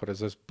into the wall. So it has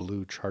this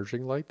blue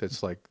charging light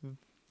that's like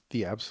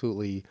the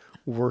absolutely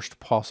worst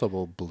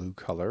possible blue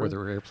color. Were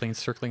there airplanes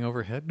circling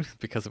overhead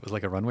because it was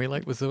like a runway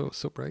light was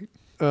so bright?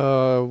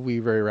 We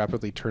very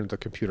rapidly turned the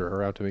computer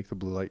around to make the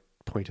blue light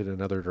point in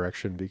another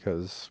direction,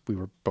 because we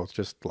were both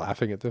just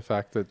laughing at the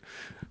fact that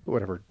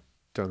whatever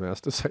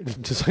dumbass decided to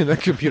design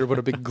that computer put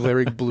a big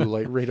glaring blue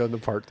light right on the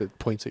part that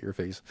points at your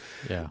face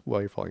while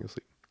you're falling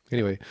asleep.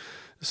 Anyway,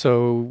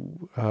 so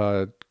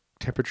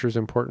temperature is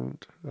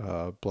important.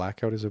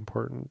 Blackout is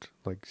important,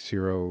 like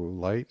zero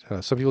light.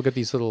 Some people get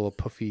these little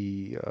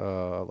puffy,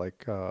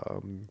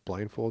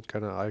 blindfold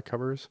kind of eye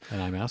covers.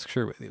 And I'm asked,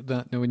 sure.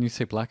 When you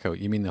say blackout,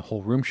 you mean the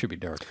whole room should be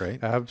dark,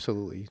 right?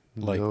 Absolutely.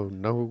 Like,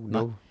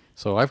 no.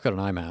 So I've got an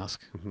eye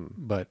mask,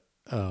 but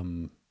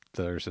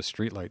there's a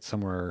street light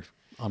somewhere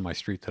on my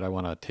street that I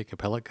want to take a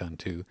pellet gun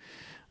to,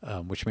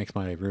 which makes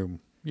my room,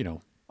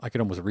 I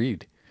could almost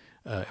read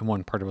in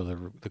one part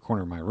of the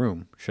corner of my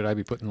room. Should I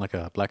be putting like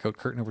a blackout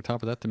curtain over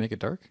top of that to make it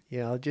dark?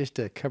 Yeah, I'll just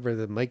cover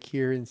the mic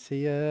here and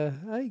say,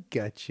 I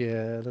got you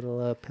a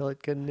little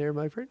pellet gun there,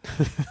 my friend.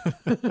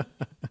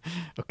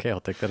 Okay,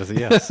 I'll take that as a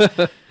yes.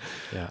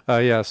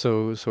 Yeah.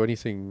 So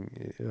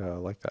anything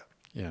like that.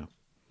 Yeah.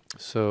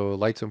 So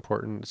light's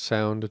important.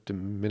 Sound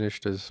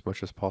diminished as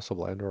much as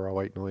possible, and/or a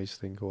white noise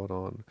thing going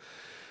on.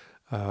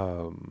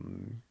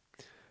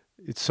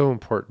 It's so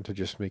important to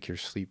just make your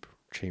sleep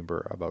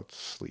chamber about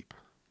sleep.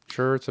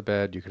 Sure, it's a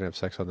bed. You can have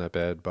sex on that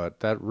bed, but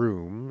that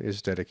room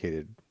is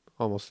dedicated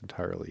almost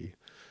entirely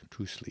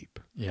to sleep.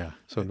 Yeah.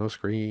 So no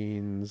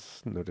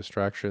screens, no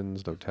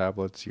distractions, no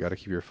tablets. You got to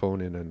keep your phone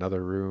in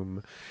another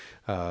room.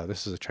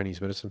 This is a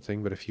Chinese medicine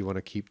thing, but if you want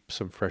to keep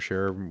some fresh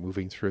air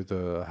moving through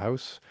the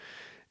house,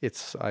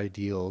 it's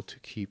ideal to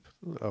keep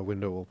a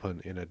window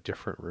open in a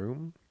different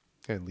room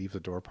and leave the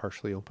door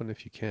partially open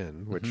if you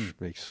can, which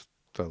makes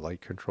the light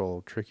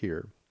control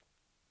trickier.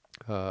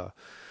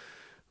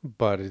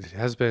 But it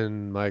has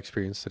been my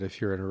experience that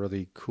if you're in a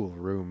really cool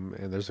room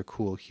and there's a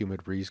cool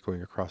humid breeze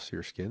going across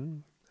your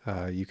skin,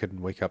 you can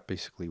wake up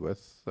basically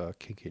with a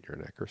kink in your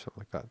neck or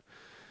something like that.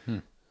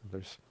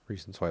 There's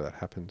reasons why that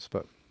happens,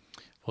 but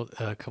Well,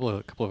 a couple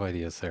of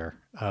ideas there.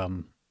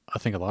 I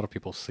think a lot of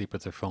people sleep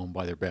with their phone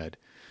by their bed,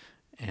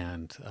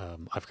 and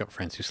I've got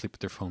friends who sleep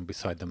with their phone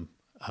beside them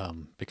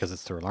because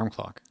it's their alarm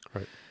clock.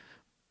 right.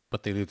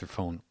 But they leave their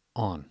phone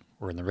on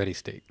or in the ready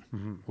state,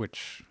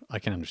 which I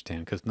can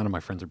understand because none of my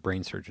friends are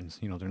brain surgeons.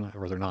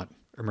 They're not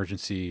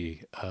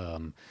emergency.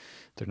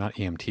 They're not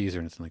EMTs or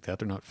anything like that.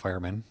 They're not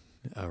firemen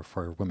or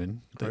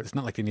firewomen. Right. It's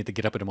not like they need to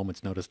get up at a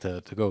moment's notice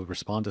to go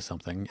respond to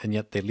something, and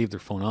yet they leave their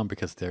phone on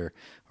because they're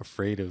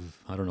afraid of,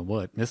 I don't know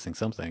what, missing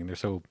something. They're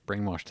so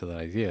brainwashed to that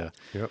idea,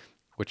 Yep.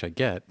 which I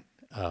get.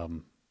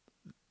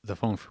 The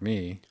phone for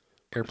me,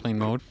 airplane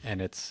mode,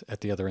 and it's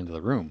at the other end of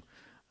the room.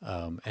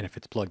 And if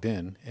it's plugged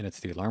in and it's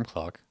the alarm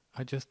clock,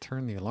 I just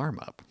turn the alarm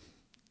up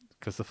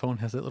because the phone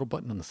has that little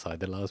button on the side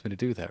that allows me to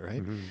do that,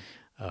 right?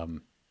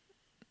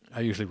 I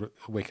usually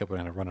wake up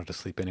when I run out of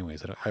sleep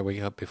anyways. I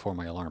wake up before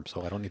my alarm,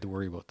 so I don't need to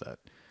worry about that.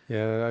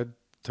 Yeah,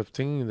 the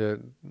thing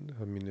that,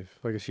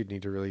 I guess you'd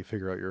need to really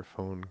figure out your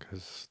phone,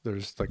 because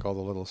there's like all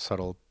the little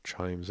subtle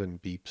chimes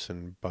and beeps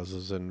and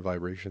buzzes and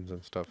vibrations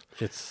and stuff.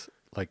 It's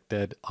like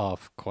dead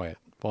off, quiet.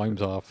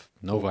 Volume's off,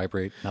 no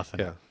vibrate,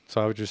 nothing. Yeah.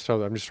 So I'm just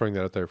throwing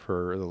that out there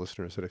for the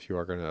listeners, that if you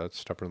are going to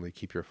stubbornly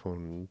keep your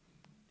phone,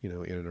 in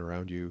and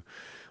around you,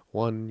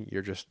 one,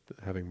 you're just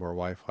having more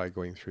Wi-Fi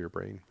going through your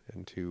brain,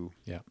 and two,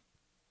 Yeah.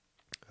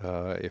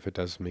 if it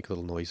does make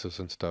little noises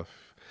and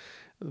stuff,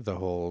 the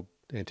whole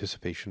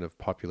anticipation of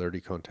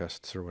popularity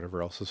contests or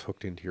whatever else is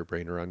hooked into your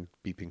brain around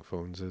beeping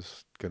phones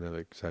is going to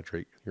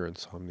exaggerate your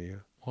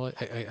insomnia. Well,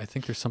 I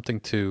think there's something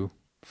to,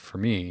 for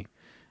me,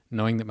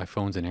 knowing that my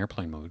phone's in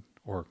airplane mode,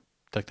 or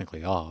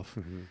technically off,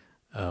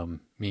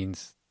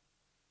 means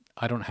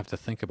I don't have to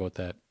think about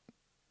that.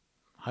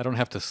 I don't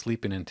have to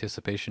sleep in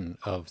anticipation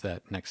of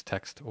that next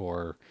text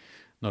or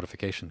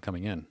notification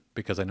coming in,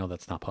 because I know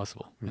that's not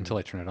possible until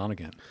I turn it on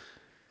again.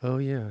 Oh,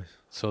 yeah.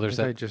 So I there's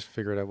think I that. just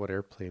figured out what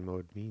airplane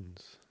mode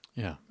means.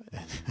 Yeah.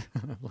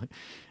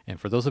 And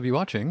for those of you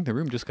watching, the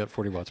room just got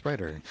 40 watts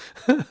brighter.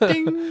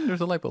 Ding!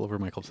 There's a light bulb over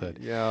Michael's head.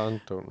 Yeah,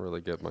 I don't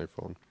really get my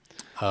phone.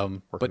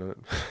 But Working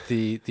on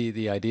it.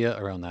 the idea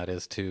around that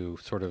is to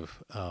sort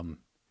of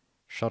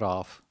shut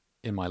off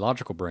in my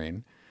logical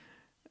brain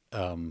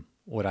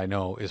what I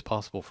know is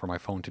possible for my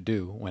phone to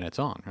do when it's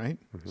on, right?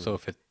 So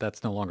if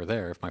that's no longer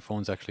there, if my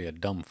phone's actually a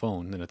dumb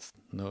phone, then it's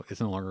no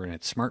longer in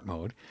its smart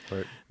mode,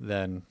 Right.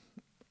 then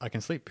I can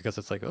sleep, because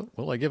it's like, oh,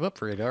 well, I give up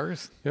for 8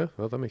 hours. Yeah,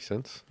 well, that makes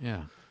sense.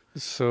 Yeah.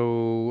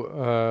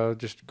 So,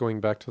 just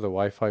going back to the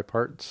Wi-Fi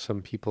part,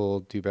 some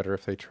people do better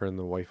if they turn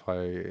the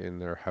Wi-Fi in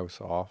their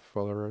house off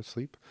while they're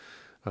asleep.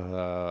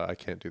 I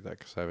can't do that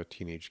because I have a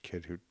teenage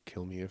kid who'd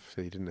kill me if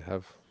they didn't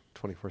have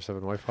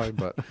 24/7 Wi-Fi.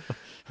 But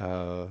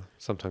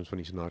sometimes when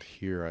he's not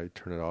here, I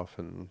turn it off,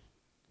 and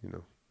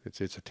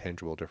it's a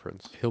tangible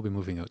difference. He'll be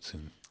moving out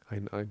soon. I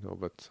know,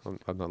 but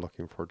I'm not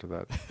looking forward to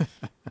that.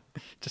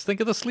 Just think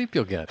of the sleep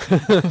you'll get.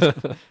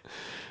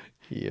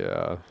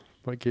 Yeah,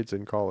 my kid's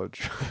in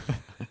college.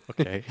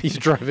 Okay. He's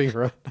driving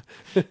around.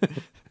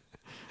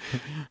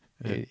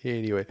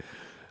 Anyway,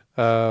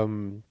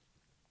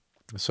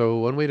 so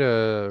one way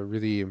to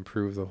really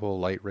improve the whole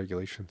light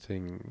regulation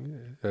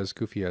thing, as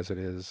goofy as it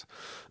is,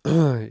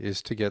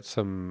 is to get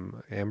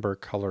some amber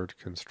colored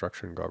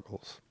construction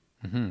goggles.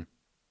 Mm-hmm.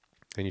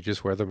 And you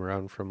just wear them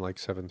around from like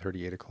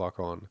 7:30, 8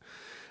 o'clock on.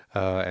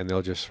 And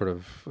they'll just sort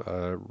of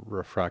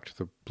refract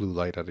the blue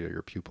light out of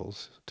your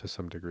pupils to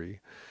some degree.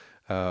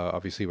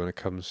 Obviously, when it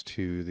comes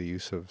to the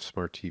use of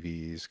smart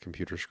TVs,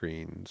 computer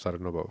screens, I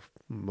don't know about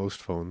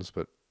most phones,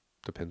 but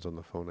depends on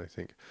the phone, I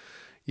think.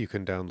 You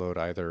can download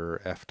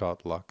either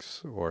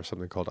f.lux or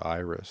something called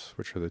Iris,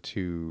 which are the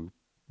two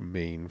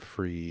main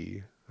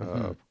free,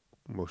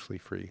 mostly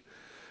free,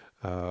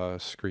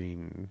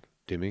 screen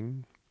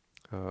dimming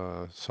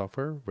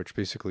software, which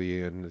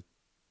basically, and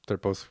they're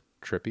both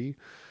trippy.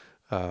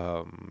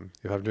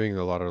 If I'm doing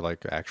a lot of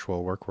like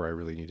actual work where I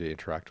really need to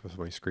interact with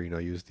my screen, I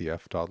use the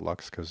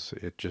f.lux because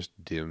it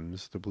just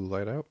dims the blue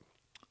light out.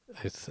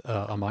 It's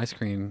on my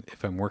screen,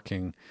 if I'm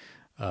working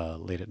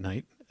late at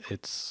night,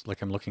 it's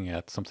like I'm looking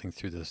at something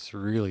through this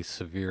really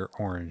severe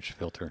orange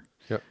filter.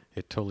 Yep.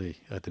 It totally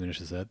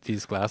diminishes that.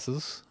 These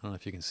glasses, I don't know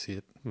if you can see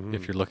it,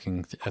 if you're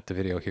looking at the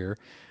video here,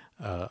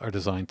 are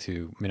designed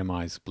to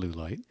minimize blue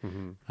light.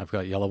 I've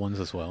got yellow ones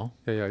as well.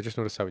 Yeah, I just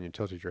noticed that when you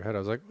tilted your head. I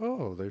was like,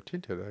 oh, they're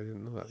tinted. I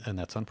didn't know that. And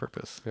that's on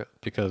purpose. Yeah.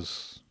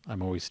 Because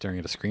I'm always staring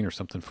at a screen or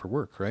something for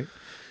work, right?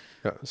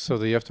 Yeah, so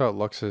the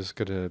f.lux is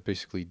going to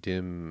basically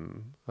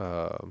dim,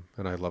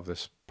 and I love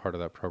this part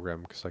of that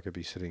program because I could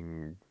be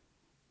sitting,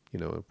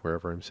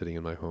 wherever I'm sitting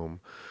in my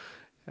home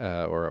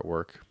or at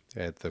work,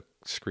 and the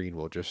screen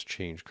will just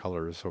change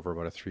colors over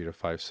about a 3 to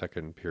 5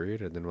 second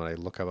period. And then when I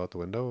look out the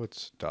window,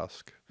 it's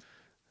dusk.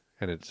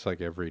 And it's like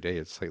every day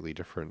it's slightly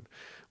different.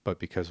 But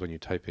because when you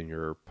type in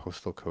your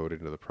postal code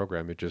into the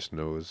program, it just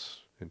knows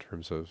in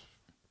terms of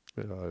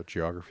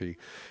geography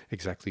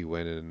exactly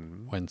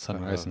when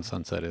sunrise and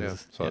sunset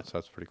is. Yeah, so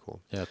that's pretty cool.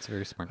 Yeah, it's a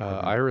very smart.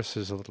 Iris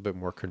is a little bit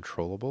more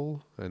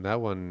controllable. And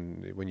that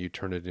one, when you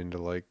turn it into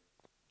like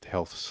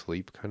health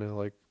sleep kind of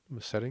like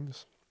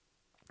settings,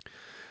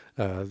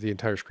 the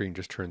entire screen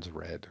just turns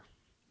red.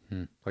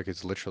 Like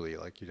it's literally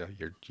like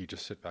you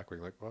just sit back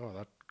going like, wow,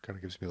 that kind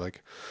of gives me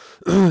like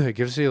it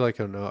gives you like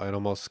an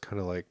almost kind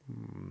of like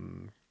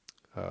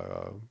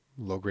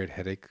low grade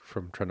headache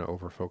from trying to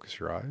overfocus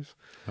your eyes.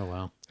 Oh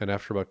wow. And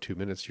after about 2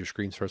 minutes your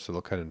screen starts to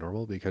look kind of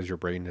normal because your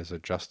brain has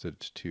adjusted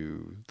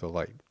to the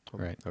light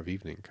of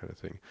evening kind of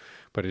thing.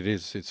 But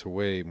it's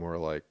way more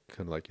like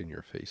kind of like in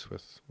your face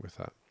with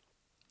that.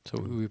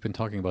 So we've been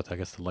talking about, I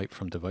guess, the light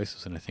from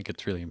devices, and I think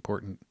it's really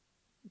important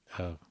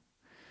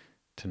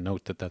to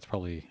note that that's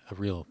probably a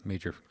real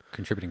major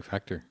contributing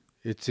factor.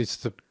 It's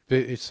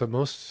the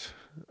most,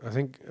 I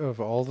think, of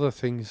all the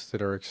things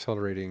that are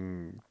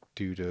accelerating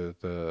due to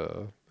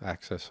the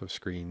access of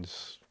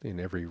screens in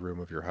every room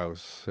of your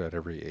house at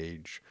every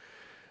age.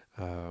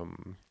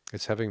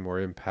 It's having more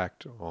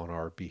impact on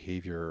our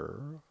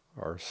behavior,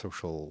 our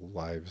social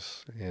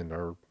lives, and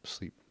our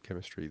sleep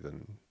chemistry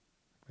than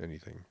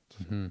anything.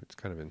 It's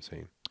kind of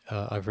insane.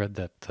 I've read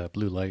that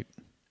blue light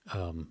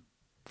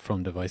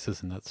from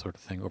devices and that sort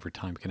of thing over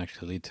time can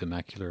actually lead to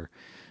macular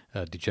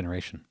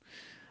degeneration.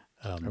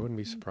 I wouldn't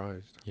be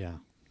surprised. Yeah,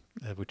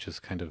 which is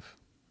kind of,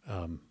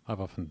 I've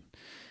often,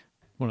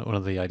 one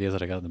of the ideas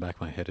that I got in the back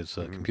of my head is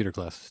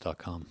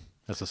computerglasses.com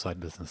as a side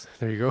business.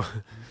 There you go.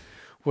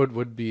 What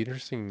would be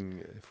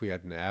interesting if we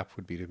had an app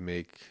would be to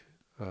make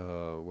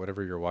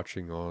whatever you're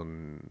watching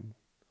on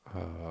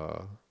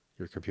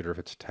your computer, if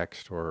it's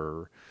text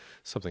or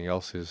something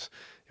else, is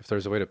if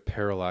there's a way to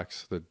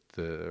parallax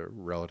the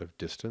relative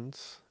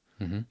distance.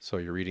 Mm-hmm. So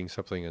you're reading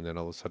something and then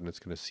all of a sudden it's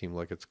going to seem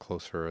like it's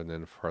closer and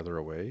then farther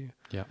away.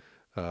 Yeah.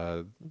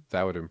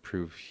 That would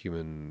improve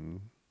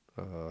human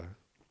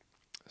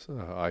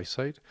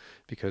eyesight,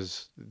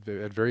 because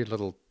at very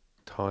little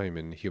time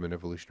in human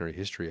evolutionary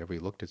history have we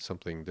looked at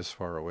something this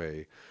far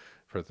away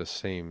at the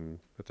same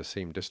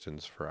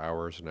distance for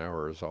hours and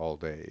hours all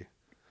day.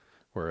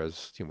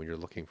 Whereas, when you're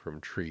looking from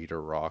tree to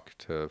rock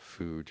to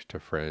food to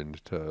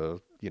friend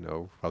to,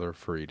 other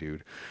furry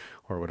dude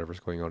or whatever's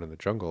going on in the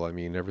jungle, I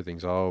mean,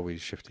 everything's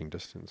always shifting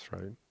distance,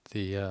 right?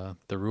 The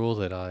rule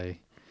that I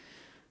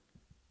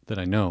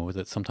know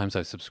that sometimes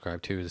I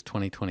subscribe to is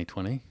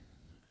 20-20-20.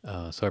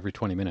 So every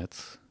 20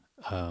 minutes,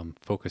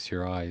 focus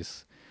your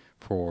eyes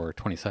for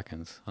 20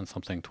 seconds on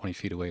something 20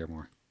 feet away or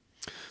more.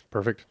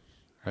 Perfect.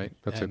 Right?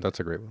 That's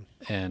a great one.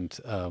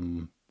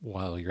 And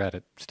while you're at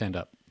it, stand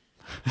up.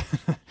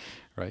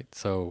 Right?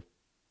 So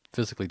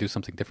physically do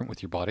something different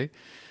with your body,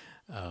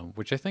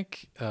 which I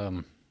think,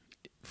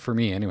 for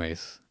me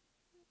anyways,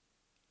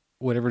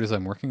 whatever it is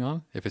I'm working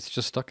on, if it's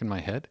just stuck in my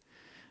head,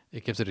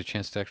 it gives it a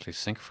chance to actually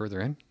sink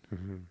further in,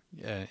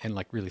 and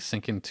like really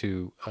sink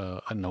into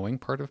a knowing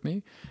part of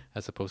me,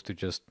 as opposed to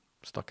just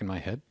stuck in my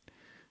head.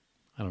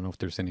 I don't know if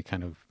there's any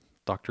kind of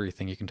doctory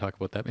thing you can talk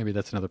about that. Maybe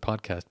that's another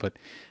podcast, but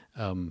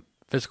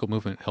physical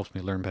movement helps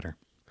me learn better.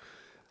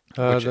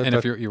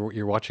 If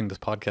you're watching this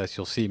podcast,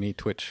 you'll see me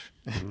twitch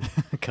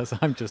because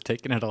I'm just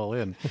taking it all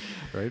in,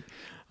 right?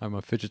 I'm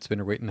a fidget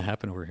spinner waiting to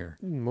happen over here.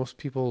 Most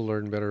people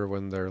learn better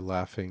when they're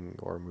laughing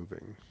or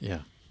moving. Yeah,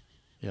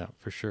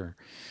 for sure.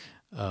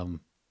 So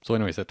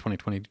anyways, that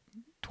 20-20-20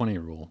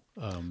 rule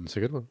it's a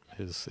good one.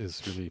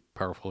 is really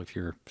powerful if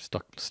you're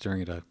stuck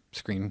staring at a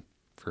screen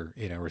for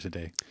 8 hours a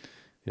day.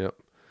 Yep.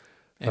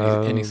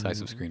 Any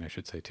size of screen, I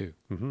should say, too.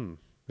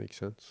 Makes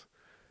sense.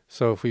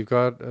 So if we've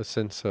got a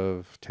sense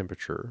of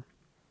temperature,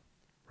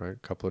 right,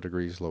 a couple of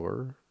degrees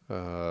lower,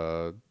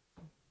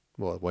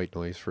 white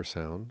noise for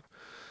sound,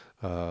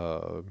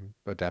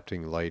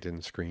 adapting light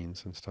and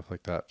screens and stuff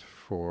like that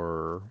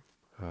for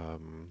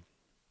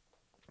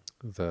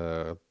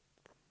the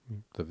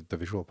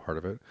visual part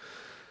of it.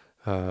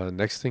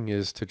 Next thing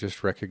is to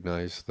just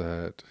recognize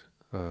that,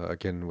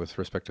 again, with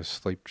respect to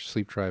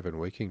sleep drive and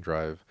waking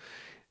drive,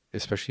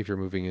 especially if you're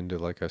moving into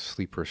like a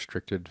sleep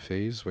restricted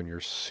phase, when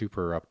you're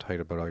super uptight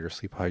about all your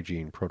sleep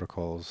hygiene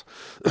protocols,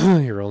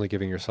 you're only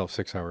giving yourself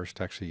 6 hours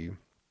to actually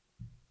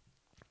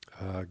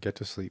get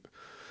to sleep.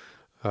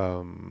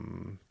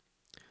 The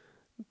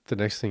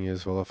next thing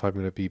is, well, if I'm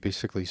going to be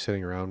basically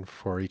sitting around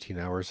for 18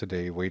 hours a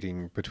day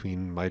waiting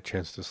between my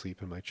chance to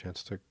sleep and my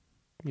chance to,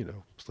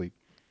 sleep,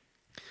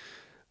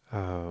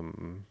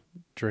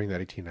 during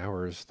that 18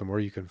 hours, the more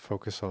you can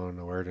focus on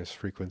awareness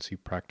frequency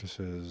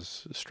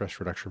practices, stress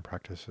reduction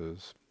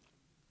practices,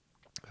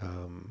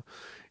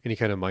 any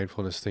kind of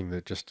mindfulness thing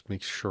that just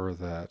makes sure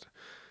that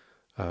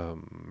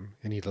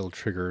any little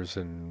triggers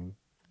and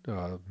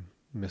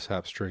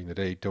mishaps during the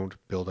day don't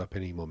build up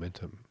any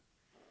momentum.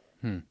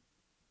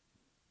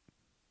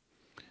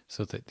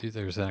 So that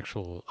there's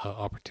actual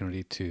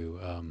opportunity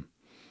to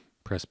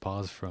press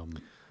pause from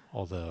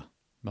all the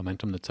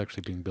momentum that's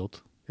actually being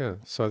built. Yeah,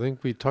 so I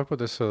think we talked about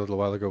this a little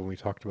while ago when we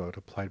talked about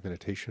applied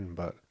meditation,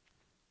 but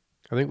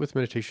I think with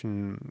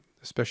meditation,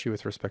 especially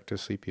with respect to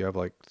sleep, you have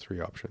like 3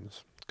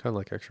 options, kind of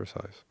like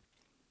exercise.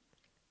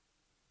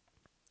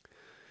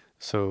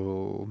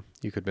 So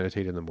you could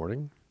meditate in the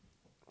morning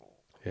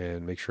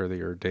and make sure that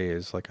your day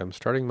is like, I'm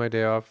starting my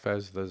day off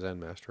as the Zen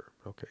master.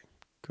 Okay,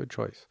 good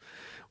choice.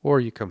 Or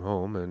you come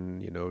home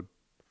and,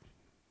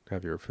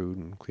 have your food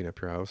and clean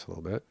up your house a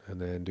little bit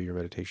and then do your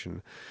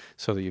meditation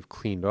so that you've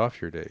cleaned off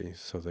your day,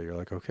 so that you're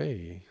like,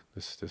 okay,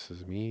 this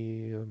is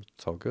me,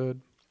 it's all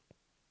good,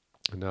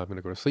 and now I'm going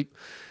to go to sleep,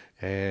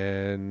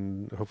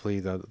 and hopefully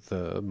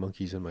the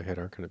monkeys in my head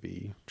aren't going to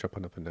be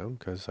jumping up and down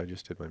because I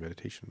just did my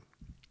meditation.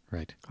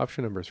 Right.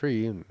 Option number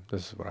 3, and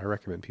this is what I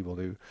recommend people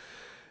do,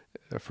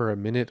 for a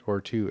minute or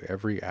two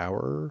every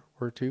hour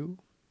or two,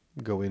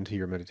 go into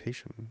your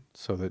meditation,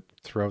 so that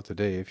throughout the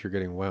day, if you're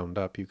getting wound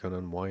up, you can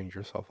unwind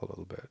yourself a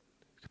little bit.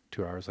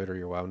 2 hours later,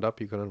 you're wound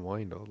up, you can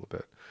unwind a little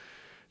bit.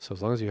 So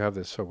as long as you have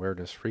this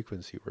awareness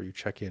frequency where you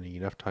check in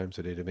enough times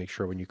a day to make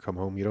sure when you come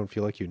home, you don't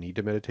feel like you need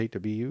to meditate to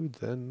be you,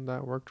 then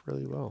that worked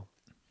really well.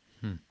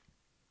 And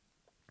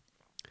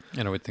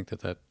I would think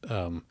that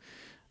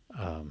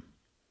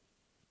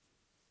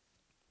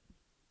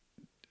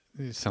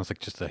it sounds like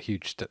just a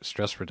huge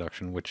stress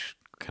reduction, which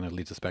kind of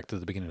leads us back to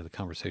the beginning of the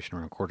conversation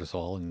around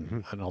cortisol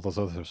and all those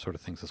other sort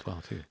of things as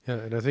well too. Yeah,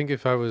 and I think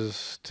if I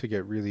was to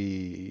get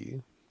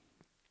really,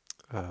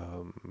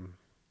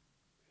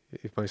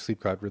 if my sleep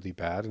got really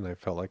bad and I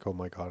felt like, oh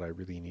my God, I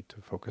really need to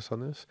focus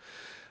on this,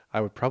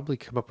 I would probably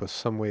come up with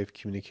some way of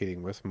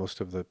communicating with most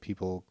of the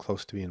people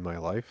close to me in my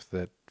life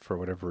that for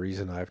whatever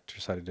reason I've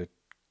decided to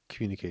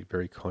communicate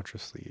very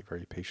consciously,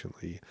 very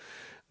patiently,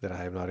 that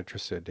I am not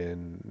interested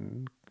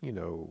in,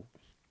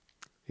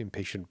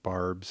 impatient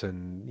barbs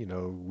and,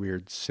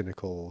 weird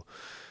cynical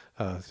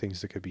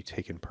things that could be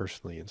taken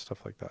personally and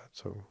stuff like that.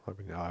 So, I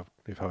mean,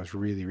 if I was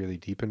really, really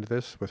deep into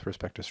this with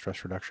respect to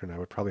stress reduction, I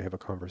would probably have a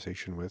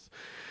conversation with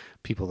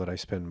people that I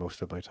spend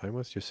most of my time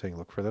with, just saying,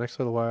 look, for the next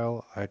little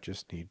while, I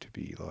just need to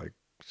be like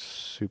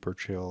super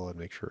chill and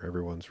make sure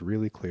everyone's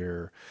really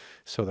clear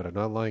so that I'm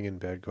not lying in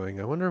bed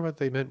going, I wonder what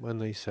they meant when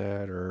they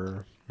said,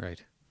 or,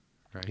 Right.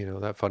 Right. you know,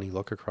 that funny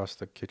look across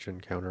the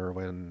kitchen counter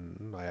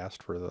when I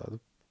asked for the,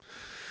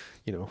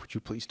 you know, would you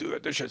please do the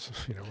dishes,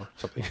 you know, or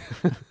something.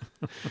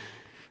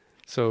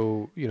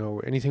 So, you know,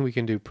 anything we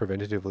can do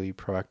preventatively,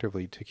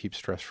 proactively to keep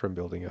stress from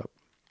building up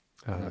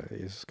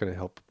is going to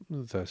help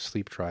the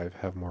sleep drive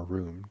have more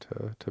room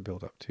to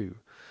build up too.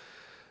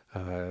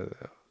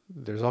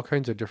 There's all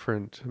kinds of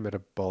different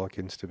metabolic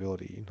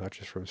instability, not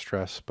just from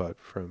stress, but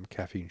from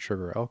caffeine,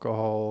 sugar,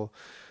 alcohol,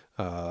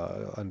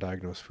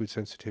 undiagnosed food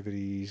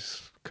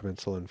sensitivities,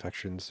 commensal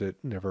infections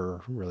that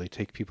never really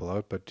take people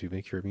out, but do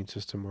make your immune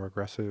system more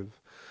aggressive.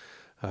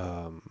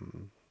 I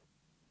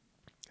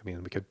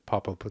mean, we could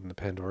pop open the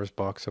Pandora's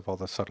box of all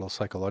the subtle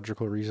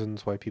psychological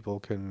reasons why people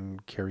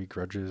can carry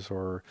grudges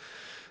or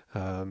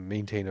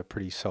maintain a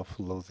pretty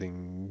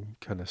self-loathing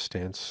kind of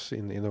stance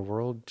in the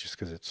world just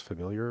because it's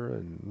familiar,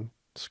 and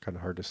it's kind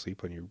of hard to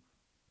sleep when you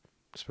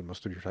spend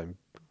most of your time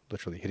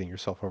literally hitting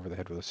yourself over the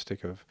head with a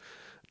stick of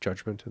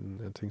judgment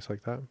and things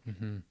like that.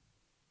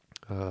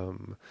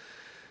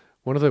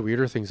 One of the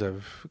weirder things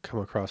I've come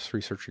across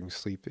researching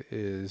sleep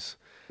is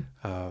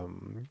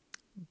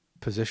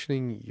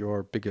positioning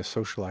your biggest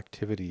social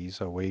activities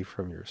away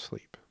from your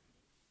sleep.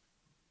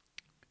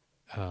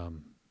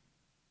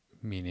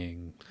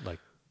 Meaning, like,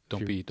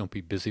 don't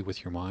be busy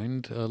with your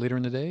mind later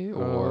in the day,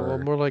 or well,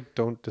 more like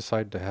don't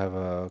decide to have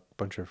a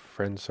bunch of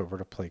friends over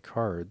to play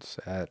cards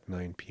at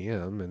 9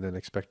 p.m. and then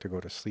expect to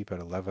go to sleep at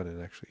 11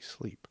 and actually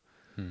sleep.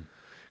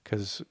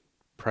 Because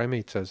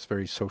primates, as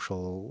very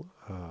social,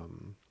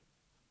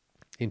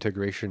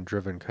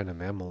 integration-driven kind of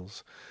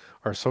mammals,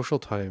 our social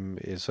time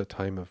is a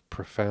time of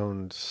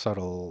profound,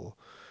 subtle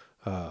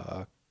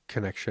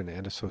connection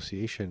and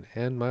association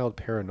and mild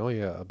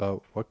paranoia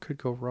about what could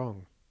go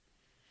wrong,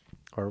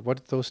 or what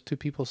did those two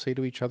people say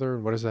to each other,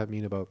 and what does that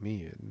mean about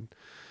me? And,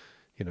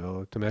 you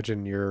know,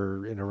 imagine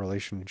you're in a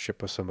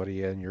relationship with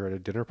somebody and you're at a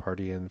dinner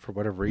party, and for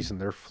whatever reason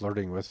they're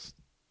flirting with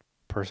the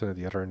person at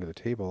the other end of the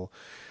table,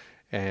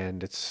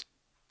 and it's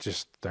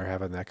just they're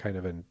having that kind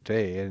of a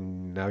day,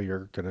 and now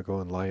you're going to go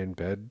and lie in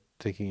bed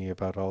thinking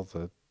about all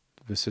the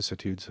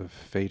vicissitudes of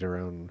fate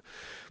around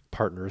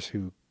partners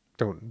who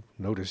don't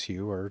notice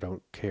you or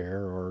don't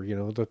care, or, you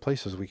know, the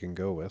places we can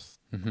go with.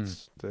 I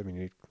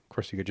mean, of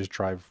course, you could just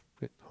drive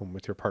home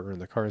with your partner in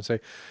the car and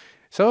say,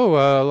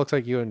 so looks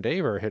like you and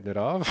Dave are hitting it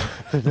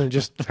off, and then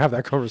just have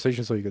that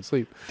conversation so you can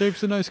sleep.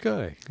 Dave's a nice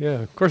guy. Yeah,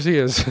 of course he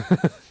is.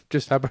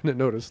 Just happened to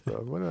notice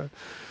though.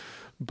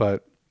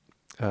 But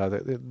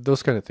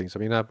those kind of things. I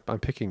mean,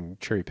 I'm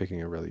cherry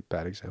picking a really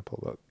bad example,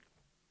 but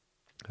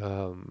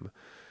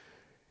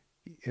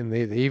and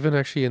they even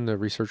actually in the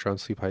research on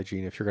sleep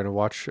hygiene, if you're going to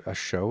watch a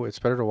show, it's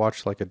better to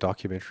watch like a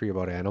documentary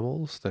about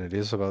animals than it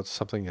is about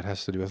something that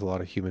has to do with a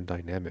lot of human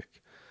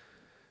dynamic.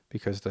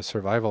 Because the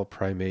survival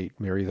primate,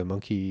 Mary the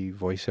monkey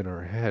voice in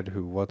our head,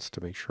 who wants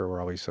to make sure we're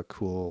always a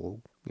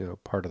cool, you know,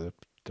 part of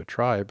the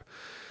tribe,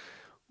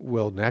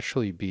 will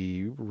naturally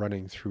be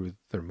running through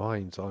their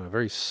minds on a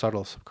very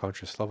subtle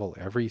subconscious level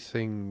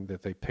everything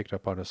that they picked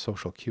up on a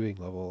social cueing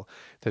level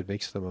that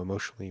makes them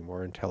emotionally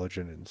more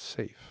intelligent and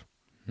safe.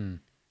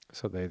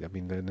 So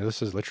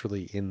this is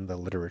literally in the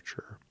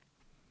literature.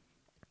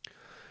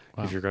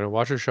 Wow. If you're going to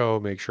watch a show,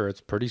 make sure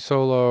it's pretty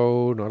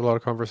solo, not a lot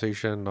of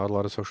conversation, not a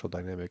lot of social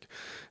dynamic,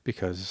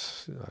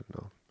 because, I don't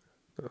know,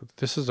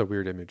 this is a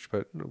weird image,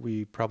 but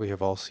we probably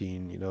have all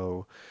seen, you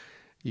know,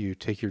 you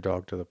take your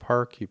dog to the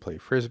park, you play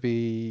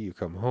frisbee, you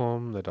come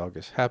home, the dog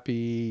is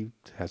happy,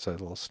 has a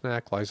little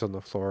snack, lies on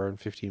the floor, and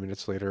 15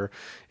 minutes later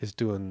is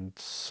doing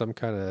some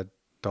kind of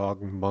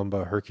dog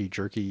mamba herky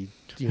jerky,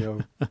 you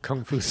know,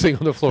 kung fu thing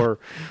on the floor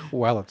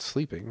while it's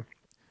sleeping.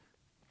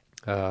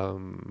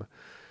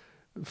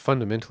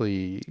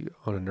 Fundamentally,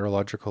 on a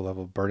neurological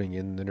level, burning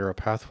in the neural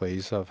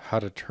pathways of how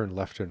to turn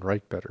left and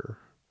right better.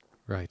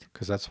 Right.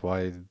 Because that's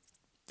why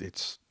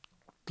its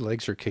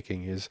legs are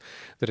kicking, is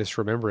that it's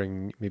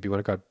remembering maybe when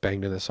it got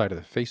banged in the side of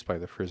the face by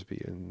the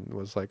frisbee and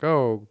was like,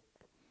 oh,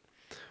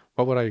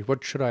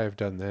 what should I have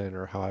done then,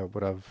 or how I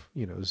would have,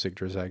 you know, zigged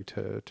or zagged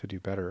to do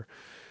better.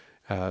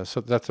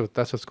 So that's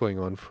what's going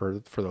on for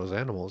those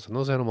animals, and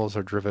those animals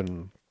are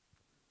driven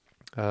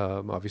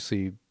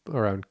obviously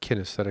around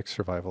kinesthetic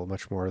survival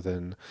much more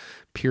than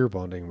peer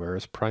bonding,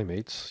 whereas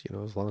primates, you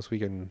know, as long as we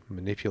can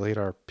manipulate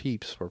our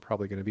peeps, we're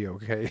probably going to be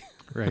okay.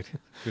 Right.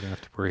 We don't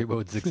have to worry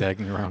about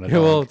zigzagging around a Yeah,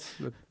 dog.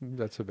 well,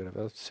 that's a bit of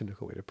a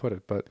cynical way to put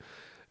it, but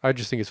I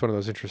just think it's one of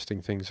those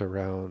interesting things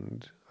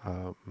around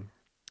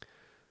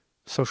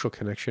social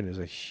connection is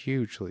a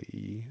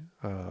hugely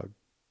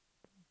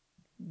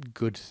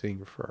good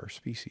thing for our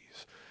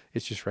species.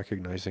 It's just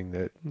recognizing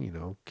that, you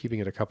know, keeping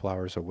it a couple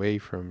hours away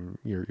from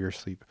your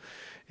sleep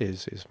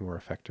is more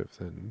effective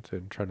than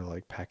trying to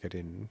like pack it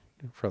in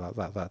for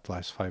that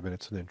last 5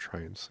 minutes and then try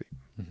and sleep.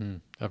 Mm-hmm.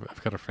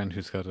 I've got a friend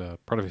who's got a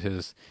part of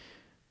his.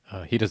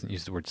 He doesn't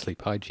use the word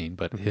sleep hygiene,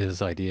 but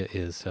his idea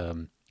is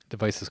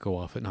devices go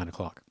off at 9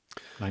 o'clock,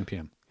 9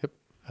 p.m.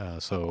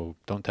 Yep. So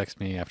don't text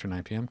me after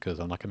 9 p.m. because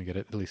I'm not going to get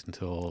it at least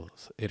until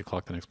 8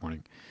 o'clock the next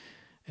morning.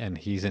 And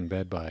he's in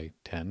bed by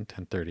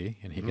 10:30,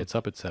 and he gets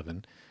up at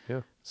 7.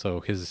 Yeah. So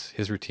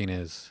his routine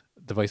is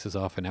devices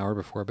off an hour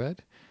before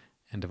bed,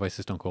 and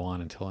devices don't go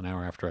on until an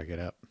hour after I get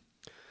up.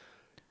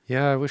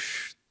 Yeah, I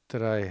wish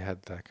that I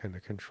had that kind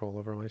of control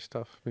over my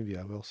stuff. Maybe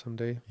I will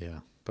someday. Yeah.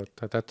 But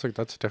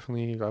that's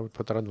definitely, I would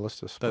put that on the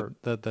list of sport.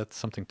 That's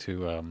something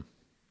to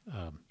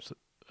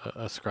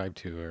ascribe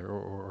to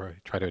or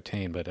try to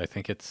attain. But I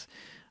think it's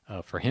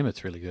for him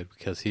it's really good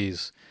because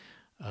he's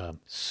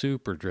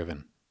super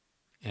driven,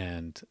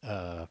 and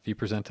if you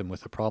present him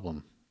with a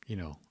problem,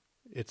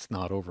 it's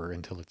not over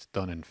until it's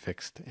done and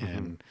fixed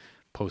and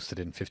posted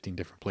in 15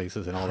 different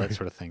places and all that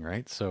sort of thing,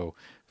 right? So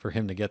for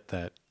him to get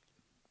that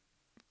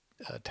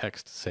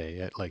text, say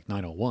at like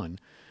 9:01,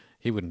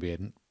 he wouldn't be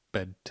in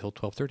bed till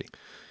 12:30.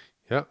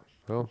 Yeah.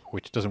 Well,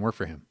 which doesn't work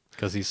for him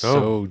because he's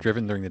so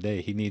driven during the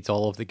day. He needs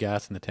all of the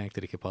gas in the tank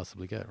that he could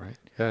possibly get, right?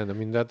 Yeah, and I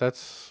mean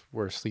that's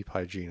where sleep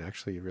hygiene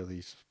actually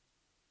really,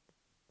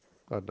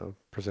 I don't know,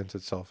 presents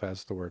itself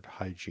as the word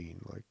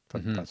hygiene. Like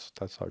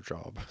that's our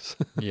job.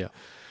 Yeah.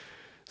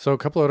 So a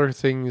couple other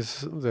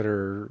things that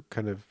are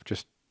kind of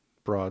just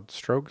broad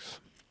strokes.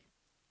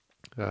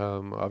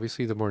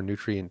 Obviously, the more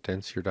nutrient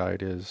dense your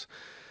diet is,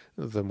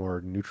 the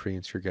more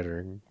nutrients you're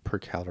getting per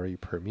calorie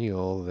per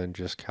meal than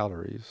just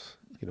calories,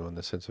 in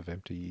the sense of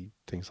empty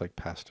things like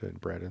pasta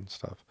and bread and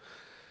stuff.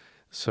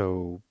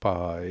 So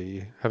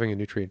by having a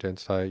nutrient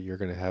dense diet, you're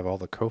going to have all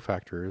the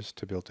cofactors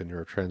to build the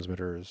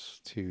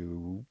neurotransmitters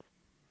to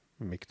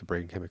make the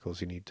brain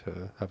chemicals you need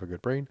to have a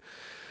good brain.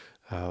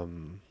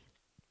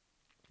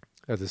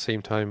 At the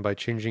same time, by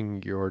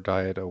changing your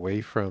diet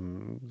away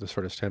from the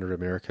sort of standard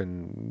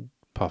American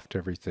puffed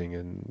everything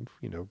and,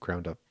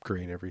 ground up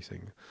grain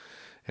everything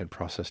and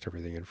processed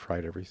everything and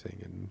fried everything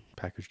and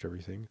packaged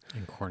everything.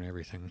 And corn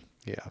everything.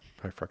 Yeah,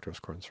 high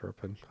fructose corn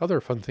syrup and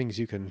other fun things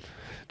you can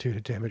do to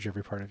damage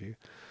every part of you.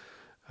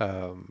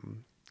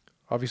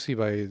 Obviously,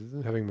 by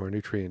having more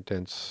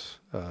nutrient-dense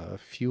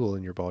fuel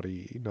in your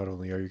body, not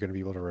only are you going to be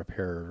able to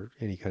repair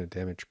any kind of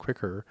damage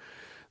quicker,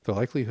 the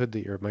likelihood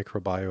that your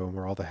microbiome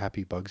or all the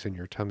happy bugs in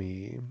your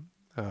tummy,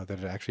 that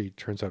it actually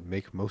turns out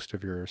make most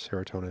of your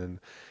serotonin,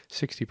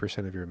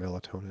 60% of your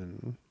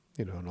melatonin,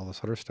 and all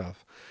this other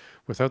stuff.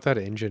 Without that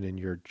engine in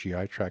your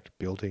GI tract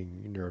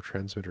building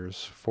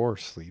neurotransmitters for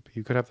sleep,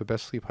 you could have the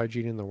best sleep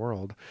hygiene in the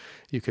world.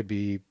 You could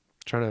be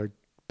trying to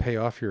pay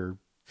off your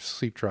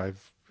sleep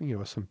drive,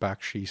 with some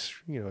back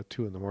sheesh, at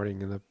 2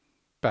 a.m. in the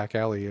back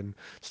alley, and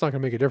it's not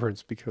going to make a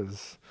difference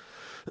because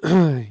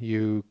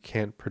you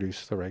can't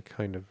produce the right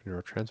kind of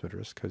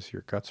neurotransmitters because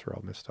your guts are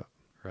all messed up.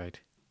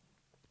 Right.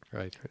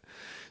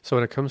 So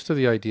when it comes to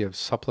the idea of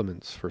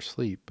supplements for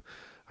sleep,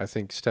 I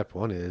think step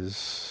one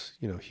is,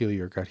 heal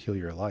your gut, heal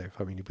your life.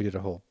 I mean, we did a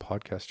whole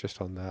podcast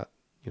just on that,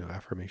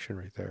 affirmation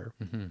right there.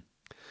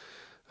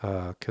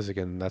 Because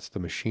again, that's the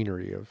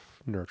machinery of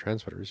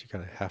neurotransmitters. You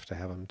kind of have to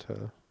have them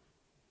to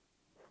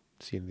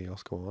see anything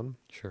else go on.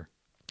 Sure.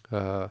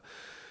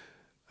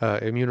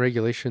 Immune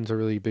regulation is a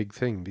really big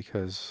thing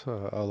because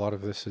a lot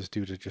of this is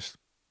due to just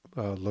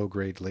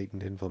low-grade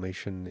latent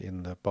inflammation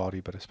in the body,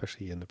 but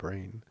especially in the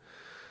brain.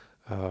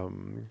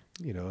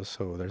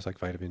 So there's like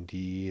vitamin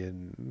D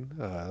and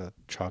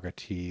chaga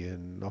tea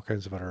and all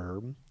kinds of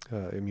other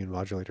immune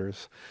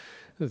modulators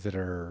that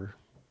are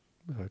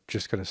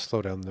just going to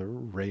slow down the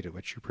rate at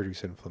which you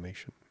produce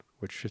inflammation,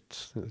 which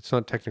it's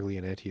not technically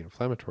an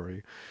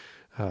anti-inflammatory,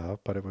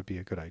 but it would be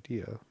a good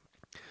idea.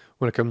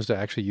 When it comes to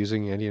actually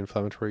using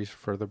anti-inflammatories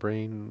for the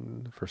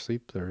brain for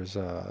sleep, there's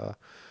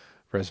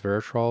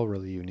resveratrol,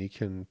 really unique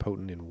and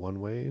potent in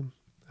one way.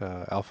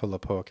 Alpha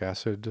lipoic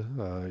acid,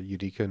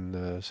 unique in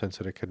the sense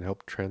that it can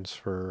help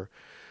transfer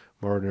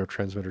more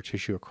neurotransmitter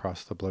tissue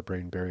across the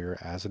blood-brain barrier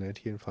as an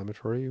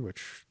anti-inflammatory,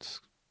 which is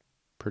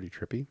pretty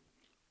trippy.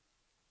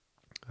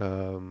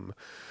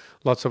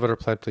 Lots of other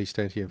plant-based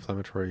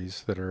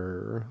anti-inflammatories that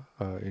are,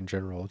 in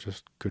general,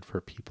 just good for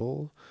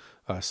people.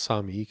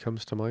 SAMe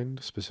comes to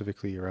mind,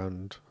 specifically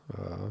around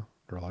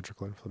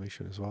neurological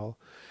inflammation as well.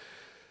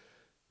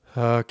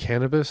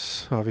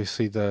 Cannabis,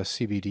 obviously the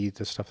CBD,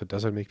 the stuff that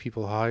doesn't make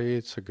people high,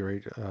 it's a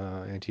great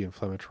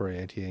anti-inflammatory,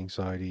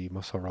 anti-anxiety,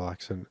 muscle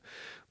relaxant,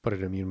 but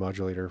an immune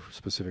modulator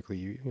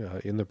specifically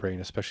in the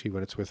brain, especially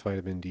when it's with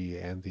vitamin D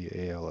and the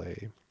ALA,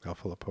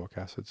 alpha lipoic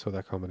acid. So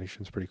that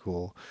combination is pretty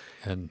cool.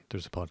 And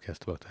there's a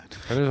podcast about that.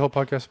 And there's a whole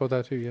podcast about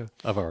that too, yeah.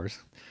 Of ours.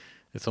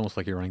 It's almost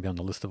like you're running down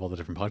the list of all the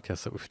different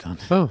podcasts that we've done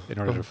in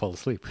order to fall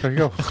asleep. There you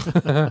go.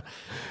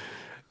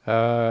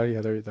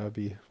 Yeah, that would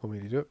be one way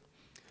to do it.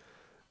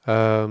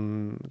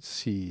 Let's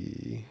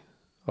see.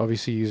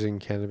 Obviously, using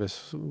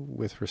cannabis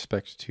with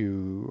respect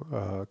to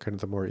kind of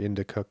the more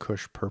indica,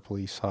 kush,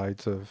 purpley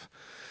sides of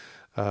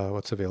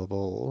what's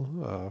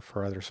available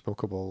for either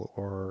smokable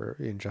or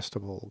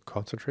ingestible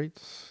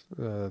concentrates,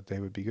 they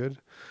would be good.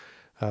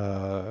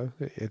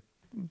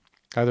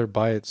 either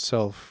by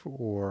itself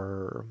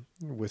or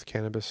with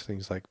cannabis,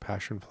 things like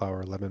passion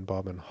flower, lemon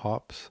balm, and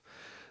hops,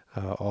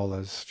 all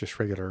as just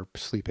regular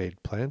sleep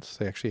aid plants.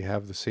 They actually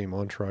have the same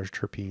entourage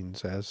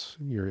terpenes as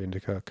your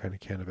indica kind of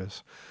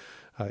cannabis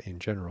in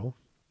general,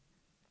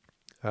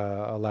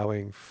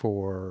 allowing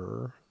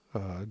for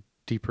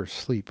deeper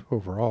sleep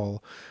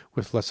overall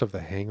with less of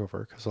the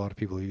hangover, because a lot of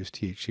people who use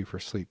THC for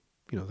sleep,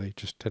 they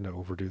just tend to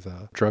overdo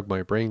the drug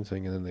my brain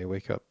thing, and then they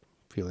wake up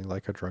feeling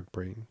like a drug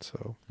brain.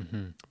 So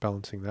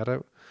balancing that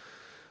out.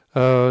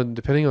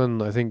 Depending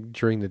on, I think,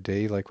 during the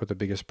day, like what the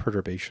biggest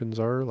perturbations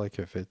are, like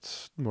if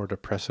it's more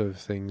depressive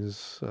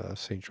things,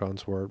 St.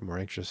 John's wort, more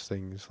anxious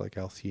things like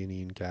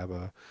L-theanine,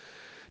 GABA,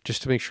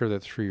 just to make sure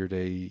that through your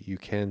day you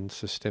can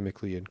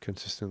systemically and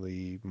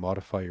consistently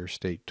modify your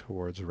state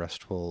towards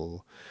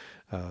restful,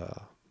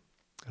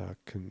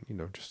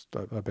 just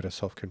a bit of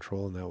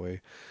self-control in that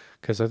way.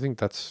 Because I think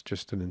that's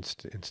just an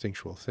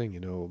instinctual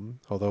thing,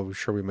 although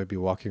sure we might be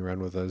walking around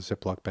with a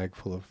Ziploc bag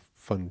full of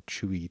fun,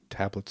 chewy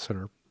tablets in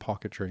our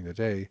pocket during the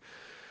day.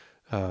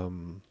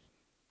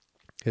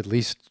 At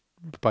least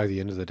by the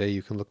end of the day,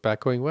 you can look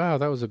back going, wow,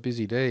 that was a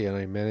busy day, and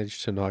I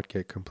managed to not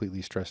get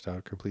completely stressed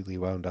out, completely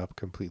wound up,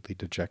 completely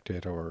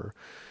dejected, or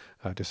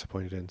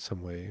disappointed in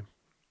some way,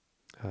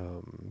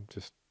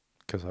 just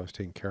because I was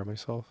taking care of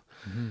myself.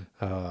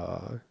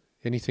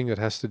 Anything that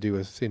has to do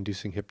with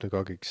inducing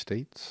hypnagogic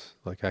states,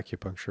 like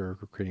acupuncture,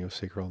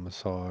 craniosacral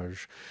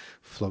massage,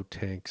 float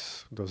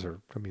tanks, those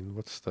are,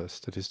 what's the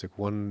statistic?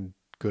 1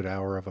 good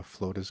hour of a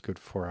float is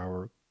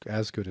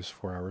as good as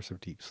 4 hours of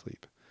deep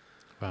sleep.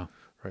 Wow.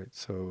 Right.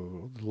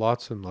 So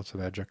lots and lots of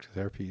adjunct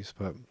therapies,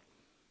 and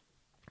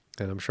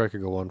I'm sure I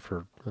could go on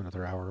for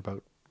another hour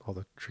about all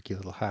the tricky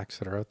little hacks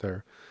that are out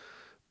there.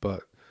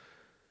 But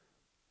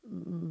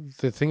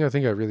the thing I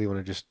think I really want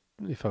to just,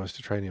 if I was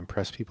to try and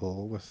impress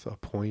people with a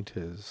point,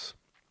 is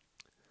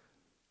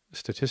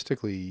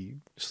statistically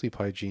sleep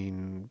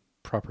hygiene,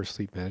 proper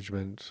sleep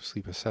management,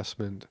 sleep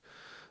assessment,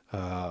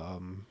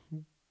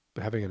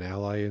 having an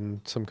ally in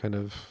some kind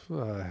of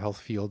health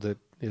field that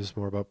is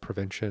more about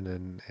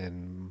prevention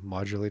and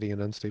modulating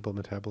an unstable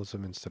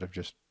metabolism instead of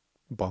just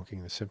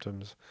bonking the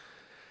symptoms.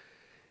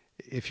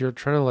 If you're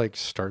trying to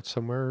start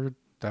somewhere,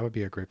 that would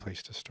be a great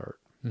place to start.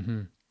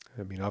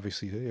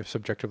 Obviously, if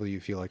subjectively you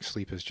feel like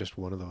sleep is just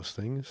one of those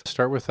things,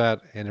 start with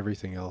that and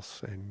everything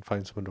else, and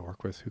find someone to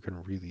work with who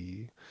can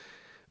really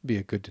be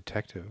a good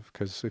detective.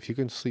 Because if you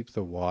can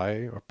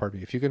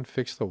if you can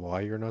fix the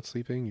why you're not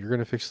sleeping, you're going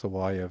to fix the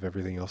why of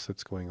everything else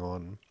that's going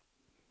on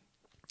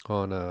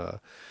a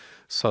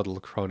subtle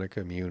chronic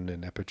immune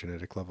and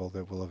epigenetic level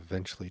that will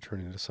eventually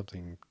turn into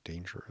something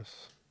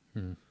dangerous.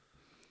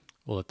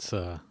 Well, it's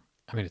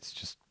it's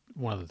just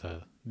one of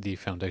the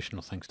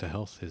foundational things to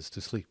health is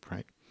to sleep,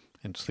 right?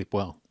 And sleep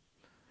well.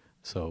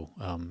 So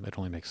it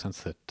only makes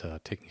sense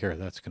that taking care of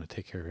that's going to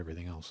take care of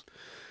everything else.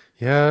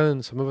 Yeah,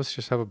 and some of us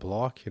just have a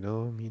block,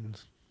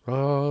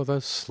 the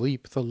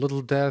sleep, the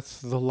little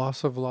death, the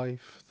loss of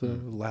life, the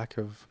lack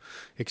of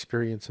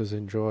experiences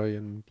and joy,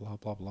 and blah,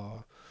 blah,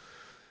 blah.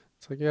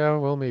 It's like, yeah,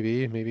 well,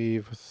 maybe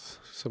with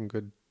some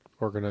good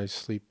organized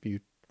sleep,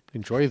 you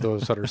enjoy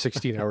those other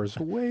 16 hours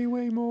way,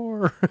 way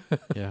more.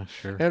 Yeah,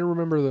 sure. And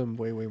remember them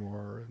way, way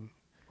more, and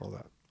all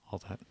that. All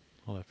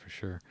that for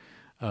sure.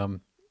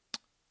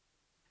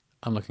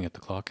 I'm looking at the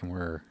clock, and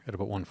we're at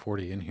about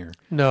 1:40 in here.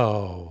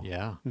 No.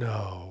 Yeah.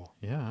 No.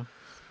 Yeah.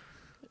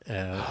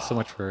 So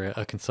much for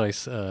a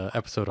concise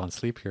episode on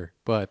sleep here.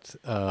 But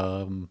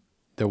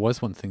there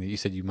was one thing that you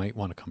said you might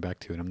want to come back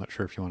to, and I'm not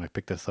sure if you want to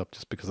pick this up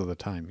just because of the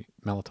time.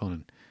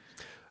 Melatonin.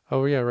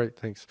 Oh, yeah, right.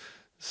 Thanks.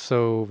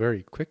 So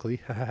very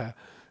quickly, it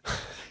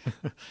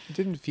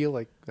didn't feel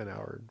like an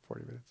hour and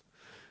 40 minutes.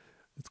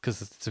 It's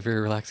because it's a very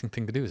relaxing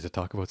thing to do, is to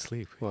talk about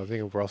sleep. Well, I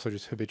think we're also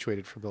just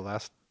habituated from the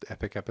last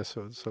epic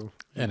episode. So,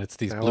 and it's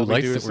these blue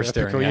lights that we're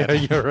staring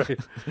at. Yeah, right.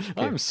 Okay.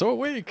 I'm so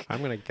awake. I'm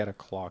going to get a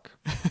clock.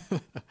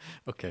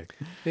 Okay.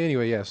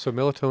 Anyway, yeah. So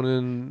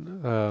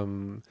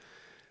melatonin,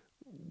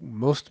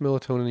 most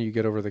melatonin you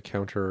get over the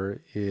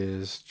counter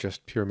is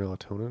just pure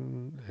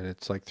melatonin, and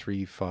it's like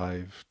 3,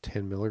 5,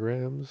 10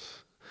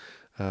 milligrams.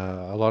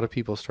 A lot of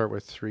people start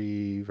with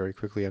 3, very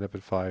quickly end up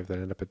at 5,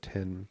 then end up at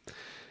 10.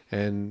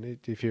 And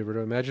if you were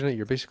to imagine it,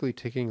 you're basically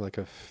taking like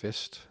a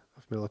fist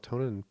of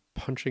melatonin and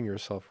punching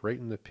yourself right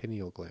in the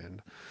pineal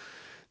gland,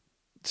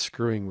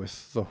 screwing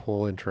with the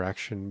whole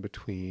interaction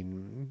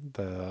between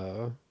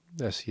the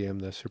SEM,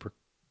 the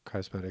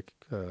suprachiasmatic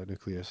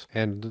nucleus,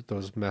 and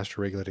those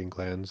master regulating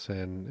glands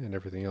and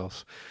everything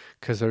else.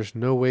 Because there's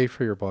no way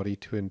for your body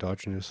to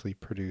endogenously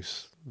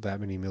produce that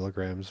many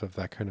milligrams of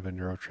that kind of a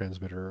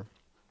neurotransmitter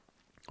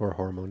or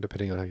hormone,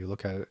 depending on how you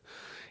look at it,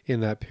 in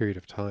that period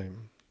of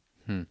time.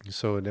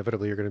 So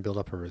inevitably you're going to build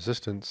up a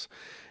resistance,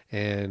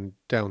 and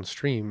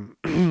downstream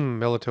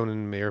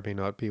melatonin may or may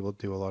not be able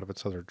to do a lot of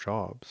its other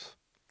jobs.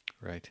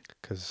 Right.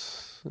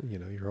 Because,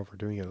 you're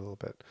overdoing it a little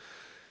bit.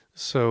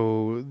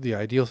 So the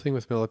ideal thing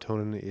with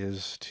melatonin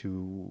is to,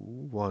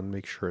 1,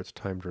 make sure it's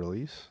timed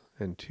release,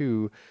 and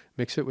 2,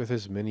 mix it with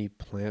as many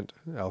plant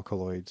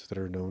alkaloids that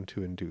are known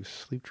to induce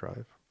sleep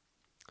drive.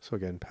 So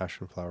again,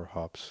 passion flower,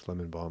 hops,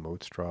 lemon balm,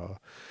 oat straw.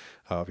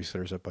 Obviously,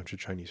 there's a bunch of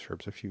Chinese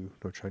herbs if you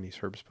know Chinese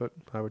herbs, but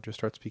I would just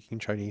start speaking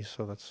Chinese,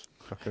 so that's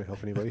not going to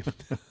help anybody.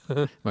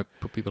 Might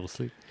put people to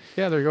sleep.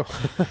 Yeah, there you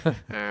go.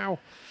 Ow.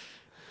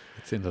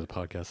 It's the end of the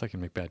podcast. I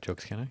can make bad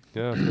jokes, can I?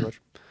 Yeah, pretty much.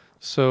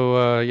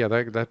 So yeah,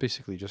 that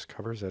basically just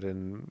covers it.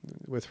 And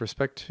with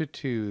respect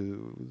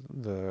to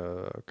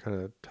the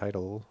kind of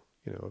title,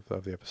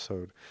 of the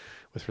episode,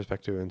 with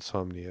respect to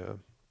insomnia,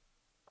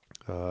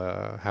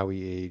 how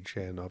we age,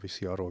 and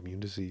obviously autoimmune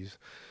disease,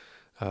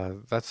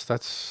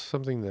 that's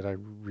something that I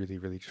really,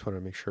 really just want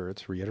to make sure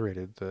it's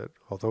reiterated, that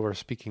although we're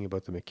speaking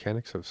about the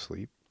mechanics of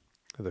sleep,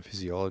 the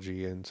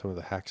physiology, and some of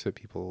the hacks that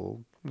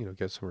people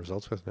get some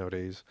results with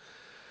nowadays,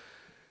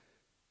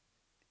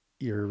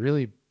 your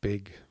really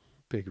big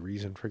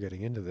reason for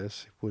getting into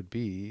this would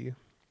be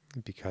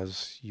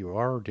because you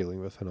are dealing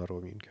with an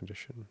autoimmune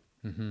condition.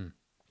 Mm-hmm.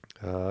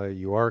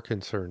 You are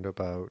concerned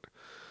about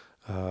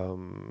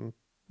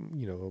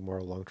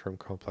more long-term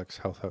complex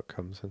health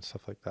outcomes and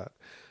stuff like that,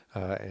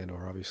 and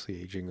are obviously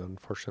aging,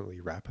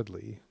 unfortunately,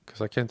 rapidly, because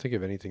I can't think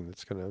of anything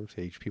that's going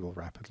to age people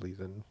rapidly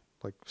than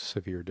like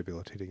severe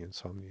debilitating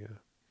insomnia.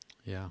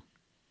 Yeah.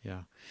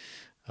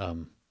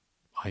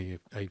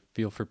 I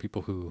feel for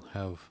people who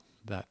have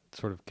that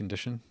sort of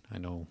condition. I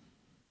know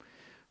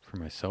for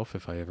myself,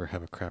 if I ever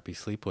have a crappy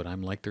sleep, what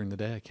I'm like during the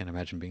day, I can't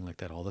imagine being like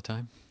that all the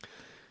time.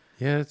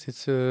 Yeah,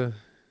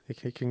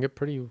 it can get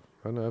pretty. I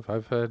don't know.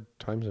 I've had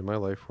times in my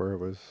life where it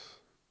was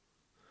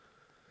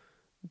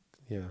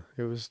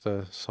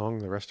the song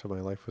the rest of my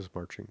life was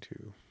marching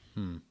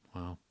to.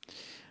 Wow.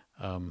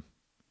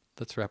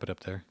 Let's wrap it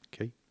up there.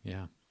 Okay.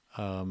 Yeah.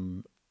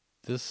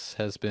 This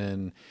has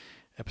been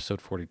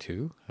episode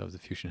 42 of the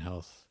Fusion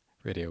Health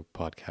Radio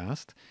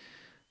podcast.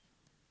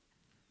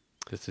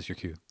 This is your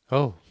cue.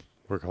 Oh,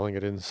 we're calling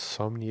it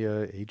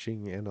insomnia,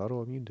 aging, and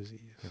autoimmune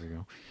disease. There we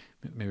go.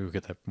 Maybe we'll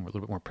get that a little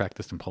bit more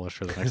practiced and polished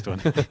for the next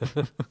one.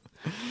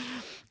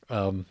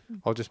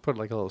 I'll just put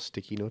like a little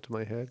sticky note to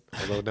my head.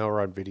 Although now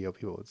we're on video,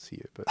 people would see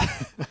it, but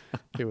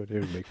it would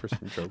make for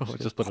some jokes. I'll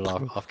just put it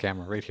off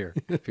camera right here.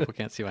 People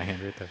can't see my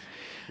hand right there.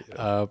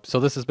 Yeah. So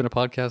this has been a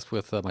podcast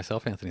with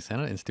myself, Anthony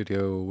Santa, in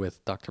studio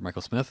with Dr.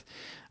 Michael Smith.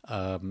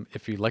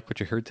 If you like what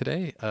you heard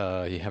today,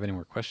 you have any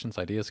more questions,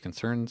 ideas,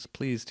 concerns,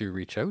 please do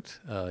reach out.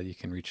 You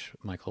can reach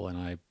Michael and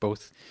I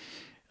both.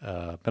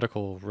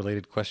 Medical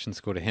related questions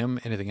go to him.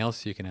 Anything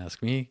else you can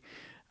ask me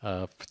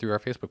through our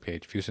Facebook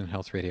page, Fusion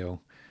Health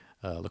Radio.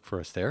 Look for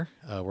us there.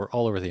 We're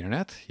all over the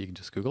internet. You can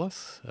just Google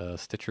us,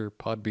 Stitcher,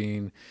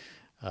 Podbean,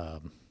 I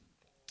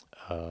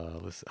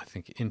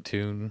think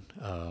Intune,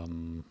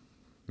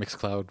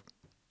 Mixcloud,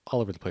 all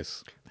over the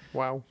place.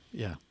 Wow.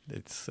 Yeah,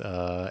 it's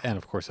and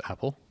of course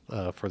Apple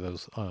for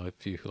those of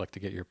you who like to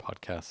get your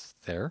podcasts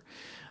there.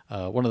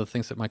 One of the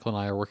things that Michael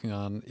and I are working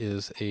on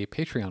is a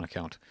Patreon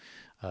account.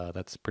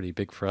 That's pretty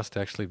big for us to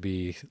actually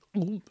be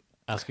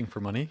asking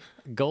for money.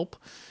 Gulp.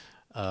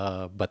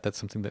 But that's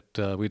something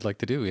that we'd like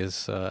to do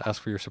is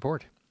ask for your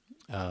support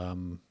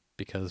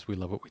because we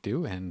love what we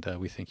do and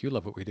we think you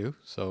love what we do.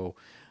 So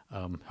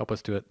help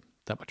us do it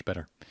that much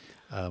better.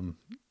 Do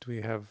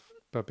we have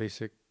a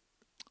basic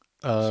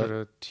sort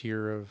of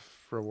tier of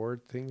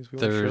reward things we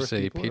want to share with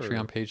people? There's a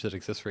Patreon page that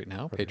exists right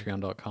now, okay.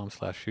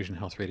 Patreon.com/Fusion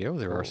Health Radio.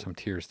 There are some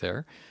tiers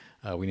there.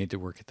 We need to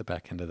work at the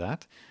back end of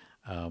that.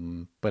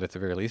 But at the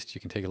very least,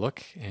 you can take a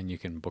look and you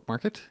can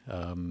bookmark it.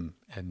 And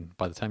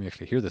by the time you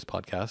actually hear this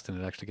podcast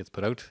and it actually gets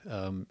put out,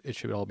 it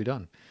should all be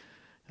done.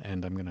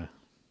 And I'm going to,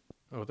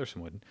 there's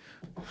some wood.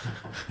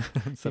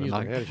 instead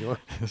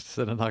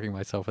of knocking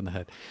myself in the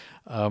head.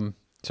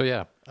 So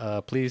yeah,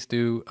 please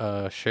do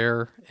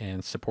share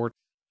and support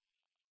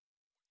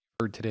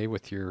heard today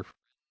with your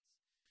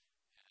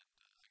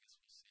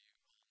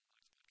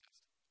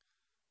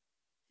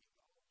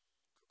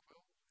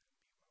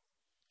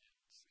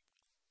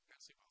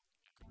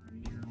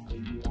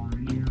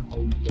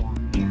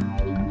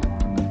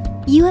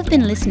You have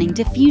been listening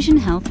to Fusion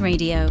Health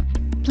Radio.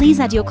 Please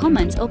add your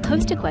comments or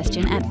post a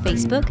question at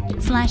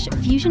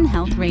Facebook/Fusion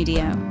Health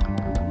Radio.